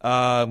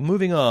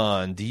 moving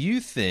on, do you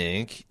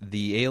think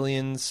the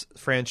Aliens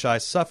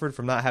franchise suffered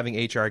from not having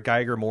H.R.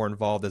 Geiger more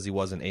involved as he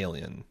was in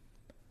Alien?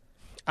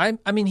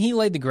 I mean, he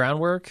laid the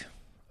groundwork,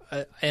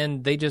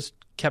 and they just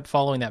kept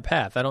following that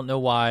path. I don't know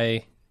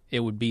why it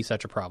would be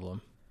such a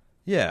problem.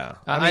 Yeah.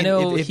 I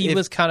know he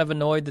was kind of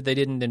annoyed that they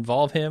didn't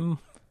involve him.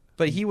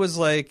 But he was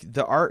like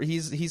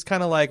he's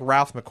kind of like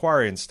Ralph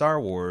McQuarrie in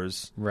Star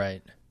Wars.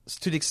 Right.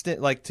 To the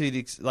extent,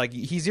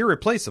 he's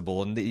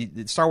irreplaceable,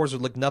 and Star Wars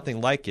would look nothing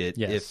like it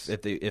if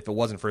it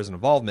wasn't for his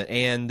involvement.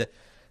 And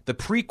the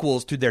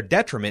prequels, to their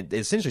detriment,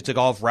 essentially took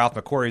all of Ralph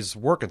McQuarrie's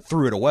work and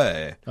threw it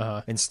away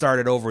and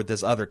started over with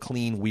this other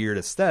clean, weird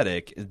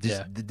aesthetic. It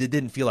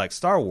didn't feel like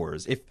Star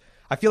Wars.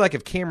 I feel like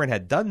if Cameron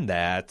had done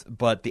that,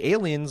 but the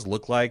aliens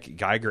look like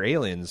Geiger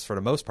aliens for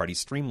the most part. He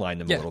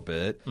streamlined them a little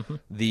bit.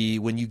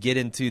 When you get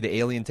into the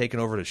alien taking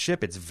over the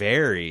ship, it's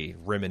very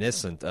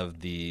reminiscent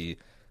of the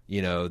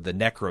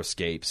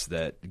necroscapes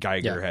that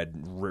Geiger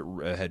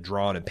had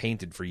drawn and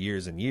painted for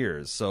years and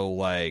years. So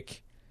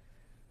like,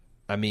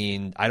 I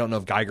mean, I don't know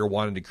if Geiger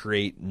wanted to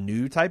create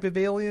new type of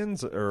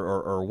aliens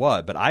or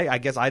what, but I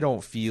guess I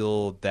don't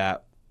feel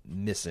that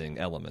missing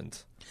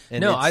element.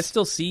 And no, I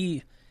still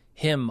see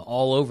him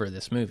all over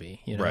this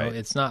movie. Right.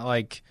 It's not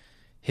like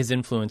his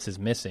influence is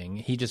missing.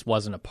 He just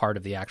wasn't a part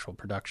of the actual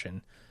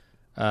production.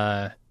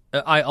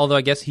 Although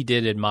I guess he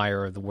did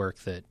admire the work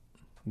that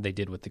they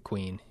did with the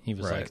Queen. He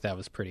was like, that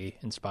was pretty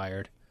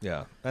inspired.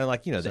 Yeah, and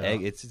like the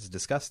egg, it's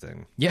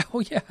disgusting. Yeah,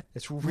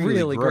 it's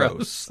really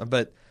gross.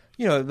 But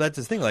that's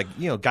the thing. Like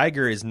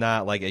Geiger is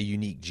not like a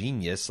unique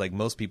genius. Like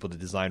most people that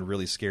design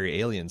really scary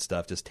alien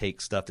stuff just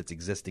take stuff that's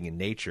existing in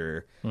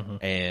nature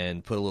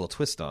and put a little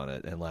twist on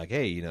it. And like,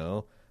 hey,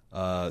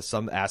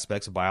 some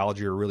aspects of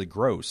biology are really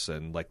gross.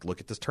 And like,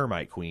 look at this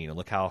termite queen and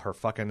look how her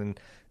fucking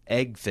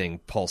egg thing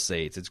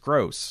pulsates. It's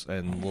gross,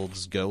 and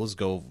let's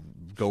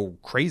go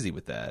crazy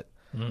with that.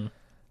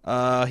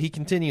 He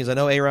continues, I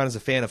know Aaron is a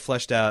fan of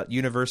fleshed out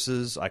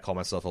universes. I call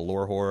myself a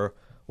lore whore,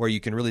 where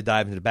you can really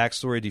dive into the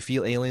backstory. Do you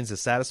feel Aliens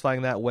is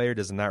satisfying that way, or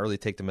does it not really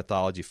take the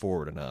mythology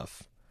forward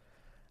enough?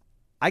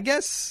 I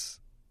guess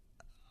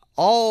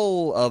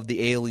all of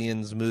the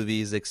Aliens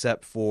movies,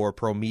 except for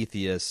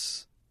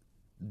Prometheus,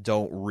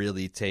 don't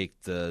really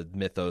take the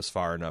mythos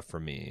far enough for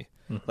me.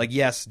 Like,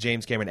 yes,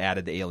 James Cameron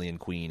added the Alien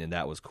Queen, and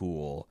that was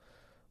cool.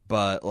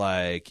 But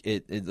like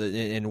and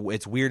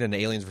it's weird. And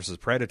Aliens versus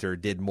Predator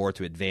did more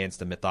to advance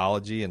the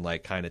mythology and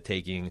like kind of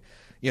taking,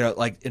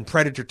 like in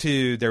Predator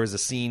 2, there was a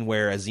scene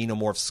where a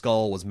xenomorph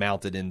skull was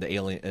mounted in the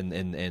alien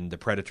in the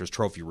Predator's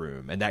trophy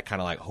room, and that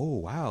kind of like, oh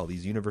wow,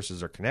 these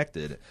universes are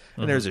connected.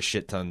 And there's a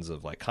shit tons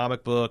of like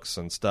comic books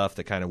and stuff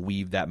that kind of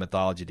weave that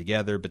mythology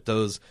together. But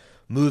those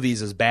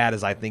movies, as bad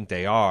as I think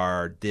they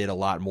are, did a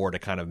lot more to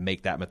kind of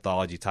make that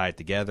mythology tie it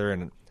together.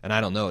 And I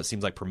don't know, it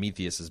seems like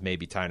Prometheus is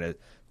maybe trying to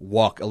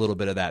walk a little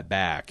bit of that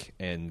back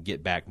and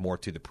get back more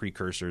to the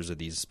precursors of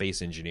these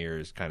space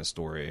engineers kind of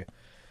story.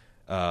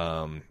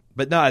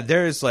 But no,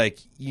 there's like,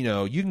 you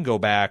know, you can go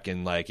back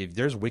and like if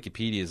there's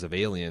Wikipedias of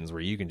aliens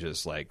where you can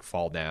just like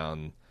fall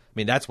down. I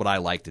mean, that's what I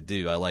like to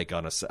do. I like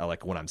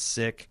when I'm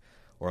sick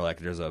or like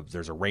there's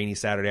a rainy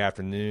Saturday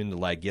afternoon to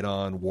like get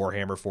on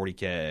Warhammer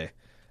 40K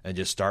and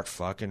just start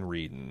fucking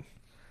reading.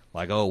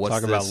 Like, oh, what's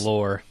Talk this? about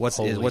lore. What's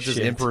Holy this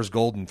shit. Emperor's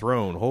Golden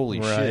Throne? Holy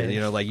Right. shit! You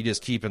know, like you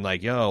just keep in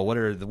like, yo, what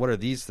are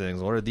these things?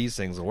 What are these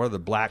things? And what are the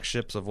black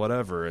ships of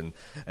whatever? And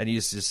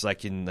you just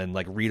like and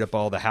like read up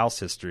all the house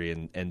history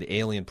and the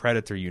Alien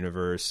Predator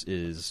universe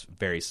is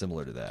very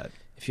similar to that.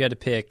 If you had to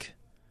pick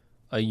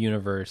a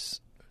universe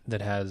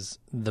that has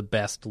the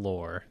best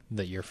lore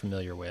that you're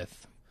familiar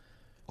with,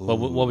 what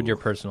would your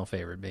personal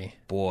favorite be?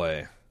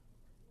 Boy,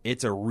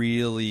 it's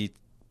really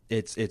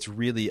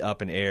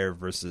up in air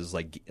versus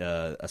like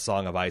a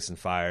Song of Ice and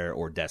Fire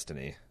or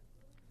Destiny.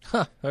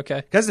 Huh.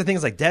 Okay. Because the thing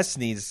is, like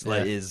Destiny's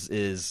like, Yeah.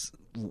 is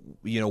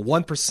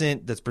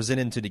 1% that's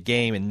presented into the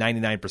game and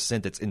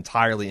 99% that's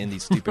entirely in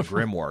these stupid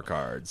Grimoire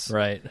cards.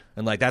 Right.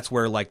 And like that's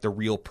where like the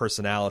real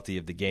personality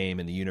of the game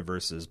and the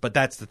universe is. But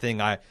that's the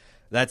thing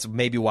that's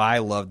maybe why I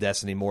love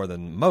Destiny more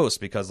than most,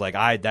 because like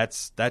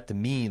that to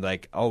me,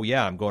 like, oh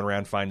yeah, I'm going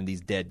around finding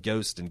these dead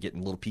ghosts and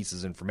getting little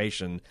pieces of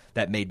information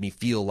that made me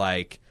feel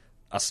like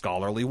a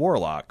scholarly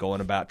warlock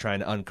going about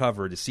trying to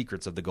uncover the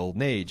secrets of the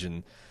Golden Age,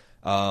 and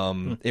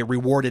it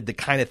rewarded the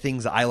kind of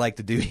things that I like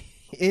to do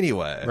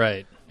anyway.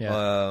 Right.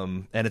 Yeah.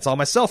 And it's on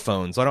my cell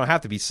phone, so I don't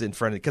have to be sitting in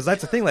front of it. Because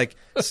that's the thing, like,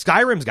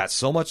 Skyrim's got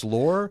so much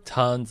lore.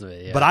 Tons of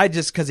it, yeah. But I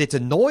just, because it's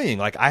annoying,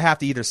 like, I have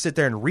to either sit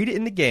there and read it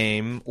in the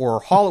game or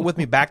haul it with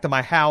me back to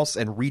my house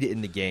and read it in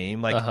the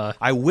game. Like,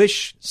 I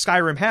wish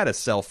Skyrim had a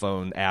cell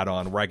phone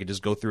add-on where I could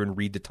just go through and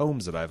read the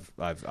tomes that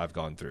I've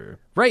gone through.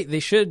 Right.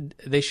 They should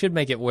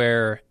make it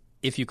where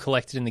if you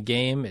collect it in the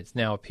game, it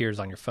now appears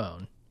on your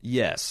phone.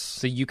 Yes.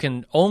 So you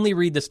can only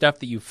read the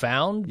stuff that you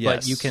found, Yes.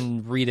 but you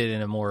can read it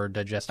in a more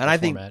digestible And I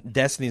format. think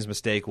Destiny's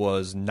mistake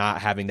was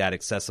not having that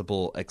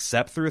accessible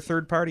except through a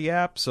third-party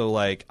app. So,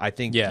 like, I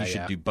think you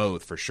should do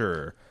both for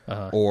sure.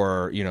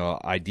 Or, you know,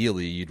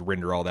 ideally you'd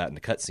render all that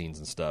into cutscenes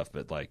and stuff.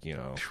 But, like, you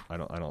know, I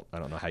don't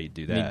know how you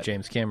do that. Need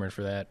James Cameron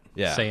for that.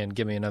 Yeah. Saying,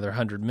 "Give me another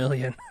 100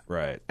 million."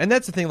 Right. And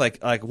that's the thing.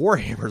 Like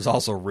Warhammer's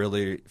also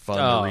really fun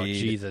to read.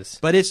 Jesus!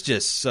 But it's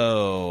just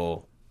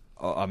so.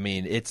 I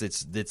mean, it's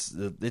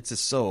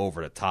just so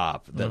over the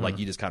top that like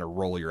you just kind of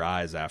roll your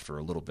eyes after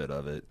a little bit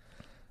of it.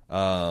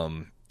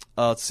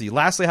 Let's see.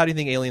 Lastly, how do you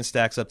think Alien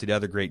stacks up to the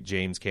other great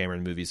James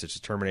Cameron movies such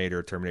as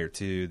Terminator, Terminator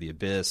 2, The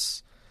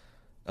Abyss,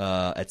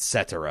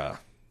 etc.?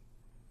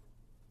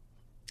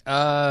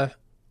 Man,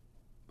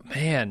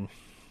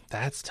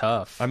 that's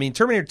tough. I mean,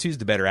 Terminator 2 is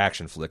the better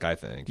action flick, I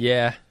think.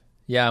 Yeah,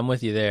 I'm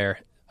with you there.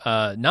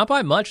 Not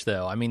by much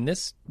though. I mean,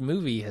 this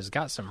movie has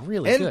got some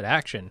really good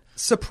action.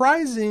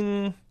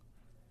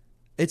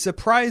 It's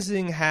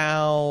surprising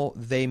how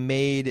they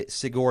made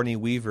Sigourney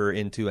Weaver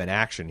into an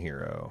action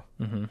hero.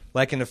 Mm-hmm.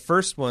 Like in the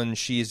first one,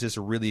 she's just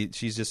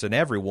an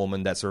every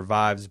woman that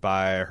survives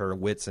by her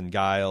wits and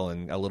guile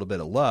and a little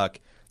bit of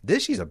luck.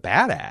 This, she's a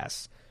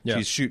badass. Yeah.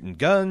 She's shooting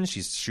guns.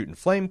 She's shooting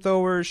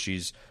flamethrowers.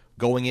 She's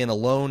going in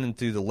alone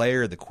into the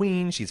lair of the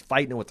Queen. She's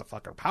fighting with the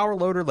fucking power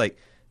loader. Like,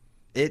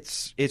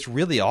 it's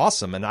really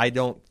awesome. And I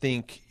don't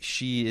think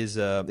she is.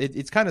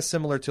 It's kind of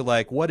similar to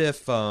like, what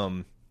if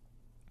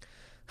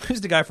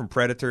who's the guy from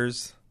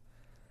Predators?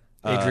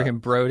 Adrian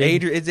Brody.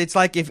 It's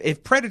like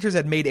if Predators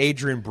had made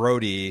Adrian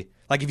Brody,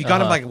 like if you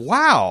got him, like,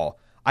 wow,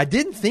 I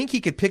didn't think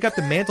he could pick up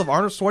the mantle of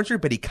Arnold Schwarzenegger,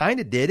 but he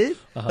kind of did it.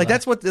 Like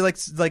that's what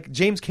like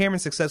James Cameron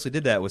successfully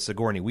did that with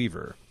Sigourney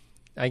Weaver.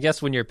 I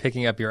guess when you're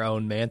picking up your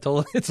own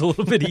mantle, it's a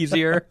little bit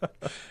easier,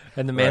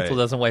 and the mantle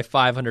doesn't weigh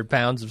 500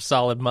 pounds of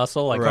solid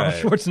muscle like Arnold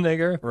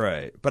Schwarzenegger.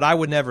 Right. But I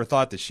would never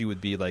thought that she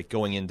would be like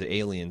going into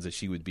Aliens, that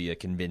she would be a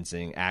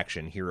convincing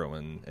action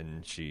heroine,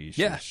 and she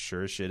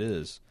sure as shit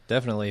is.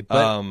 Definitely.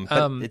 But,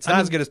 it's not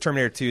as good as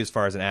Terminator 2 as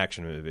far as an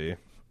action movie.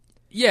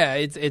 Yeah,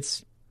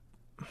 it's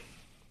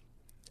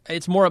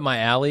more up my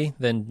alley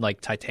than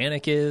like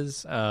Titanic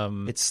is.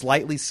 It's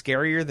slightly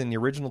scarier than the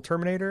original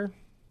Terminator.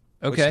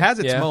 Okay, which has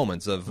its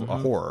moments of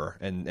horror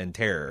and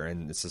terror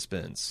and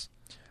suspense.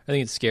 I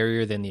think it's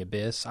scarier than The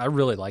Abyss. I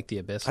really like The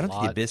Abyss a lot. I don't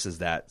think The Abyss is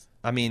that.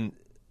 I mean,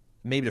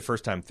 maybe the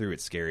first time through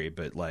it's scary,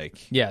 but like,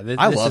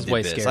 I love The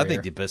Abyss. Scarier. I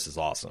think The Abyss is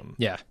awesome.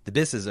 Yeah, The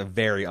Abyss is a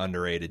very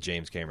underrated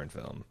James Cameron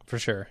film for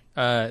sure.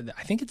 I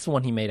think it's the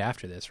one he made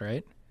after this,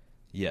 right?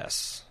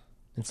 Yes,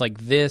 it's like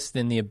this,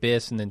 then The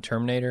Abyss, and then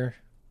Terminator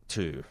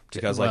 2,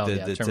 because well,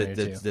 like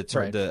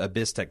the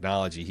Abyss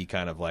technology, he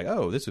kind of like,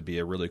 oh, this would be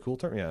a really cool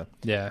term.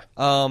 Yeah.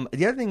 The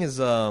other thing is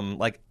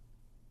like,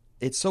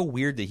 it's so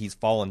weird that he's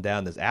fallen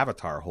down this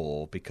Avatar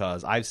hole,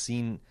 because I've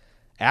seen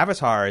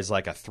Avatar is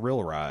like a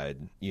thrill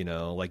ride, you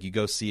know, like you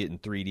go see it in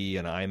 3D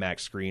on an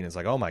IMAX screen, it's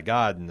like, oh my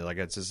god, and like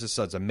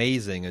it's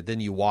amazing, and then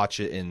you watch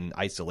it in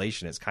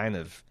isolation, it's kind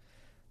of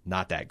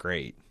not that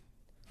great.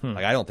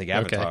 Like, I don't think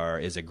Avatar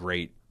is a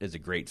great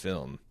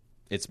film.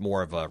 It's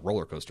more of a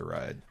roller coaster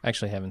ride. I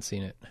actually haven't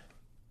seen it.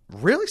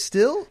 Really?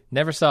 Still?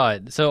 Never saw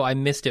it, so I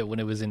missed it when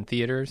it was in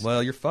theaters.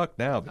 Well, you're fucked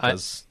now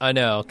because I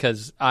know,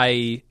 because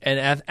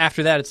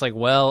after that, it's like,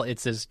 well,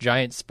 it's this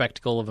giant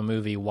spectacle of a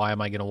movie. Why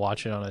am I going to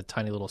watch it on a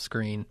tiny little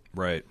screen?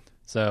 right.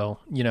 So,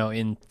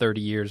 in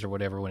 30 years or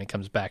whatever, when it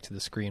comes back to the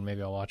screen,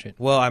 maybe I'll watch it.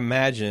 Well, I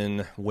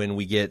imagine when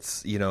we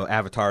get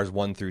Avatars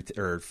 1 through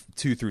or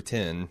 2 through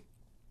 10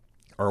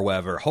 or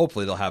whatever,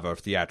 hopefully they'll have a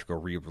theatrical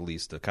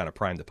re-release to kind of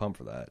prime the pump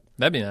for that.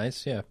 That'd be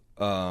nice, yeah.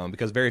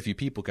 Because very few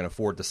people can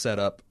afford to set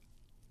up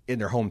in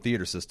their home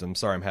theater system.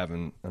 Sorry, I'm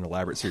having an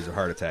elaborate series of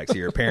heart attacks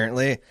here.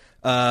 Apparently,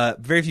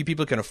 very few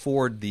people can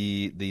afford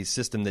the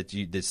system that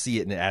see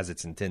it as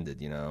it's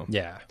intended.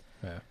 Yeah.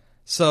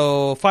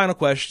 So, final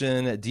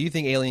question: do you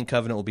think Alien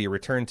Covenant will be a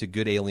return to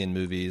good Alien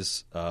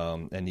movies?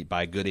 And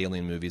by good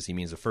Alien movies, he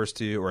means the first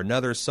two, or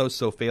another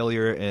so-so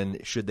failure?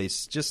 And should they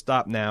just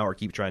stop now, or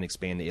keep trying to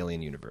expand the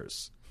Alien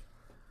universe?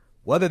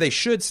 Whether they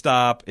should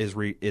stop is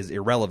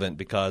irrelevant,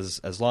 because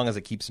as long as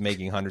it keeps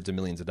making hundreds of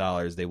millions of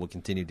dollars, they will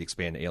continue to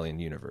expand the Alien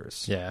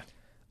universe. Yeah.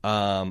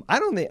 I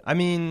don't think. I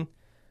mean,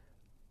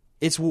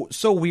 it's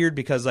so weird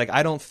because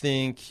I don't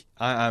think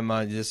I'm.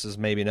 This is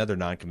maybe another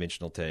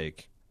non-conventional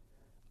take.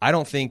 I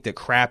don't think that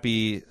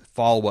crappy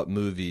follow-up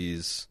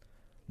movies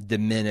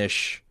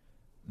diminish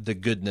the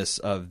goodness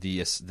of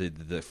the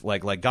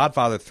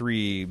Godfather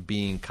 3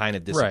 being kind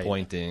of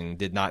disappointing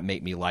did not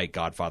make me like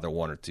Godfather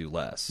 1 or 2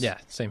 less. Yeah,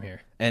 same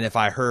here. And if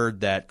I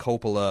heard that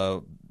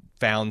Coppola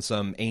found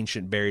some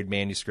ancient buried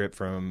manuscript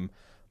from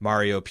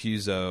Mario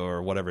Puzo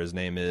or whatever his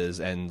name is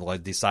and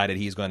decided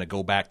he's going to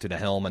go back to the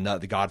helm and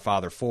the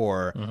Godfather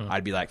 4,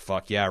 I'd be like,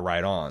 fuck yeah,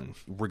 right on.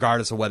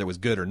 Regardless of whether it was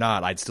good or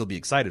not, I'd still be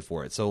excited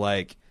for it. So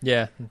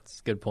yeah, that's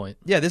a good point.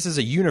 Yeah, this is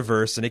a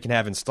universe and it can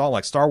have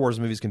Star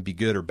Wars movies can be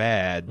good or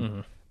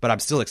bad, but I'm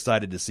still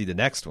excited to see the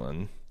next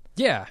one.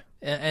 Yeah,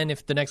 and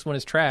if the next one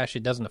is trash,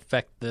 it doesn't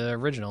affect the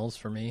originals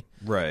for me,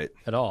 right,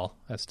 at all.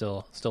 I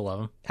still love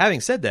them.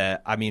 Having said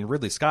that, I mean,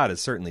 Ridley Scott has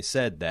certainly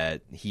said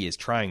that he is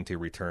trying to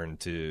return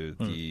to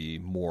the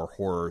more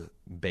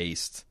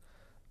horror-based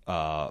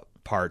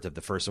part of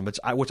the first one, which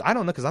I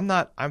don't know,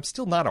 because I'm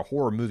still not a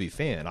horror movie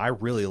fan. I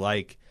really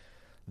like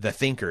the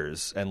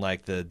thinkers and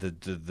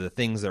the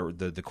things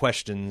that the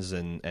questions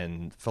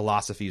and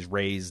philosophies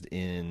raised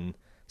in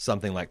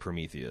something like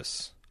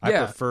Prometheus. I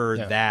prefer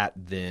that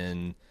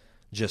than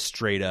just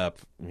straight up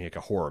a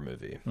horror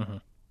movie.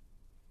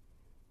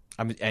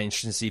 I'm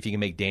interested to see if you can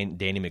make Danny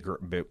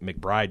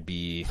McBride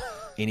be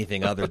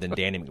anything other than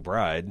Danny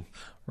McBride.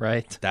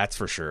 Right. That's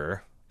for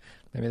sure.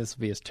 Maybe this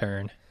will be his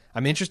turn.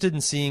 I'm interested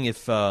in seeing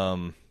if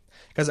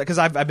because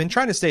I've been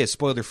trying to stay as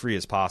spoiler free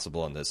as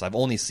possible on this. I've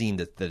only seen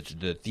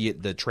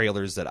the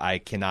trailers that I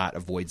cannot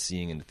avoid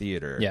seeing in the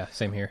theater. Yeah,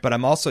 same here. But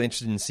I'm also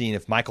interested in seeing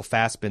if Michael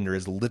Fassbender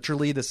is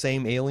literally the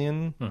same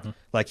alien,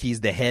 like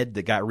he's the head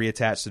that got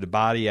reattached to the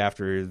body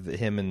after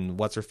him and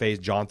what's her face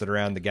jaunted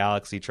around the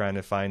galaxy trying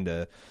to find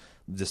the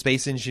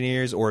space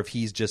engineers, or if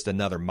he's just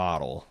another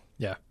model.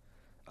 Yeah.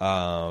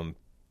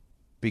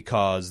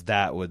 Because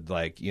that would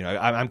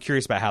I'm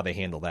curious about how they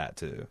handle that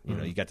too.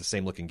 You got the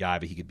same looking guy,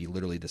 but he could be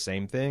literally the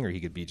same thing, or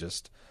he could be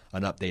just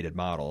an updated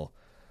model.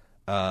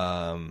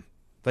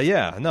 But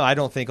yeah, no, I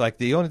don't think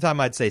the only time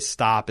I'd say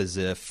stop is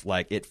if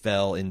it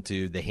fell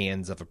into the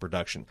hands of a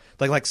production,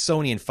 like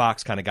Sony and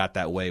Fox kind of got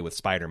that way with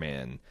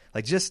Spider-Man.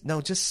 Just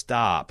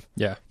stop.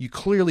 Yeah, you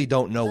clearly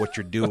don't know what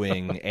you're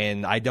doing,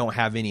 and I don't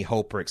have any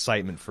hope or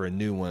excitement for a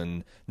new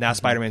one. Now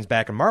Spider-Man's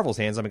back in Marvel's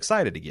hands, I'm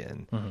excited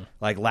again.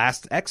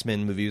 Last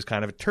X-Men movie was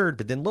kind of a turd,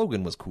 but then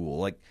Logan was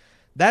cool.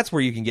 That's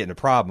where you can get in a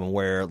problem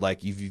where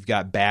you've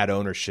got bad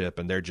ownership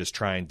and they're just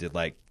trying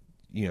to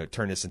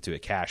turn this into a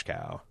cash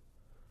cow.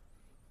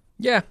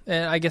 Yeah,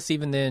 and I guess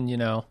even then,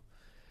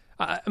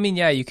 I mean,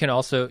 yeah, you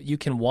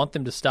can want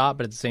them to stop,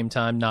 but at the same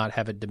time not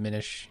have it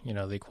diminish,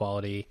 the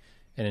quality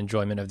and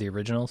enjoyment of the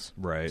originals.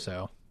 Right.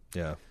 So,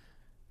 yeah.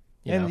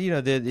 They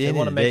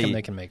want to make them,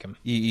 they can make them.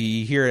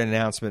 You hear an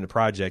announcement of a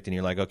project, and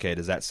you're like, okay,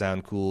 does that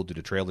sound cool? Do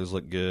the trailers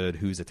look good?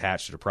 Who's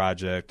attached to the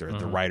project? Are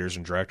the writers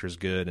and directors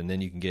good? And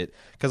then you can get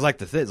because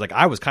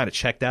I was kind of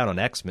checked out on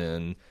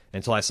X-Men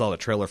until I saw the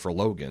trailer for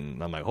Logan.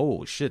 And I'm like,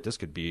 holy shit, this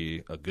could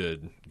be a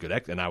good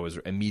X, and I was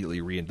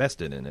immediately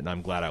reinvested in it, and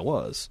I'm glad I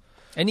was.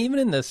 And even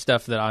in the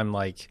stuff that I'm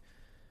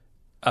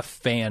a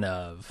fan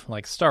of,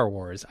 like Star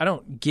Wars, I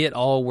don't get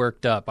all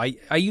worked up.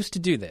 I used to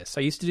do this.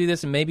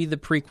 And maybe the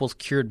prequels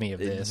cured me of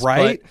this.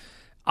 Right? But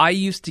I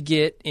used to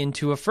get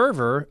into a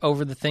fervor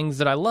over the things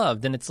that I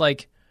loved. And it's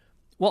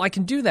well, I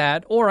can do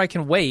that, or I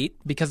can wait,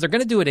 because they're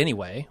going to do it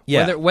anyway.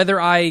 Yeah. Whether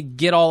I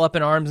get all up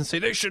in arms and say,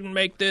 they shouldn't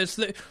make this.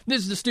 This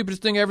is the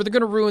stupidest thing ever. They're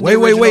going to ruin the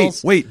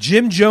originals. Wait.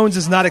 Jim Jones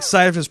is not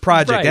excited for his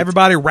project. Right.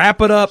 Everybody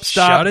wrap it up.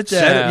 Stop. Shut it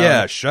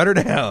down. Shut her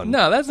down.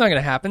 No, that's not going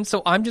to happen.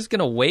 So I'm just going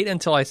to wait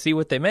until I see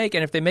what they make.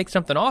 And if they make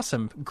something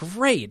awesome,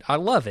 great. I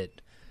love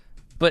it.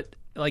 But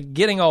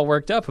getting all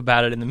worked up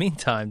about it in the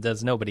meantime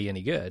does nobody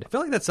any good. I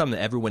feel like that's something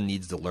that everyone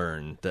needs to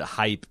learn, that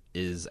hype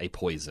is a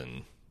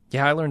poison.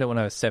 Yeah, I learned it when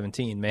I was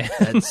 17, man.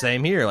 And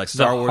same here.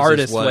 Star Wars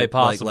hardest is what, way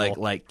possible.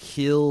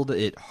 Killed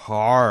it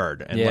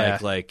hard. And yeah.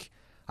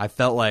 I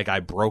felt like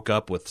I broke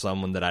up with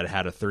someone that I'd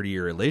had a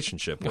 30-year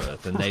relationship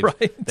with, and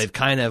they've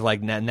kind of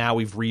like now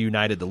we've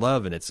reunited the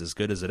love, and it's as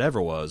good as it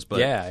ever was. But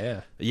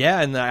yeah.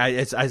 And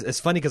it's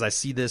funny because I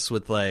see this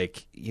with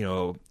like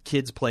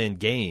kids playing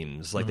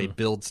games, like they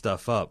build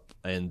stuff up,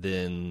 and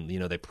then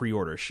they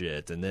pre-order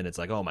shit, and then it's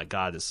like, oh my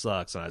god, this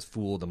sucks, and I was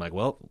fooled. I'm like,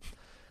 well,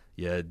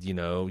 yeah,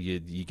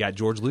 you got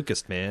George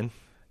Lucas, man.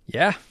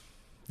 Yeah.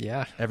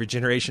 Every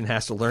generation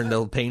has to learn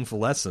the painful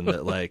lesson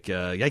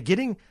that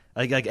getting.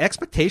 Like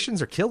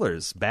expectations are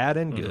killers, bad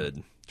and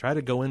good. Try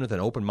to go in with an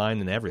open mind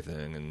and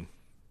everything and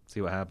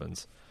see what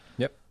happens.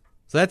 Yep.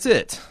 So that's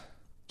it.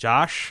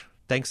 Josh,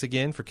 thanks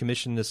again for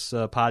commissioning this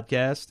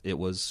podcast. It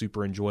was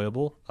super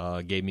enjoyable.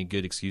 Gave me a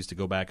good excuse to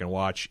go back and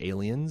watch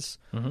Aliens.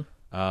 And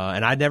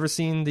I'd never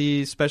seen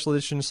the special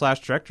edition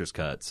 / director's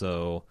cut,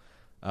 so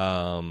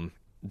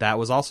that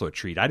was also a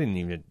treat. I didn't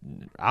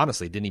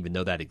even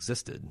know that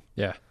existed.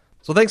 Yeah.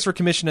 So thanks for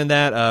commissioning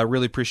that.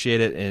 Really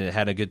appreciate it, and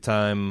had a good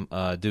time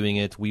doing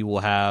it. We will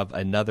have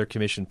another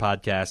commissioned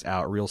podcast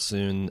out real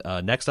soon.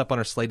 Next up on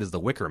our slate is The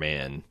Wicker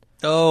Man.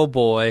 Oh,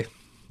 boy.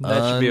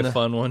 That should be a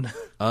fun one.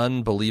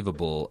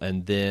 Unbelievable.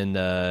 And then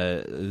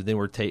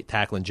we're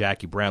tackling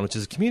Jackie Brown, which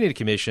is a community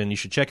commission. You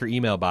should check your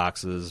email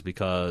boxes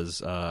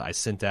because I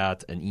sent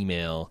out an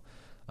email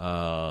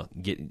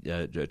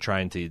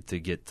trying to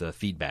get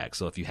feedback.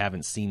 So if you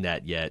haven't seen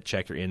that yet,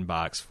 check your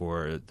inbox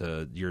for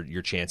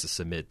your chance to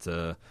submit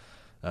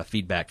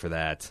feedback for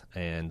that,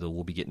 and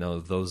we'll be getting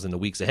those in the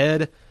weeks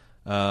ahead.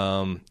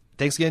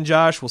 Thanks again,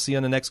 Josh. We'll see you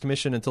on the next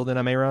commission. Until then,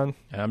 I'm Aaron.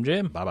 And I'm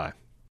Jim. Bye-bye.